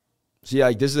work. See,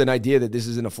 like, this is an idea that this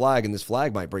isn't a flag, and this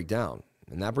flag might break down.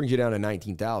 And that brings you down to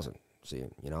 19,000. See,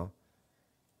 you know?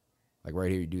 Like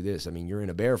right here, you do this. I mean, you're in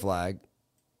a bear flag.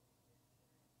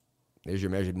 There's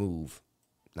your measured move,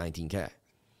 19K.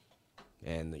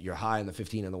 And you're high in the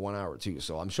 15 and the 1 hour, too.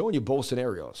 So I'm showing you both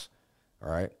scenarios. All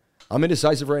right? I'm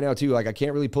indecisive right now, too. Like, I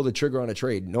can't really pull the trigger on a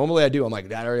trade. Normally, I do. I'm like,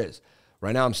 there it is.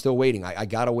 Right now, I'm still waiting. I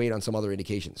got to wait on some other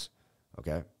indications.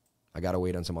 Okay? I got to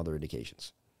wait on some other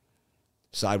indications.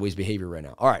 Sideways behavior right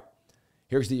now. All right.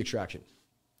 Here's the extraction.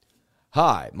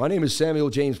 Hi, my name is Samuel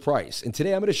James Price, and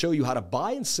today I'm going to show you how to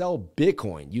buy and sell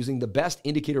Bitcoin using the best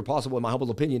indicator possible, in my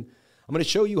humble opinion. I'm going to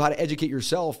show you how to educate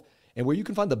yourself and where you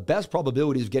can find the best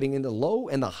probabilities of getting in the low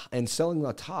and selling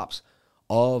the tops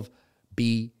of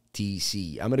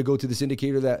BTC. I'm going to go to this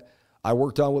indicator that I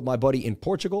worked on with my buddy in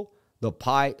Portugal, the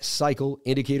Pi Cycle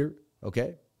indicator,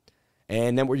 okay?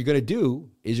 And then what you're going to do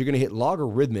is you're going to hit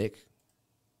logarithmic,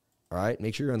 all right?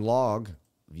 Make sure you're in log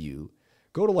view.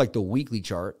 Go to like the weekly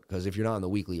chart, because if you're not on the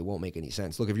weekly, it won't make any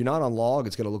sense. Look, if you're not on log,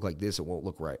 it's going to look like this. It won't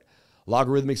look right.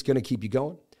 Logarithmic's going to keep you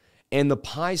going. And the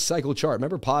Pi Cycle chart.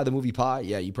 Remember Pi, the movie Pi?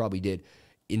 Yeah, you probably did.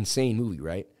 Insane movie,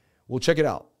 right? Well, check it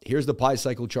out. Here's the Pi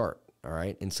Cycle chart, all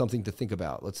right? And something to think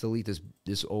about. Let's delete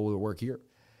this older work here.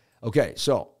 Okay,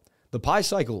 so the Pi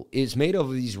Cycle is made of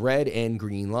these red and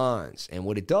green lines. And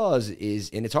what it does is,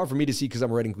 and it's hard for me to see because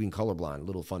I'm red and green colorblind. A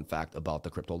little fun fact about the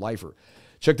Crypto Lifer.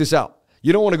 Check this out.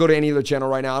 You don't want to go to any other channel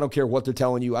right now. I don't care what they're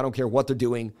telling you. I don't care what they're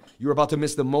doing. You're about to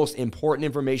miss the most important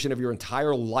information of your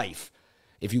entire life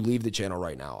if you leave the channel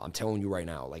right now. I'm telling you right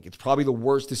now. Like, it's probably the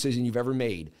worst decision you've ever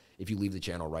made if you leave the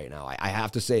channel right now. I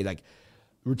have to say, like,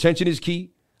 retention is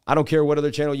key. I don't care what other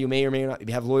channel you may or may not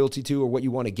have loyalty to or what you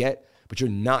want to get, but you're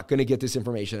not going to get this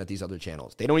information at these other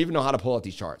channels. They don't even know how to pull out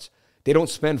these charts. They don't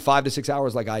spend 5 to 6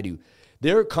 hours like I do.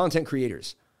 They're content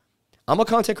creators. I'm a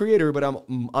content creator, but I'm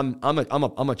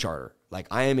a charter. Like,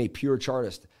 I am a pure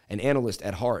chartist, an analyst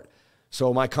at heart.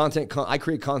 So my content, I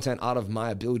create content out of my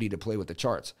ability to play with the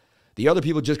charts. The other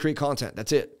people just create content.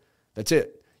 That's it. That's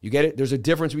it. You get it? There's a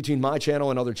difference between my channel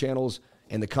and other channels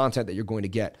and the content that you're going to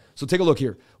get. So take a look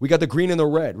here. We got the green and the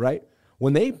red, right?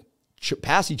 When they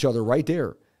pass each other right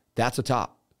there, that's a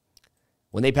top.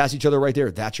 When they pass each other right there,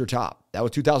 that's your top. That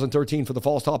was 2013 for the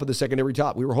false top of the secondary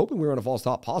top. We were hoping we were on a false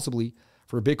top, possibly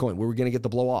for Bitcoin. We were going to get the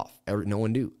blow off. No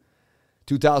one knew.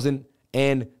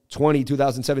 2020,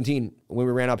 2017, when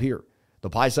we ran up here, the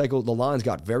pi cycle, the lines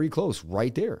got very close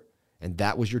right there. And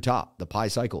that was your top, the pi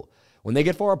cycle. When they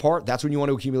get far apart, that's when you want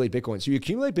to accumulate Bitcoin. So you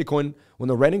accumulate Bitcoin when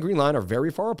the red and green line are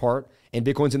very far apart and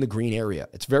Bitcoin's in the green area.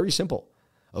 It's very simple,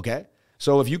 okay?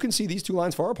 So if you can see these two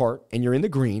lines far apart and you're in the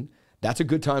green, that's a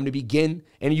good time to begin.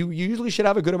 And you usually should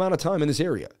have a good amount of time in this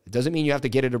area. It doesn't mean you have to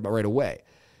get it right away.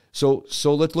 So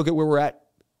let's look at where we're at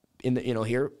in the,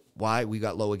 here, why we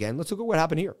got low again. Let's look at what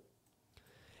happened here.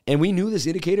 And we knew this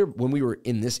indicator when we were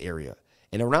in this area.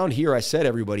 And around here, I said,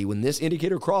 everybody, when this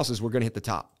indicator crosses, we're going to hit the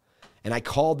top. And I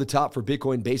called the top for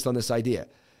Bitcoin based on this idea.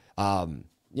 I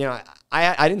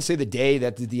didn't say the day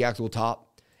that did the actual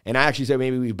top. And I actually said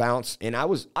maybe we bounce. And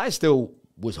I still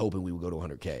was hoping we would go to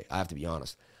 100K. I have to be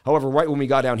honest. However, right when we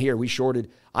got down here, we shorted.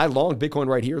 I longed Bitcoin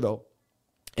right here, though.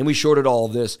 And we shorted all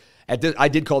of this. I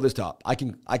did call this top. I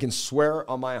can swear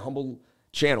on my humble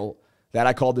channel that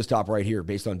I called this top right here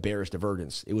based on bearish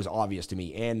divergence. It was obvious to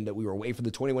me. And that we were away from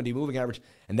the 21-day moving average.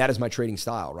 And that is my trading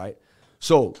style, right?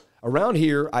 So around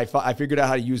here, I figured out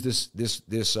how to use this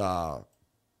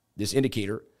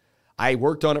indicator. I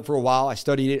worked on it for a while. I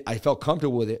studied it. I felt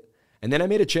comfortable with it. And then I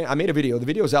made a video. The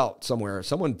video's out somewhere.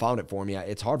 Someone found it for me.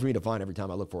 It's hard for me to find every time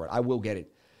I look for it. I will get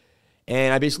it.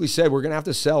 And I basically said, we're going to have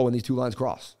to sell when these two lines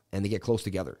cross and they get close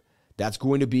together. That's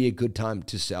going to be a good time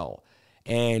to sell.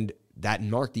 And that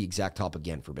marked the exact top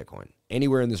again for Bitcoin.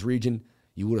 Anywhere in this region,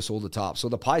 you would have sold the top. So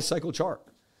the pi cycle chart,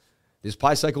 this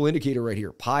pi cycle indicator right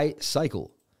here, pi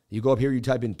cycle. You go up here, you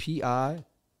type in pi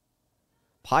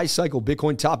cycle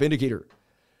Bitcoin top indicator.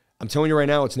 I'm telling you right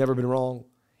now, it's never been wrong.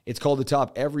 It's called the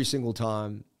top every single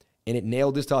time, and it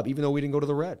nailed this top even though we didn't go to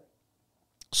the red.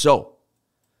 So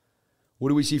what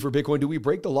do we see for Bitcoin? Do we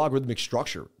break the logarithmic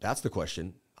structure? That's the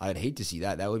question. I'd hate to see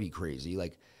that. That would be crazy.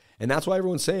 And that's why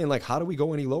everyone's saying, how do we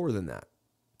go any lower than that,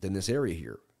 than this area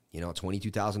here?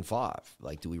 22,005.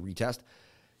 Do we retest?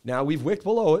 Now, we've wicked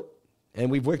below it,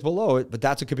 and we've wicked below it, but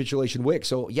that's a capitulation wick.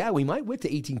 So, yeah, we might wick to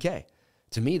 18K.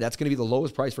 To me, that's going to be the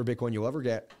lowest price for Bitcoin you'll ever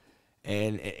get,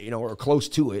 and, or close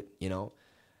to it,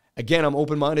 Again, I'm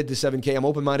open-minded to 7K. I'm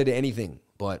open-minded to anything.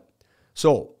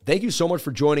 So, thank you so much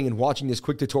for joining and watching this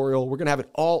quick tutorial. We're going to have it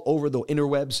all over the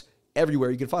interwebs,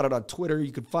 everywhere. You can find it on Twitter.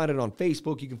 You can find it on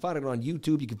Facebook. You can find it on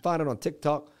YouTube. You can find it on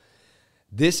TikTok.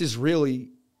 This is really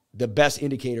the best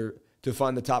indicator to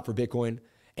find the top for Bitcoin.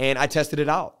 And I tested it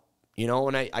out,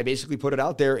 and I basically put it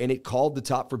out there, and it called the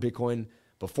top for Bitcoin.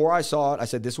 Before I saw it, I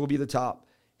said, this will be the top.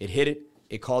 It hit it.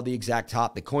 It called the exact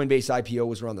top. The Coinbase IPO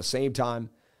was around the same time.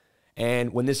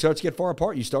 And when this starts to get far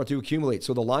apart, you start to accumulate.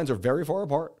 So the lines are very far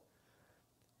apart.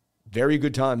 Very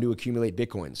good time to accumulate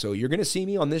Bitcoin. So you're going to see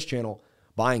me on this channel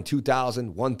buying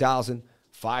 2,000, 1,000,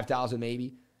 5,000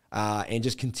 maybe, and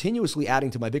just continuously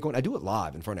adding to my Bitcoin. I do it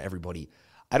live in front of everybody.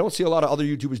 I don't see a lot of other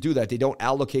YouTubers do that. They don't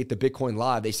allocate the Bitcoin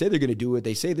live. They say they're going to do it.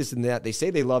 They say this and that. They say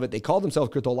they love it. They call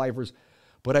themselves crypto lifers,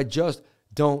 but I just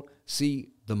don't see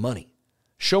the money.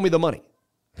 Show me the money,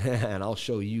 and I'll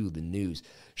show you the news.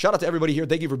 Shout out to everybody here.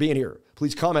 Thank you for being here.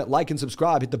 Please comment, like, and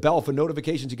subscribe. Hit the bell for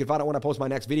notifications. You can find out when I post my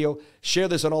next video. Share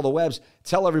this on all the webs.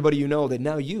 Tell everybody you know that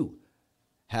now you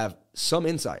have some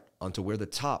insight onto where the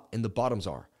top and the bottoms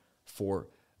are for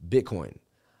Bitcoin.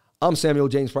 I'm Samuel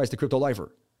James Price, the Crypto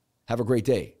Lifer. Have a great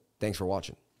day. Thanks for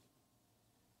watching.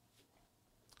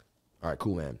 All right,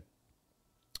 cool, man.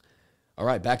 All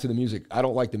right, back to the music. I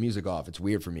don't like the music off. It's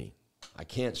weird for me. I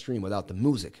can't stream without the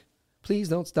music. Please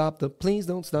don't stop the, please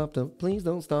don't stop the, please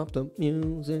don't stop the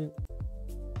music.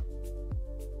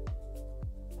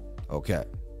 Okay.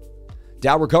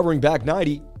 Dow recovering back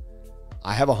 90.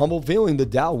 I have a humble feeling the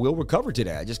Dow will recover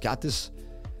today. I just got this,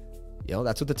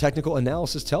 that's what the technical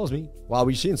analysis tells me. Wow,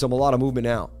 we're seeing a lot of movement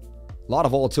now. A lot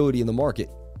of volatility in the market.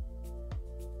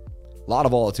 A lot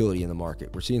of volatility in the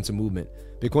market. We're seeing some movement.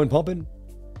 Bitcoin pumping.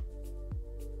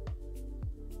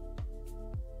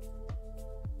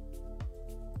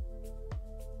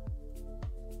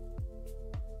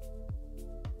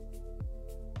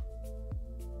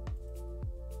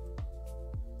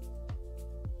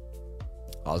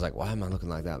 I was like, why am I looking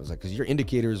like that? I was like, because your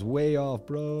indicator is way off,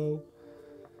 bro.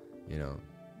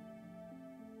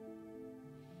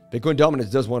 Bitcoin dominance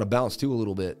does want to bounce too a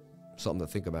little bit. Something to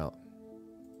think about.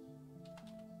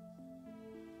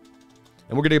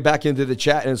 And we're going to get back into the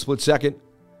chat in a split second.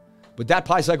 But that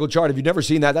Pi Cycle chart, if you've never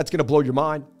seen that, that's going to blow your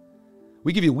mind.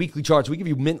 We give you weekly charts. We give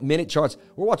you minute charts.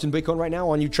 We're watching Bitcoin right now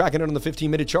on you, tracking it on the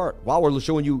 15-minute chart while we're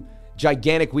showing you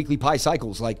gigantic weekly Pi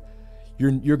Cycles. Like,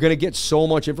 you're going to get so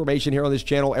much information here on this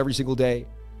channel every single day.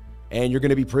 And you're going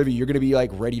to be privy. You're going to be,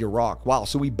 like, ready to rock. Wow,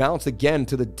 so we bounced again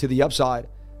to the upside.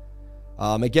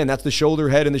 Again, that's the shoulder,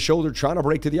 head, and the shoulder trying to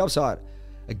break to the upside.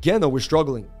 Again, though, we're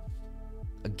struggling.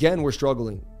 Again, we're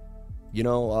struggling. You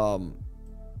know,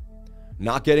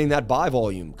 not getting that buy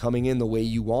volume coming in the way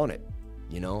you want it,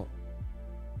 you know.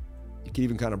 You can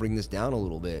even kind of bring this down a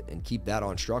little bit and keep that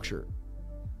on structure.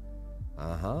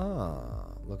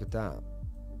 Look at that.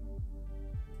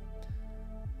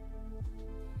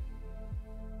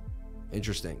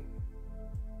 Interesting.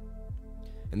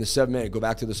 In the 7 minute, go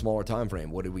back to the smaller time frame.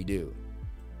 What did we do?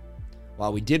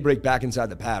 Well, we did break back inside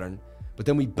the pattern, but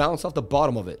then we bounced off the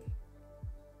bottom of it.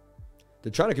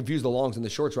 They're trying to confuse the longs and the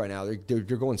shorts right now. They're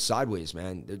going sideways,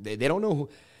 man. They don't know who.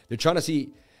 They're trying to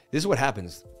see. This is what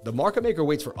happens. The market maker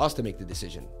waits for us to make the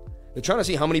decision. They're trying to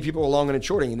see how many people are longing and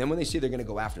shorting, and then when they see, they're going to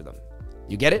go after them.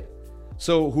 You get it?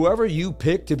 So whoever you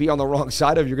pick to be on the wrong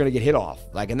side of, you're going to get hit off.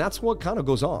 Like, and that's what kind of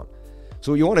goes on.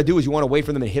 So what you want to do is you want to wait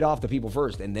for them to hit off the people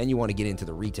first, and then you want to get into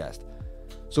the retest.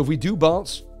 So if we do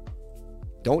bounce,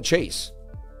 don't chase,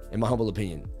 in my humble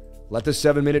opinion. Let the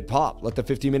 7 minute pop. Let the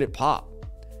 15-minute pop.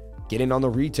 Get in on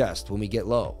the retest when we get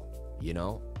low, you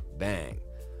know, bang.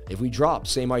 If we drop,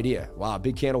 same idea. Wow,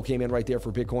 big candle came in right there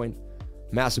for Bitcoin.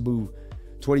 Massive move,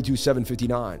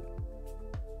 22,759.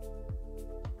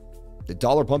 The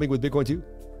dollar pumping with Bitcoin too?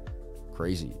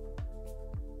 Crazy.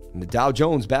 And the Dow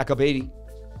Jones back up 80.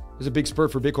 There's a big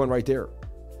spurt for Bitcoin right there.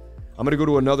 I'm going to go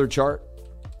to another chart.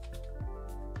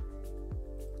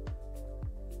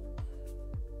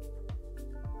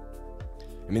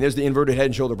 I mean, there's the inverted head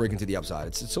and shoulder breaking to the upside.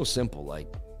 It's so simple.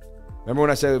 Like, remember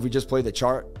when I said if we just play the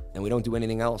chart and we don't do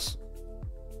anything else?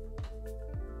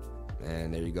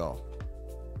 And there you go.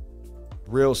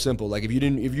 Real simple. Like, if you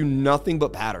knew nothing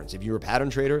but patterns, if you were a pattern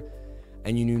trader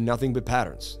and you knew nothing but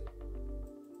patterns,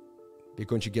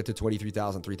 Bitcoin should get to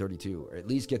 23,332, or at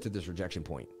least get to this rejection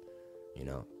point, you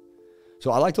know?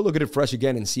 So I like to look at it fresh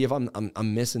again and see if I'm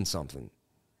missing something.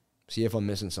 See if I'm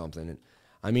missing something. And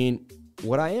I mean,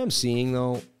 what I am seeing,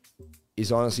 though,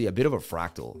 is honestly a bit of a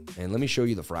fractal. And let me show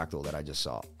you the fractal that I just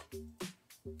saw.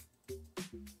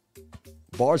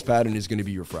 Bars pattern is going to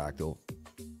be your fractal.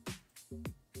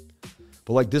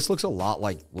 But, like, this looks a lot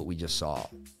like what we just saw.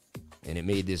 And it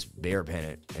made this bear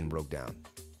pennant and broke down.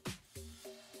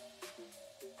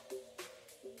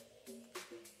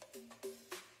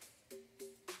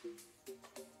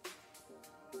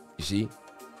 You see?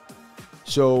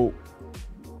 So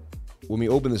when we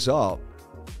open this up,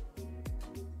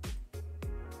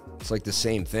 it's like the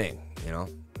same thing, you know?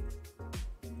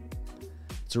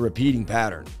 It's a repeating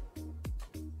pattern.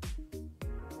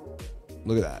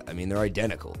 Look at that. I mean, they're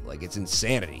identical. Like, it's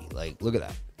insanity. Like, look at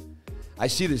that. I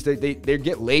see this. They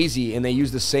get lazy and they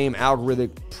use the same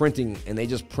algorithmic printing and they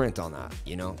just print on that,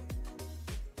 you know?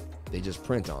 They just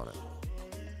print on it.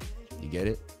 You get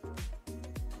it?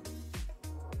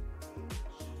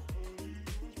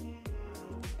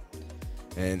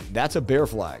 And that's a bear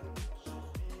flag.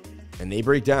 And they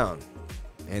break down.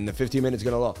 And the 15 minutes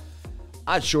going to low.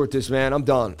 I'd short this, man. I'm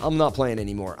done. I'm not playing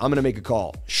anymore. I'm going to make a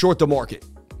call. Short the market.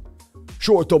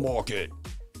 Short the market.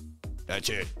 That's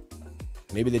it.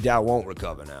 Maybe the Dow won't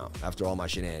recover now after all my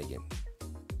shenanigans.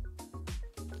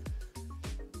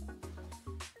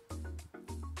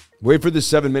 Wait for the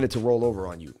 7 minute to roll over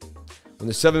on you. When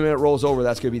the 7 minute rolls over,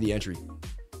 that's going to be the entry.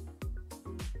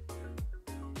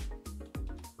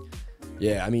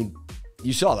 Yeah, I mean,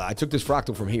 you saw that. I took this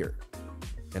fractal from here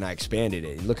and I expanded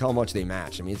it. Look how much they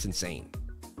match. I mean, it's insane.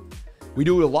 We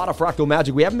do a lot of fractal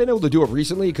magic. We haven't been able to do it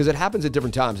recently because it happens at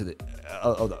different times,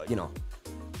 you know.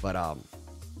 But,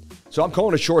 so I'm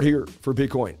calling a short here for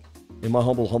Bitcoin in my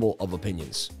humble of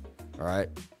opinions. All right.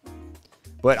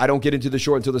 But I don't get into the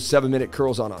short until the 7 minute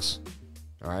curls on us.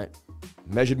 All right.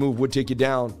 Measured move would take you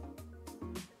down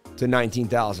to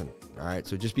 19,000. All right.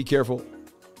 So just be careful.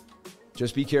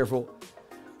 Just be careful.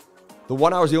 The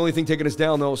 1 hour is the only thing taking us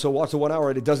down, though. So watch the 1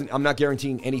 hour. It doesn't. I'm not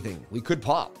guaranteeing anything. We could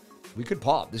pop. We could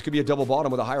pop. This could be a double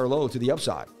bottom with a higher low to the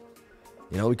upside.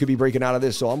 You know, we could be breaking out of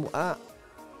this. So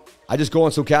I just go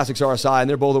on Stochastics RSI, and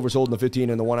they're both oversold in the 15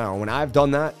 and the 1 hour. When I've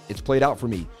done that, it's played out for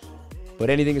me. But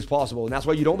anything is possible, and that's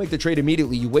why you don't make the trade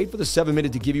immediately. You wait for the 7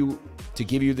 minute to give you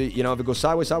the, you know, if it goes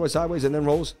sideways, sideways, sideways, and then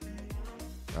rolls.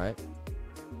 All right.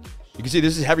 You can see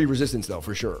this is heavy resistance, though,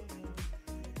 for sure.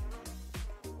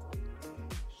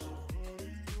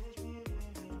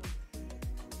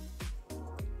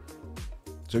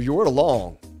 So if you were to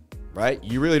long, right,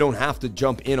 you really don't have to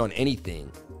jump in on anything.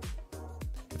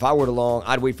 If I were to long,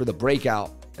 I'd wait for the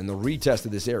breakout and the retest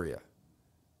of this area.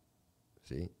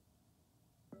 See?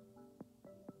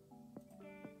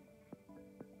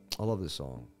 I love this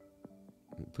song.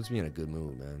 It puts me in a good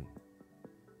mood, man.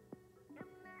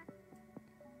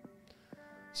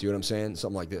 See what I'm saying?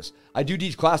 Something like this. I do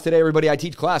teach class today, everybody. I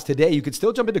teach class today. You could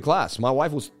still jump into class. My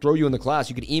wife will throw you in the class.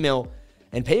 You can email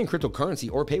and pay in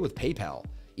cryptocurrency or pay with PayPal.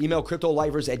 Email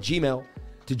cryptolifers@gmail.com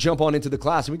to jump on into the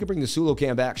class. And we can bring the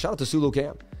Sulocam back. Shout out to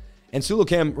Sulocam. And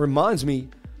Sulocam reminds me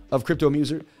of Crypto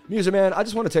Muser. Muser, man, I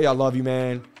just want to tell you I love you,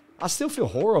 man. I still feel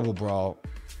horrible, bro.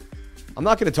 I'm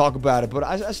not going to talk about it, but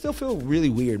I still feel really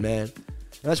weird, man.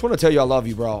 And I just want to tell you I love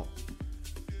you, bro.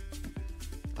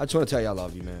 I just want to tell you I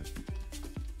love you, man.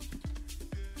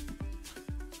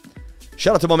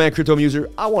 Shout out to my man, Crypto Muser.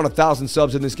 I want 1,000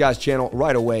 subs in this guy's channel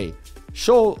right away.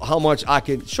 Show how much I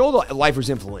can, show the Lifers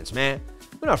influence, man.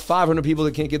 We're not 500 people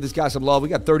that can't give this guy some love. We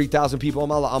got 30,000 people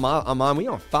on mine. We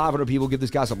got 500 people give this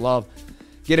guy some love.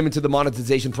 Get him into the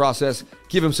monetization process.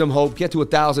 Give him some hope. Get to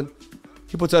 1,000.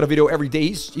 He puts out a video every day.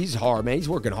 He's hard, man. He's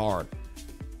working hard.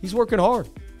 He's working hard.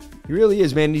 He really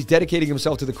is, man. He's dedicating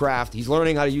himself to the craft. He's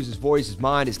learning how to use his voice, his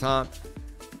mind, his time.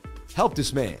 Help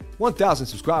this man. 1,000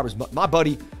 subscribers. My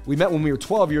buddy, we met when we were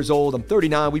 12 years old. I'm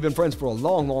 39. We've been friends for a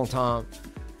long, long time.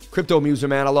 Crypto Muser,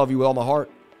 man. I love you with all my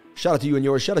heart. Shout out to you and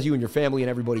yours. Shout out to you and your family and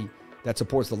everybody that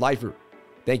supports the Lifer.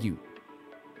 Thank you.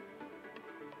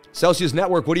 Celsius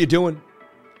Network, what are you doing?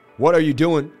 What are you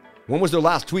doing? When was their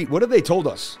last tweet? What have they told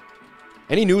us?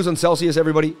 Any news on Celsius,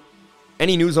 everybody?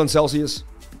 Any news on Celsius?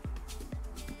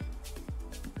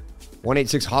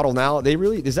 186 HODL now. They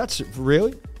really, is that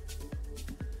really?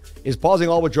 Is pausing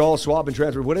all withdrawals, swap, and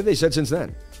transfer. What have they said since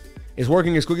then? Is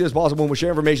working as quickly as possible and will share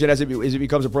information as it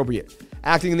becomes appropriate.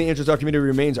 Acting in the interest of our community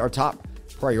remains our top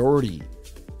priority.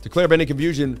 To clear up any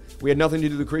confusion, we had nothing to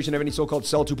do with the creation of any so-called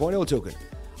Cell 2.0 token.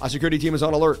 Our security team is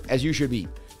on alert, as you should be.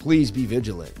 Please be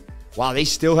vigilant. Wow, they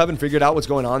still haven't figured out what's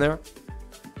going on there?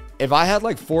 If I had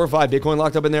like 4 or 5 Bitcoin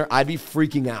locked up in there, I'd be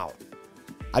freaking out.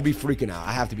 I'd be freaking out.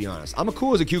 I have to be honest. I'm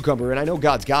cool as a cucumber, and I know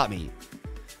God's got me.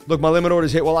 Look, my limit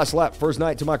orders hit while I slept. First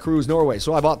night to my cruise, Norway.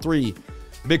 So I bought 3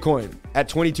 Bitcoin at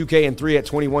 22K and 3 at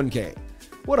 21K.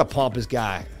 What a pompous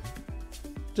guy.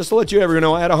 Just to let you ever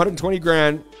know, I had 120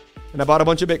 grand, and I bought a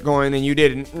bunch of Bitcoin, and you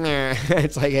didn't. Nah.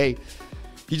 It's like, hey,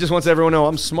 he just wants everyone to know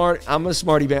I'm smart. I'm a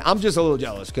smarty man. I'm just a little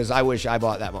jealous because I wish I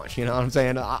bought that much. You know what I'm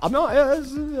saying? I'm not,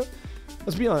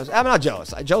 let's be honest. I'm not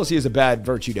jealous. Jealousy is a bad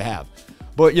virtue to have.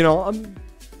 But, you know,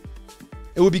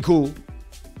 it would be cool.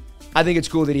 I think it's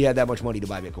cool that he had that much money to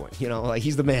buy Bitcoin. You know, like,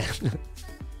 he's the man.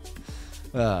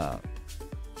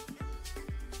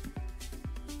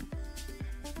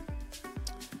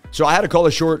 So I had to call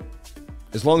it short.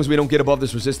 As long as we don't get above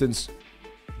this resistance,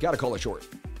 got to call it short.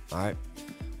 All right.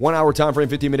 1 hour time frame,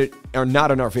 15 minute are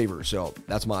not in our favor. So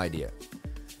that's my idea.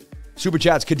 Super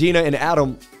chats, Kadena and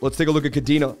Adam. Let's take a look at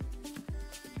Kadena.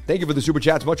 Thank you for the super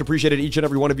chats. Much appreciated, each and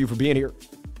every one of you, for being here.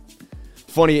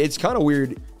 Funny, it's kind of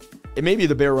weird. It may be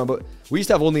the bear run, but we used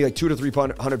to have only like 200 to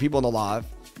 300 people in the live,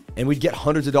 and we'd get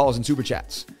hundreds of dollars in super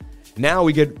chats. Now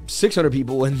we get 600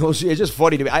 people, and it's just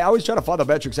funny to me. I always try to find the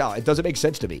metrics out. It doesn't make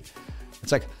sense to me.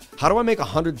 It's like, how do I make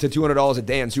 $100 to $200 a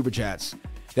day in super chats?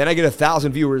 Then I get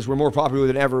 1,000 viewers. We're more popular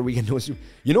than ever. We can do it.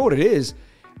 You know what it is?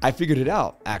 I figured it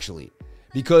out, actually.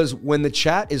 Because when the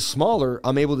chat is smaller,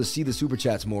 I'm able to see the super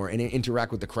chats more and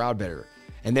interact with the crowd better.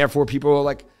 And therefore, people are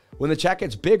like, when the chat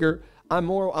gets bigger, I'm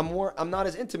not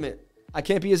as intimate. I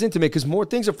can't be as intimate because more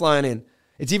things are flying in.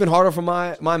 It's even harder for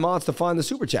my mods to find the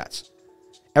super chats.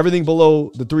 Everything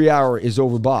below the 3 hour is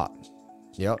overbought.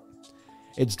 Yep.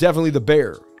 It's definitely the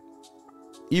bear.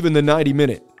 Even the 90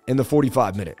 minute and the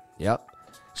 45 minute. Yep.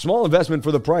 Small investment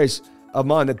for the price of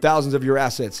mine that thousands of your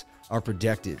assets are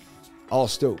protected. All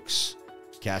Stokes.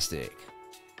 Castic.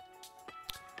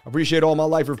 Appreciate all my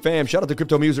Lifer fam. Shout out to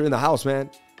Crypto Muser in the house, man.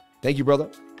 Thank you, brother.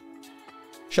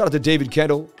 Shout out to David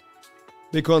Kendall.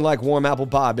 Bitcoin like warm apple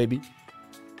pie, baby.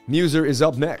 Muser is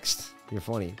up next. You're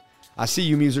funny. I see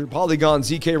you, Muser. Polygon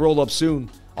ZK roll up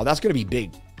soon. Oh, that's going to be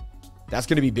big. That's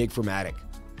going to be big for Matic.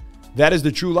 That is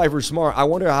the true Lifer smart. I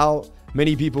wonder how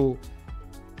many people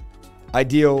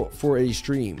ideal for a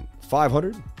stream.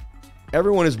 500?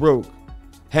 Everyone is broke.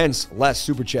 Hence, less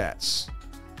super chats.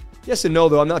 Yes and no,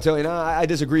 though. I'm not telling you. I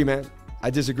disagree, man. I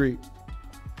disagree.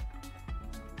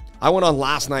 I went on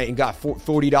last night and got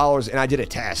 $40 and I did a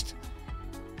test.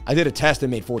 I did a test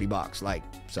and made $40. Like,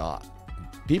 so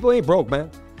people ain't broke, man.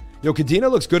 Yo, Kadena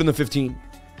looks good in the 15.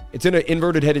 It's in an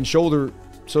inverted head and shoulder.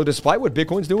 So despite what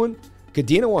Bitcoin's doing,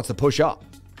 Kadena wants to push up.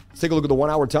 Let's take a look at the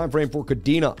 1 hour time frame for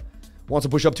Kadena. wants to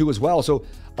push up too as well. So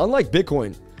unlike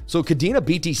Bitcoin, so Kadena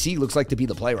BTC looks like to be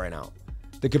the play right now.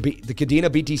 The Kadena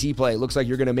BTC play looks like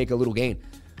you're going to make a little gain.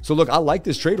 So look, I like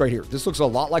this trade right here. This looks a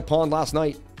lot like Pawn last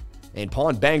night. And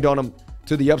Pawn banged on him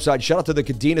to the upside. Shout out to the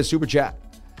Kadena super chat.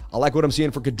 I like what I'm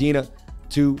seeing for Kadena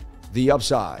to the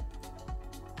upside.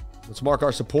 Let's mark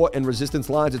our support and resistance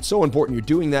lines. It's so important. You're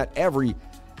doing that every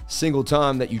single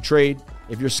time that you trade.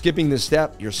 If you're skipping this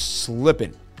step, you're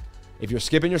slipping. If you're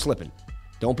skipping, you're slipping.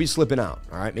 Don't be slipping out,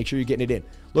 all right? Make sure you're getting it in.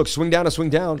 Look, swing down to swing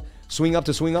down, swing up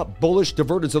to swing up, bullish,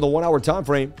 diverted to the 1 hour time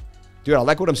frame. Dude, I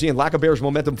like what I'm seeing. Lack of bearish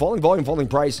momentum, falling volume, falling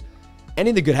price.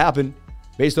 Anything could happen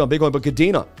based on Bitcoin, but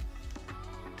Kadena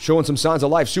showing some signs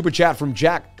of life. Super chat from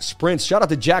Jack Sprints. Shout out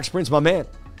to Jack Sprints, my man.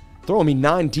 Throwing me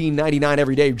 $19.99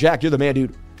 every day. Jack, you're the man,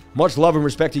 dude. Much love and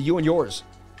respect to you and yours.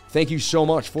 Thank you so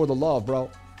much for the love,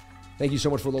 bro. Thank you so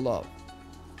much for the love.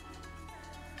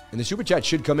 And the super chat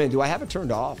should come in. Do I have it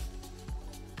turned off?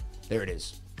 There it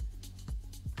is.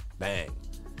 Bang.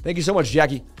 Thank you so much,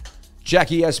 Jackie.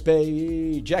 Jackie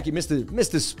Espe. Jackie,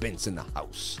 Mr. Spence in the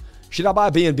house. Should I buy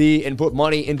BNB and put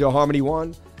money into Harmony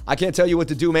One? I can't tell you what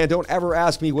to do, man. Don't ever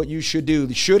ask me what you should do.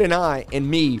 The should and I and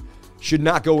me should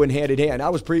not go in hand in hand. I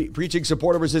was preaching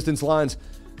supportive resistance lines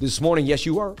this morning. Yes,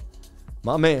 you were.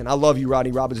 My man, I love you,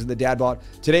 Rodney Robinson, the dad bod.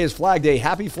 Today is Flag Day.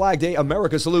 Happy Flag Day,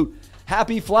 America. Salute.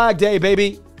 Happy Flag Day,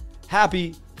 baby.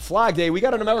 Happy Flag Day. We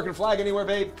got an American flag anywhere,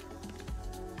 babe?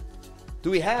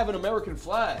 Do we have an American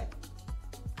flag?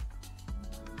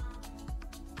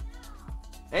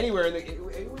 Anywhere.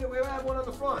 We have one on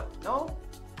the front. No?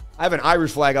 I have an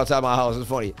Irish flag outside my house. It's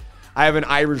funny. I have an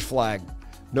Irish flag.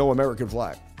 No American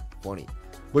flag. Funny.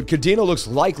 But Kadena looks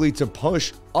likely to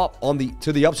push up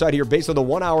to the upside here based on the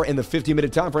 1 hour and the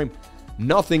 50-minute time frame.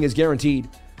 Nothing is guaranteed,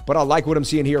 but I like what I'm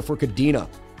seeing here for Kadena.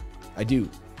 I do.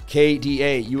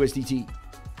 KDA USDT.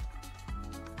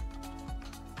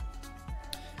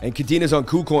 And Kadena's on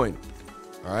KuCoin.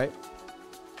 All right.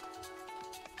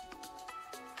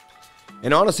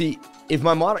 And honestly, if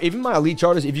my model, even my elite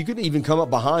charters, if you could even come up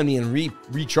behind me and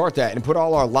rechart that and put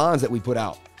all our lines that we put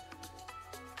out.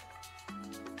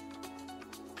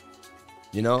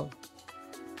 You know?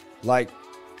 Like,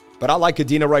 but I like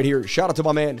Kadena right here. Shout out to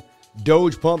my man,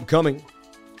 Doge Pump coming.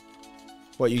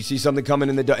 What, you see something coming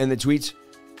in the tweets?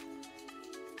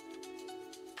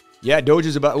 Yeah, Doge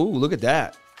is about, ooh, look at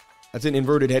that. That's an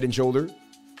inverted head and shoulder.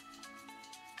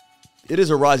 It is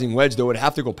a rising wedge, though. It'd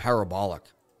have to go parabolic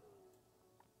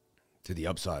to the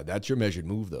upside. That's your measured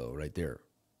move, though, right there.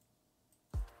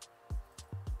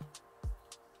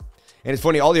 And it's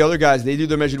funny, all the other guys, they do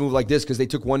their measured move like this because they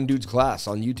took one dude's class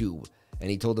on YouTube,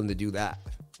 and he told them to do that.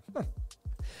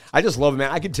 I just love it, man.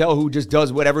 I can tell who just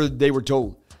does whatever they were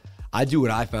told. I do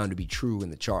what I found to be true in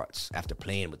the charts after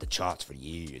playing with the charts for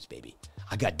years, baby.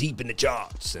 I got deep in the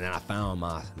charts, and then I found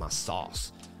my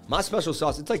sauce. My special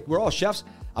sauce. It's like we're all chefs.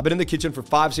 I've been in the kitchen for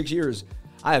 5-6 years.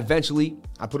 I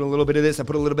put a little bit of this, I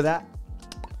put a little bit of that.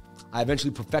 I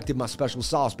eventually perfected my special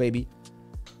sauce, baby.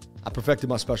 I perfected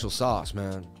my special sauce,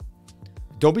 man.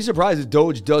 Don't be surprised if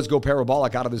Doge does go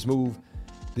parabolic out of this move.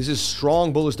 This is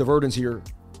strong bullish divergence here.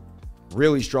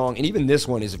 Really strong. And even this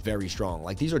one is very strong.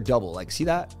 Like, these are double. Like, see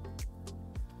that?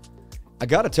 I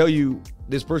got to tell you,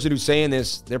 this person who's saying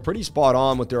this, they're pretty spot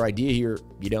on with their idea here,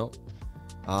 you know?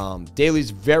 Daily's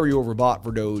very overbought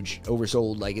for Doge,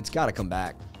 oversold. Like, it's got to come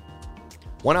back.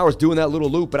 1 hour's doing that little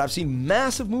loop, but I've seen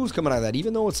massive moves coming out of that,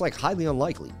 even though it's, like, highly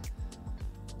unlikely.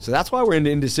 So that's why we're in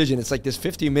indecision. It's like this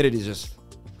 50-minute is just,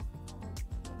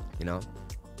 you know?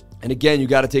 And again, you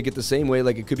got to take it the same way.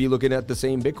 Like, it could be looking at the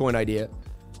same Bitcoin idea.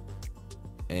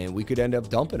 And we could end up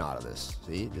dumping out of this.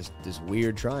 See? This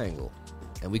weird triangle.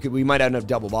 And we might end up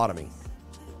double bottoming.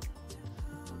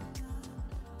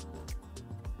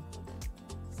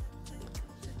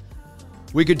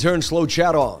 We could turn slow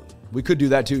chat on. We could do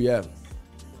that too, yeah.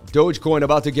 Dogecoin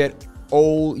about to get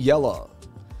old yellow.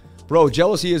 Bro,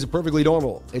 jealousy is perfectly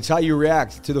normal. It's how you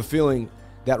react to the feeling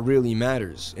that really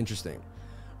matters. Interesting.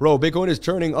 Bro, Bitcoin is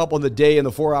turning up on the day and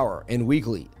the 4 hour and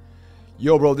weekly.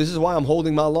 Yo, bro, this is why I'm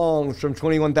holding my longs from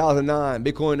 21,009.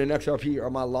 Bitcoin and XRP are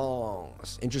my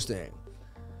longs. Interesting.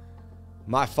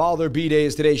 My father B-Day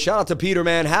is today. Shout out to Peter,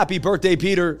 man. Happy birthday,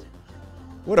 Peter.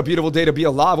 What a beautiful day to be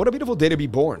alive. What a beautiful day to be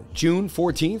born. June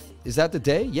 14th. Is that the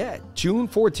day? Yeah, June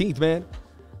 14th, man.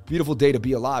 Beautiful day to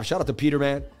be alive. Shout out to Peter,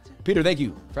 man. Peter, thank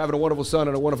you for having a wonderful son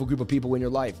and a wonderful group of people in your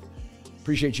life.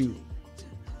 Appreciate you.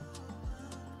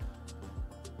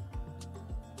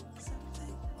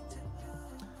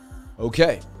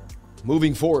 Okay,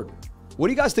 moving forward. What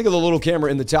do you guys think of the little camera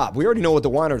in the top? We already know what the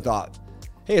whiner thought.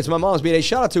 Hey, it's my mom's B-Day.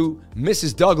 Shout out to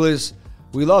Mrs. Douglas.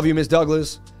 We love you, Miss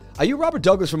Douglas. Are you Robert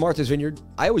Douglas from Martha's Vineyard?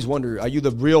 I always wonder, are you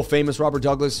the real famous Robert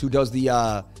Douglas who does the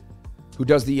kite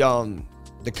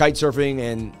surfing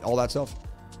and all that stuff?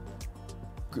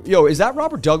 Yo, is that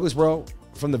Robert Douglas, bro,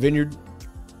 from the Vineyard?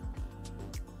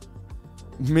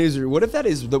 Misery. What if that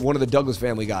is one of the Douglas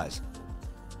family guys?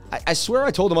 I swear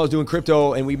I told him I was doing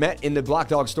crypto, and we met in the Black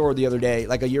Dog store the other day,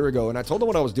 like a year ago, and I told him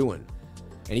what I was doing.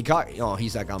 And he caught, oh,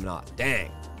 he's like, I'm not.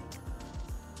 Dang.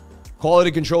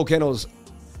 Quality Control Kennels,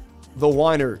 the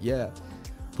whiner, yeah.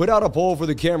 Put out a poll for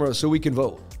the camera so we can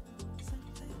vote.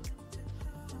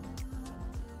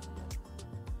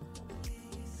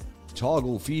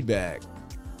 Toggle feedback.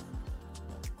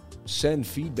 Send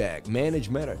feedback. Manage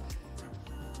meta.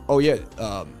 Oh, yeah.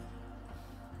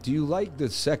 Do you like the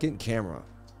second camera?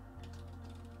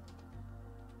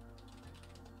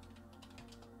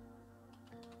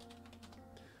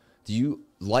 Do you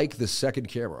like the second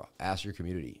camera? Ask your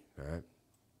community. All right.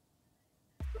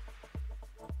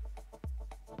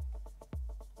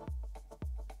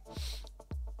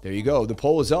 There you go. The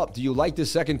poll is up. Do you like this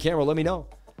second camera? Let me know.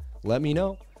 Let me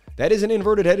know. That is an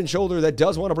inverted head and shoulder that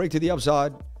does want to break to the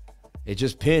upside. It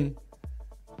just pinned.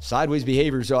 Sideways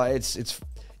behavior. So it's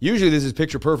usually this is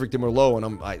picture perfect and we're low,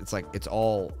 and it's like it's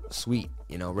all sweet,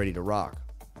 you know, ready to rock.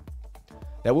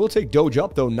 That will take Doge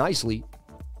up though nicely.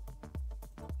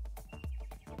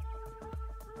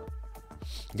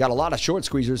 Got a lot of short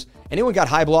squeezers. Anyone got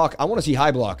high block? I want to see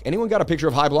high block. Anyone got a picture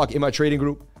of high block in my trading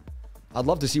group? I'd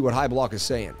love to see what high block is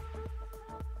saying.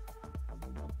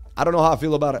 I don't know how I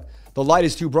feel about it. The light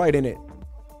is too bright in it.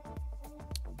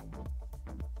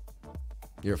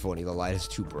 You're funny. The light is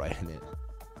too bright in it.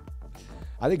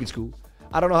 I think it's cool.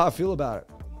 I don't know how I feel about it.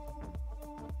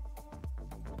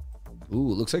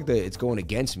 Ooh, it looks like it's going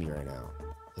against me right now.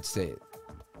 Let's say it.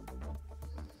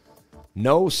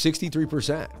 No,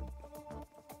 63%.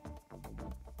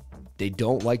 They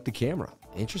don't like the camera.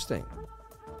 Interesting.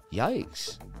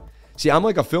 Yikes. See, I'm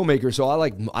like a filmmaker, so I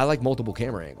like multiple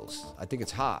camera angles. I think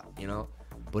it's hot, you know?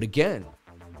 But again,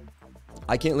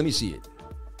 I can't, let me see it.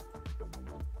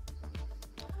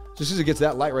 Just as it gets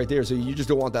that light right there, so you just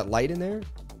don't want that light in there?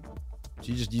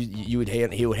 So he would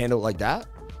handle it like that?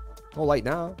 No light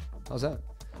now. How's that?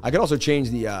 I could also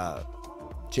change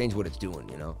change what it's doing,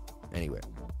 you know? Anyway.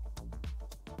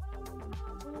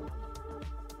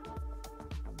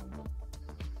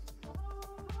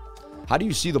 How do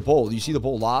you see the poll? Do you see the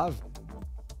poll live?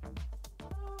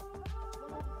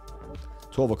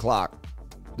 12 o'clock.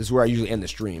 This is where I usually end the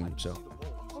stream, so.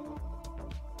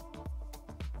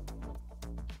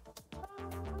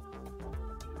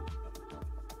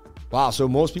 Wow, so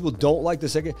most people don't like the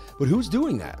second, but who's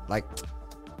doing that? Like,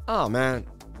 oh man,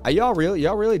 are y'all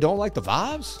really don't like the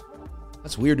vibes?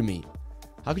 That's weird to me.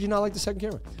 How could you not like the second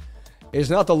camera? It's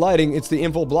not the lighting, it's the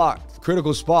info block.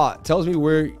 Critical spot tells me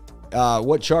where,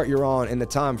 what chart you're on and the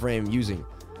time frame using.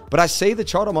 But I say the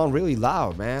chart I'm on really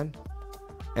loud, man.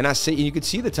 And I say, you could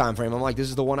see the time frame. I'm like, this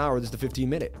is the 1 hour, this is the 15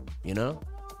 minute, you know?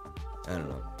 I don't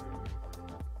know.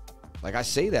 Like I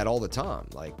say that all the time,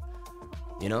 like,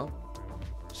 you know?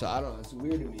 So I don't know, it's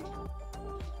weird to me.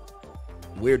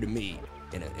 Weird to me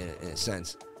in a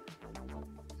sense.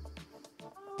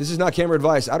 This is not camera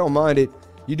advice. I don't mind it.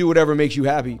 You do whatever makes you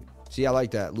happy. See, I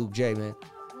like that. Luke J, man.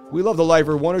 We love the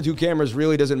Lifer. 1 or 2 cameras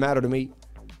really doesn't matter to me.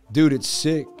 Dude, it's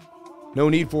sick. No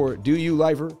need for it. Do you,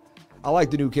 Lifer? I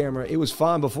like the new camera. It was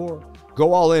fine before.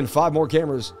 Go all in. 5 more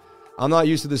cameras. I'm not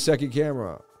used to the second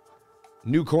camera.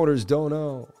 New corners don't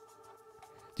know.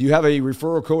 Do you have a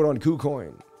referral code on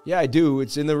KuCoin? Yeah, I do.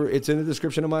 It's in the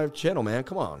description of my channel, man.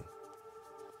 Come on.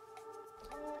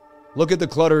 Look at the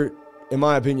clutter, in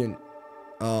my opinion.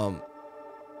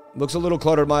 Looks a little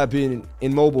cluttered, in my opinion,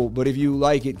 in mobile. But if you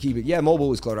like it, keep it. Yeah,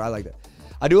 mobile is cluttered. I like that.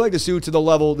 I do like the suit to the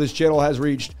level this channel has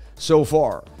reached so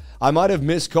far. I might have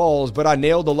missed calls, but I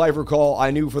nailed the Lifer call I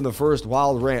knew from the first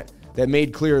wild rant that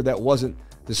made clear that wasn't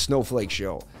the Snowflake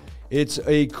show. It's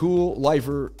a cool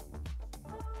Lifer.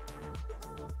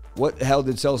 What the hell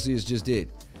did Celsius just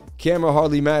did? Camera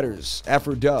hardly matters.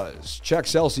 Effort does. Check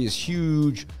Celsius.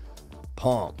 Huge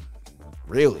pump.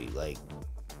 Really? Like,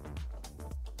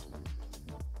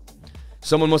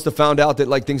 someone must have found out that,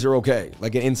 like, things are okay.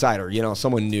 Like an insider, you know,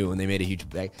 someone knew and they made a huge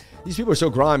bag. These people are so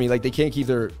grimy, like, they can't keep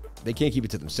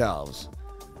it to themselves,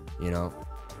 you know?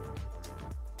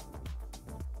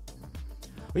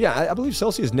 But yeah, I believe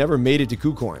Celsius never made it to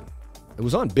KuCoin. It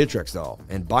was on Bittrex, though,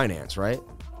 and Binance, right?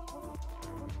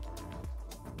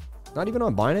 Not even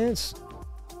on Binance?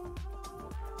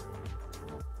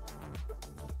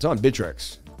 It's on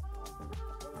Bittrex.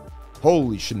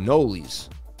 Holy shinolis.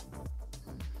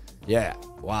 Yeah,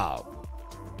 wow.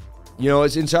 You know,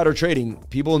 it's insider trading.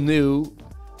 People knew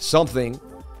something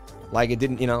Like it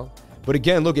didn't, But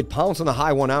again, look, it pounced on the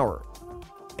high 1 hour.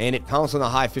 And it pounced on the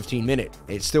high 15 minute.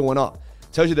 It still went up.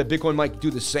 Tells you that Bitcoin might do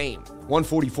the same.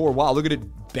 144. Wow, look at it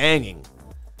banging.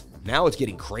 Now it's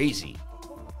getting crazy.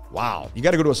 Wow. You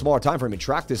got to go to a smaller time frame and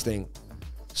track this thing.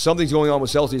 Something's going on with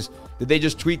Celsius. Did they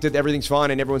just tweet that everything's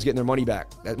fine and everyone's getting their money back?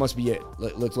 That must be it.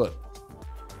 Let's look.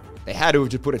 They had to have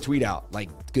just put a tweet out. Like,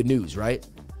 good news, right?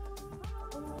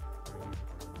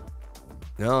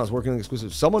 No, it's working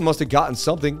exclusive. Someone must have gotten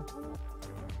something.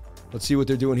 Let's see what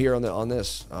they're doing here on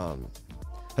this.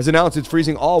 Has announced it's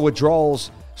freezing all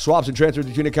withdrawals, swaps, and transfers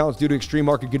between accounts due to extreme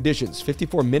market conditions.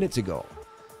 54 minutes ago.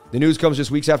 The news comes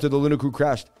just weeks after the Luna Crew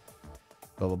crashed.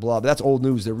 Blah, blah, blah. But that's old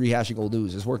news. They're rehashing old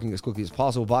news. It's working as quickly as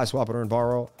possible. Buy, swap, and earn,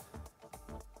 borrow.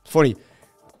 Funny.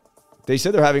 They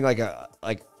said they're having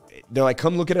they're like,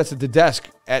 come look at us at the desk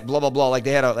at blah, blah, blah. Like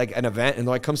they had an event and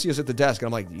they're like, come see us at the desk. And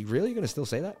I'm like, you really going to still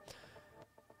say that?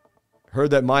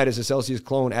 Heard that Midas, a Celsius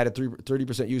clone, added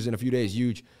 30% use in a few days.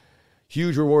 Huge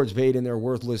rewards paid in their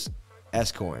worthless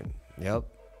S-Coin. Yep.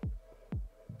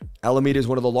 Alameda is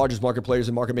one of the largest market players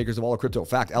and market makers of all of crypto.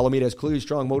 Fact, Alameda has clearly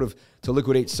strong motive to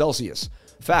liquidate Celsius.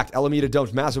 Fact, Alameda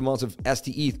dumps massive amounts of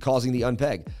STETH, causing the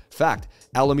unpeg. Fact,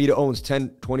 Alameda owns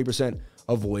 20%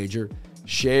 of Voyager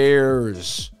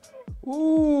shares.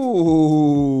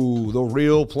 Ooh, the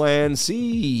real Plan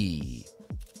C.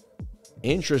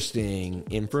 Interesting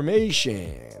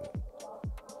information.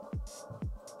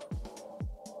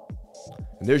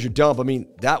 And there's your dump. I mean,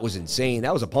 that was insane.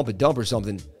 That was a pump and dump or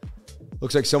something.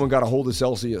 Looks like someone got a hold of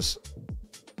Celsius.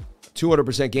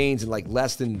 200% gains in like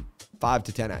less than 5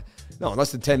 to 10. No,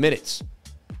 less than 10 minutes.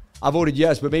 I voted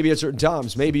yes, but maybe at certain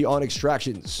times. Maybe on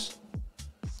extractions.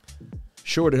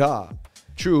 Sure did I.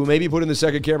 True, maybe put in the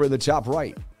second camera in the top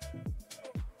right.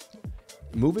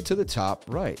 Move it to the top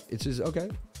right. It says,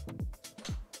 okay.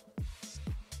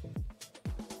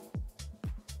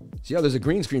 See how there's a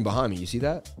green screen behind me. You see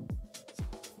that?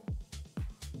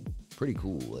 Pretty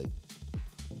cool. Like,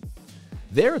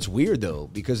 there it's weird though,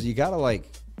 because you gotta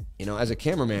as a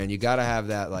cameraman, you gotta have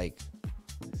that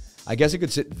I guess it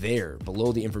could sit there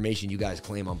below the information you guys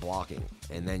claim I'm blocking,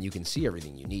 and then you can see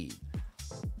everything you need.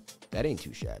 That ain't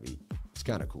too shabby. It's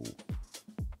kind of cool.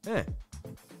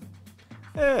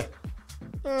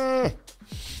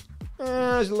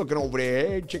 Just looking over there.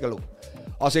 Hey, check a look.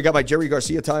 Also, I got my Jerry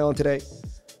Garcia tie on today,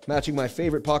 matching my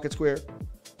favorite pocket square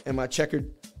and my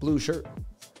checkered blue shirt.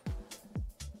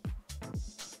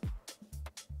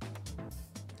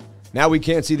 Now we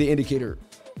can't see the indicator.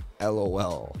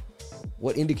 LOL.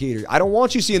 What indicator? I don't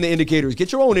want you seeing the indicators.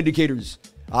 Get your own indicators.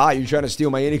 You're trying to steal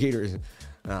my indicators.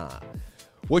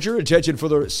 What's your intention for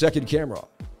the second camera?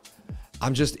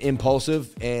 I'm just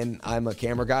impulsive, and I'm a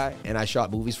camera guy, and I shot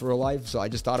movies for a life, so I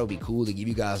just thought it would be cool to give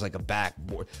you guys like a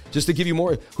backboard, just to give you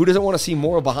more. Who doesn't want to see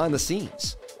more behind the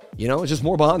scenes? It's just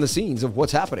more behind the scenes of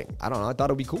what's happening. I don't know. I thought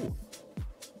it would be cool.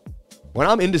 When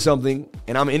I'm into something,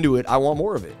 and I'm into it, I want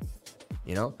more of it.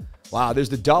 Wow, there's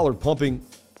the dollar pumping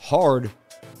hard.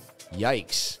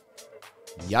 Yikes.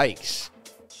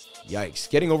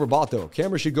 Getting overbought, though.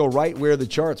 Camera should go right where the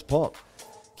charts pump.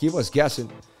 Keep us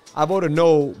guessing. I voted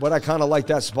no, but I kind of like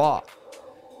that spot.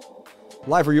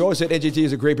 Lifer, you always said NGT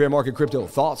is a great bear market crypto.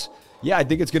 Thoughts? Yeah, I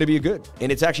think it's going to be good.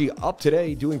 And it's actually up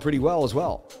today, doing pretty well as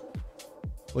well.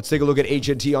 Let's take a look at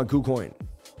HNT on KuCoin.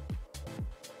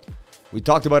 We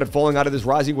talked about it falling out of this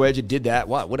rising wedge. It did that.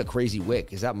 What a crazy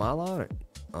wick. Is that Milan?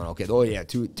 Okay. Oh, yeah.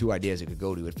 Two ideas it could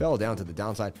go to. It fell down to the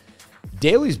downside.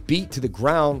 Daly's beat to the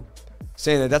ground,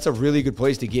 saying that that's a really good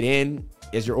place to get in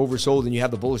as you're oversold and you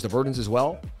have the bullish divergence as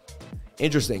well.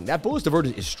 Interesting. That bullish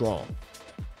divergence is strong.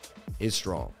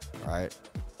 All right.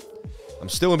 I'm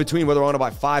still in between whether I want to buy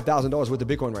 $5,000 worth of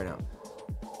Bitcoin right now.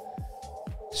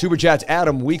 Super Chats,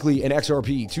 Adam, Weekly, and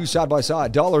XRP. Two side by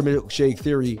side. Dollar milkshake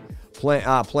theory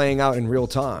playing out in real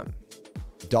time.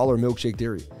 Dollar milkshake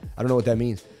theory. I don't know what that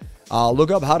means.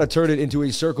 Look up how to turn it into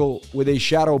a circle with a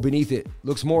shadow beneath it.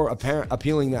 Looks more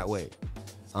appealing that way.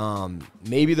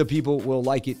 Maybe the people will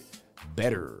like it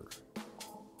better.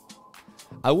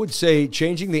 I would say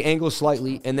changing the angle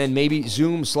slightly and then maybe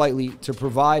zoom slightly to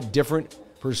provide different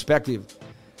perspective.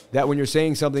 That when you're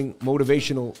saying something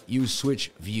motivational, you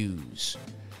switch views.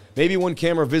 Maybe one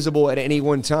camera visible at any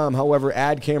one time. However,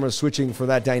 add camera switching for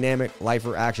that dynamic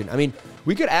lifer action. I mean,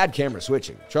 we could add camera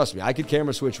switching. Trust me, I could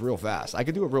camera switch real fast. I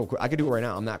could do it real quick. I could do it right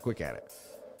now. I'm not quick at it.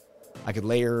 I could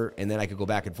layer, and then I could go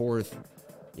back and forth.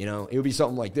 It would be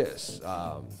something like this.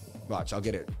 Watch, I'll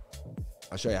get it.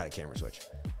 I'll show you how to camera switch.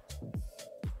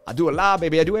 I do a la,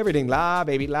 baby. I do everything. La,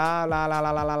 baby. La, la, la,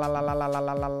 la, la, la, la, la, la, la,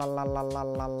 la, la, la, la,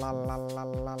 la, la, la,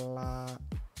 la, la.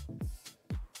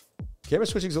 Camera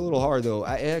switching's a little hard, though.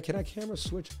 Can I camera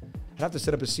switch? I'd have to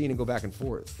set up a scene and go back and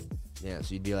forth. Yeah,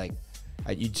 so you'd be like,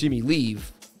 you'd see me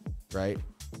leave, right?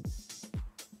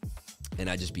 And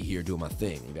I'd just be here doing my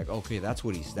thing. You'd be like, okay, that's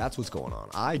what's going on.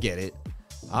 I get it.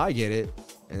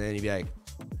 And then you'd be like,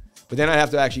 but then I'd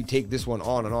have to actually take this one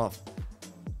on and off.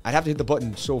 I'd have to hit the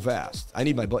button so fast. I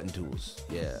need my button tools.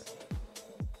 Yeah.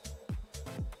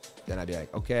 Then I'd be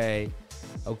like, okay,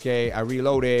 I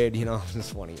reloaded. You know, it's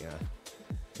funny. Yeah.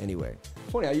 Anyway,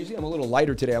 funny. I'm a little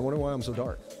lighter today. I wonder why I'm so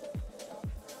dark.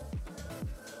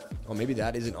 Oh, maybe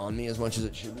that isn't on me as much as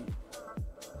it should be.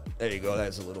 There you go.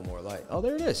 That's a little more light. Oh,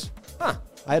 there it is. Huh.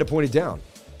 I had to point it down.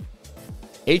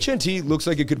 HNT looks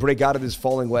like it could break out of this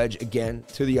falling wedge again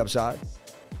to the upside.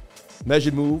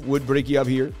 Measured move would break you up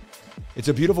here. It's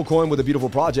a beautiful coin with a beautiful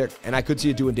project, and I could see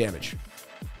it doing damage.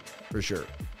 For sure.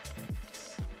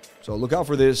 So look out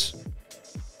for this.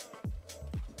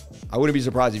 I wouldn't be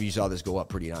surprised if you saw this go up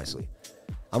pretty nicely.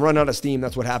 I'm running out of steam.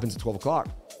 That's what happens at 12 o'clock.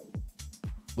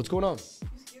 What's going on?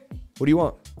 What do you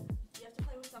want? You have to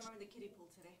play with Summer in the kiddie pool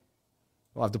today.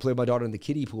 Well, I have to play with my daughter in the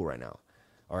kiddie pool right now.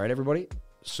 All right, everybody?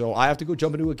 So I have to go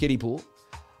jump into a kiddie pool.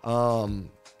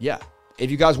 Yeah.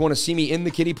 If you guys want to see me in the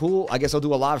kiddie pool, I guess I'll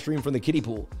do a live stream from the kiddie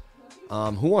pool.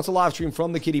 Who wants a live stream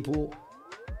from the kiddie pool?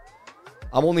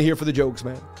 I'm only here for the jokes,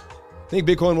 man. I think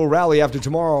Bitcoin will rally after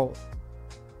tomorrow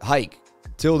hike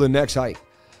till the next hike.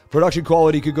 Production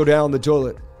quality could go down the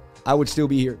toilet. I would still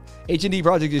be here. HND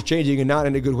project is changing and not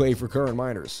in a good way for current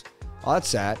miners. Oh, that's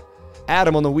sad.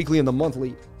 Adam on the weekly and the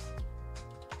monthly.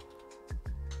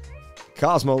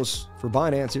 Cosmos for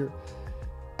Binance here.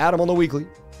 Adam on the weekly.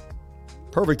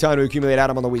 Perfect time to accumulate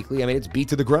Adam on the weekly. I mean, it's beat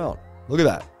to the ground. Look at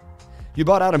that. You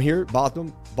bought Adam here,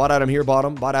 bottom. Bought Adam here,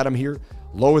 bottom. Bought Adam here,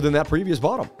 lower than that previous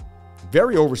bottom.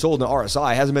 Very oversold in the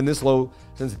RSI. Hasn't been this low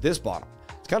since this bottom.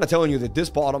 It's kind of telling you that this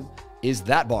bottom is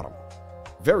that bottom.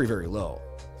 Very, very low.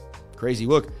 Crazy.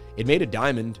 Look, it made a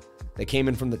diamond that came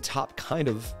in from the top, kind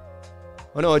of.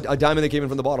 Oh, no, a diamond that came in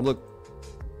from the bottom. Look.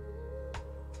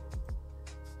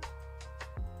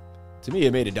 To me,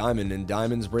 it made a diamond, and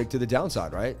diamonds break to the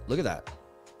downside, right? Look at that.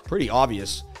 Pretty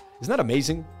obvious. Isn't that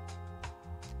amazing?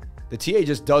 The TA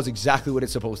just does exactly what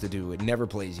it's supposed to do. It never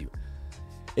plays you.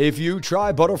 If you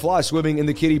try butterfly swimming in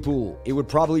the kiddie pool, it would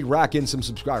probably rack in some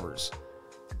subscribers.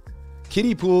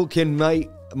 Kiddie pool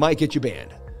might get you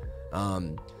banned.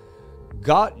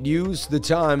 Got use the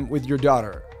time with your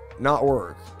daughter, not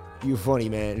work. You funny,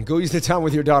 man. Go use the time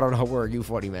with your daughter, not work. You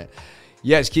funny, man.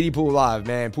 Yes, kiddie pool live,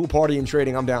 man. Pool party and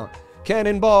trading, I'm down.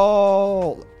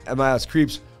 Cannonball. MS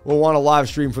creeps will want a live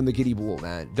stream from the kiddie pool,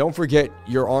 man. Don't forget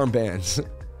your armbands.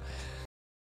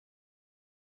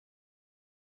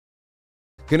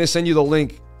 Gonna send you the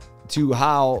link to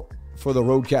how for the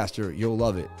Roadcaster. You'll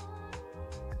love it.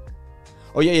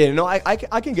 Oh, yeah. No, I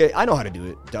can get, I know how to do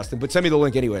it, Dustin, but send me the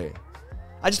link anyway.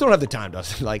 I just don't have the time,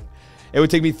 Dustin. Like, it would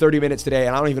take me 30 minutes today,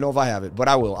 and I don't even know if I have it, but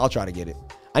I will. I'll try to get it.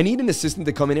 I need an assistant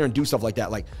to come in here and do stuff like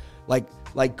that. Like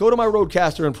go to my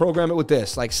Roadcaster and program it with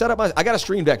this. Like, set up I got a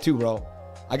Stream Deck too, bro.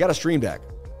 I got a Stream Deck.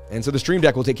 And so the Stream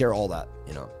Deck will take care of all that,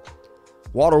 you know.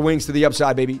 Water wings to the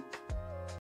upside, baby.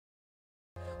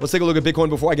 Let's take a look at Bitcoin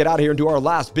before I get out of here and do our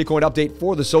last Bitcoin update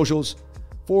for the socials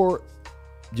for,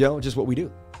 you know, just what we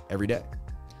do every day.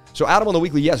 So Adam on the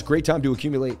weekly, yes, great time to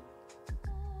accumulate.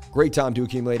 Great time to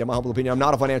accumulate, in my humble opinion. I'm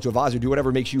not a financial advisor. Do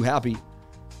whatever makes you happy.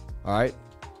 All right?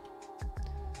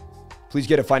 Please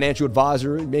get a financial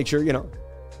advisor and make sure, you know,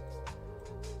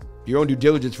 your own due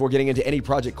diligence before getting into any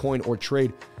project, coin, or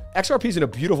trade. XRP is in a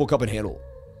beautiful cup and handle.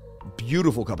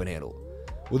 Beautiful cup and handle.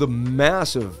 With a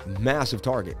massive, massive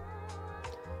target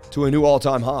to a new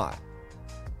all-time high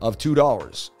of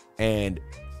 $2 and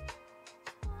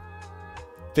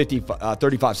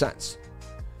 35 cents.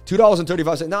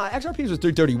 $2.35. Nah, XRP was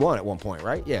 $3.31 at one point,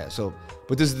 right? Yeah, so,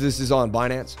 but this is on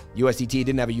Binance. USDT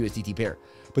didn't have a USDT pair.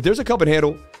 But there's a cup and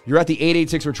handle. You're at the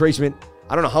 886 retracement.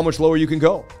 I don't know how much lower you can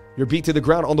go. You're beat to the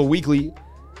ground on the weekly.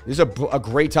 This is a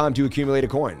great time to accumulate a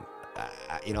coin.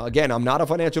 You know, again, I'm not a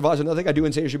financial advisor. Nothing I do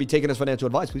and say you should be taking as financial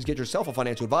advice. Please get yourself a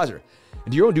financial advisor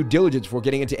and do your own due diligence before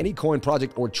getting into any coin,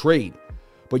 project, or trade.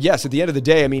 But yes, at the end of the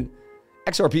day, I mean,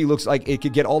 XRP looks like it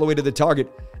could get all the way to the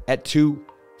target at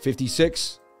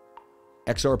 256.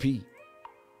 XRP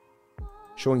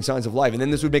showing signs of life. And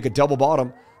then this would make a double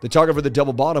bottom. The target for the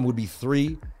double bottom would be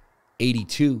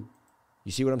 382.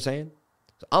 You see what I'm saying?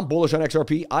 So I'm bullish on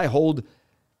XRP. I hold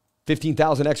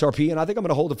 15,000 XRP, and I think I'm going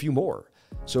to hold a few more.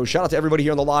 So shout out to everybody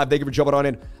here on the live. Thank you for jumping on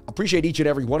in. Appreciate each and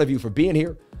every one of you for being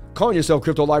here, calling yourself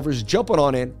crypto lifers, jumping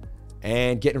on in,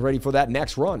 and getting ready for that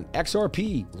next run.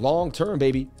 XRP long term,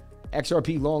 baby.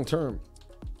 XRP long term.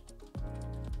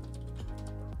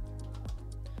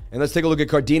 And let's take a look at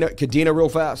Cadena real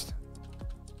fast.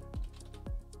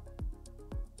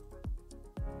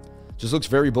 Just looks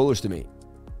very bullish to me.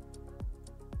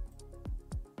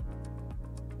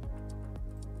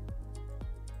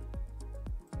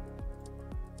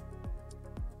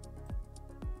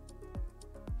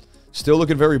 Still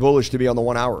looking very bullish to be on the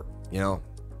 1 hour, you know.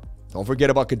 Don't forget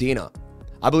about Kadena.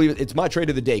 I believe it's my trade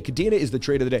of the day. Kadena is the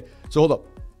trade of the day. So hold up.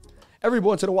 Every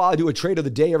once in a while, I do a trade of the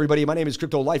day, everybody. My name is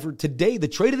Crypto Lifer. Today, the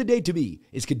trade of the day to me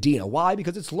is Kadena. Why?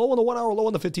 Because it's low on the 1 hour, low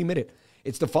on the 15-minute.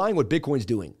 It's defying what Bitcoin's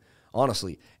doing,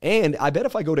 honestly. And I bet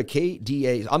if I go to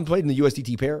KDA, I'm playing the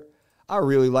USDT pair. I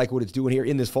really like what it's doing here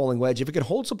in this falling wedge. If it can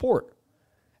hold support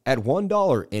at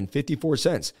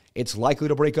 $1.54, it's likely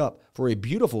to break up for a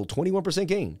beautiful 21%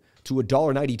 gain to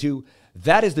 $1.92.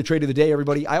 That is the trade of the day,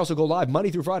 everybody. I also go live Monday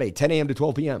through Friday, 10 a.m. to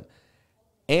 12 p.m.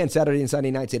 and Saturday and Sunday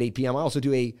nights at 8 p.m. I also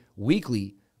do a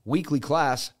weekly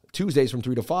class, Tuesdays from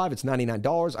 3 to 5. It's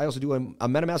 $99. I also do a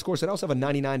MetaMask course, and I also have a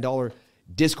 $99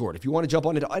 Discord. If you want to jump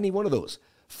on into any one of those,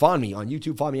 find me on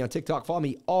YouTube, find me on TikTok, find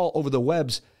me all over the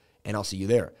webs, and I'll see you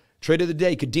there. Trade of the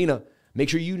day, Kadena. Make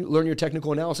sure you learn your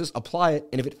technical analysis, apply it,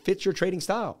 and if it fits your trading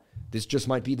style, this just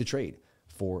might be the trade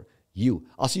for you.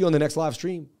 I'll see you on the next live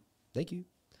stream. Thank you.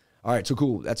 All right, so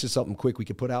cool. That's just something quick we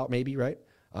could put out maybe, right?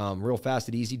 Real fast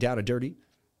and easy, down and dirty.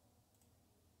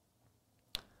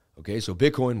 Okay, so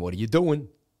Bitcoin, what are you doing?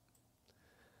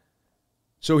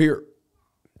 So here,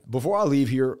 before I leave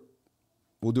here,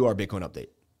 we'll do our Bitcoin update.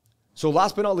 So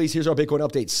last but not least, here's our Bitcoin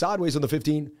update. Sideways on the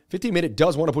 15-minute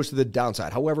does want to push to the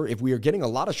downside. However, if we are getting a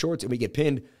lot of shorts and we get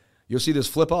pinned, you'll see this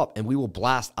flip up and we will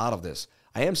blast out of this.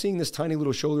 I am seeing this tiny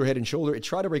little shoulder, head and shoulder. It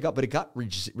tried to break up, but it got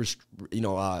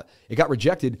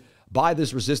rejected by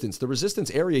this resistance. The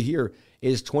resistance area here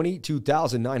is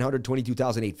 22,900,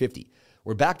 22,850.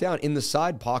 We're back down in the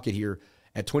side pocket here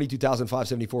at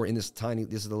 22,574 in this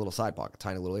is the little side pocket,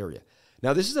 tiny little area.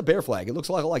 Now, this is a bear flag. It looks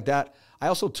like that. I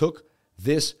also took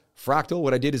this fractal.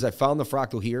 What I did is I found the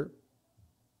fractal here,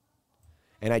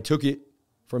 and I took it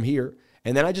from here,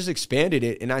 and then I just expanded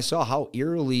it, and I saw how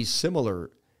eerily similar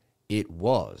it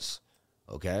was,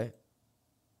 okay?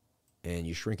 And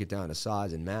you shrink it down to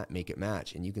size and make it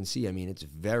match, and you can see, I mean, it's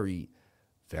very,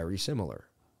 very similar,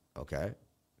 okay?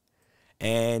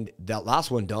 And that last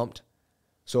one dumped.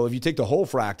 So if you take the whole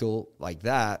fractal like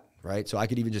that, right? So I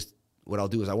could even just, what I'll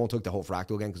do is I won't take the whole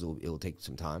fractal again because it'll take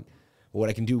some time. But what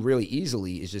I can do really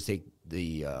easily is just take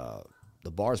the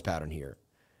bars pattern here,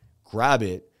 grab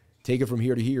it, take it from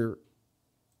here to here,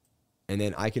 and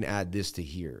then I can add this to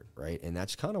here, right? And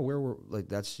that's kind of where we're, like,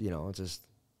 that's, you know, it's just.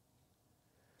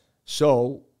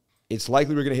 So it's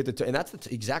likely we're going to hit and that's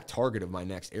the exact target of my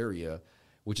next area,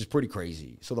 which is pretty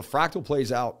crazy. So the fractal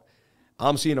plays out.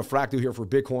 I'm seeing a fractal here for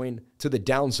Bitcoin to the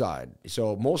downside.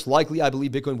 So most likely, I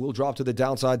believe Bitcoin will drop to the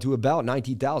downside to about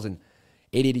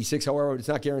 19,886. However, it's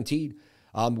not guaranteed.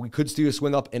 We could still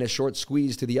swing up in a short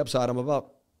squeeze to the upside. I'm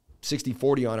about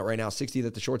 60-40 on it right now. 60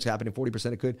 that the short's happening,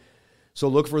 40% it could. So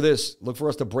look for this. Look for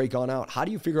us to break on out. How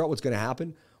do you figure out what's going to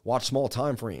happen? Watch small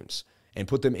time frames and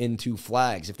put them into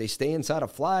flags. If they stay inside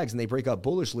of flags and they break up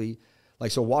bullishly,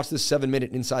 like so watch this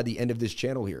 7-minute inside the end of this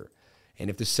channel here. And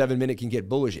if the 7-minute can get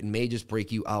bullish, it may just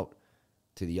break you out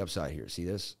to the upside here. See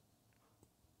this?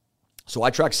 So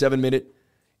I track 7-minute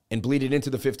and bleed it into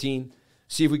the 15.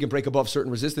 See if we can break above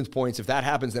certain resistance points. If that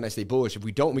happens, then I stay bullish. If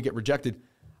we don't, we get rejected,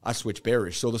 I switch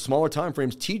bearish. So the smaller time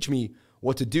frames teach me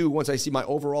what to do once I see my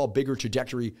overall bigger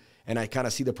trajectory and I kind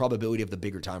of see the probability of the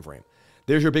bigger time frame.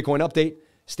 There's your Bitcoin update.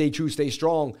 Stay true, stay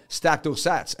strong, stack those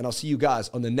sats, and I'll see you guys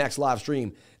on the next live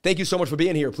stream. Thank you so much for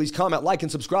being here. Please comment, like,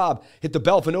 and subscribe. Hit the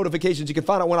bell for notifications. You can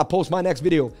find out when I post my next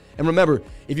video. And remember,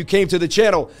 if you came to the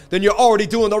channel, then you're already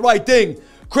doing the right thing.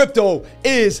 Crypto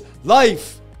is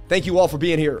life. Thank you all for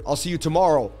being here. I'll see you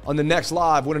tomorrow on the next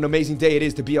live. What an amazing day it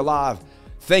is to be alive.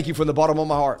 Thank you from the bottom of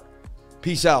my heart.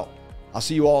 Peace out. I'll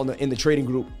see you all in the trading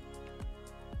group.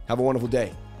 Have a wonderful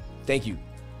day. Thank you.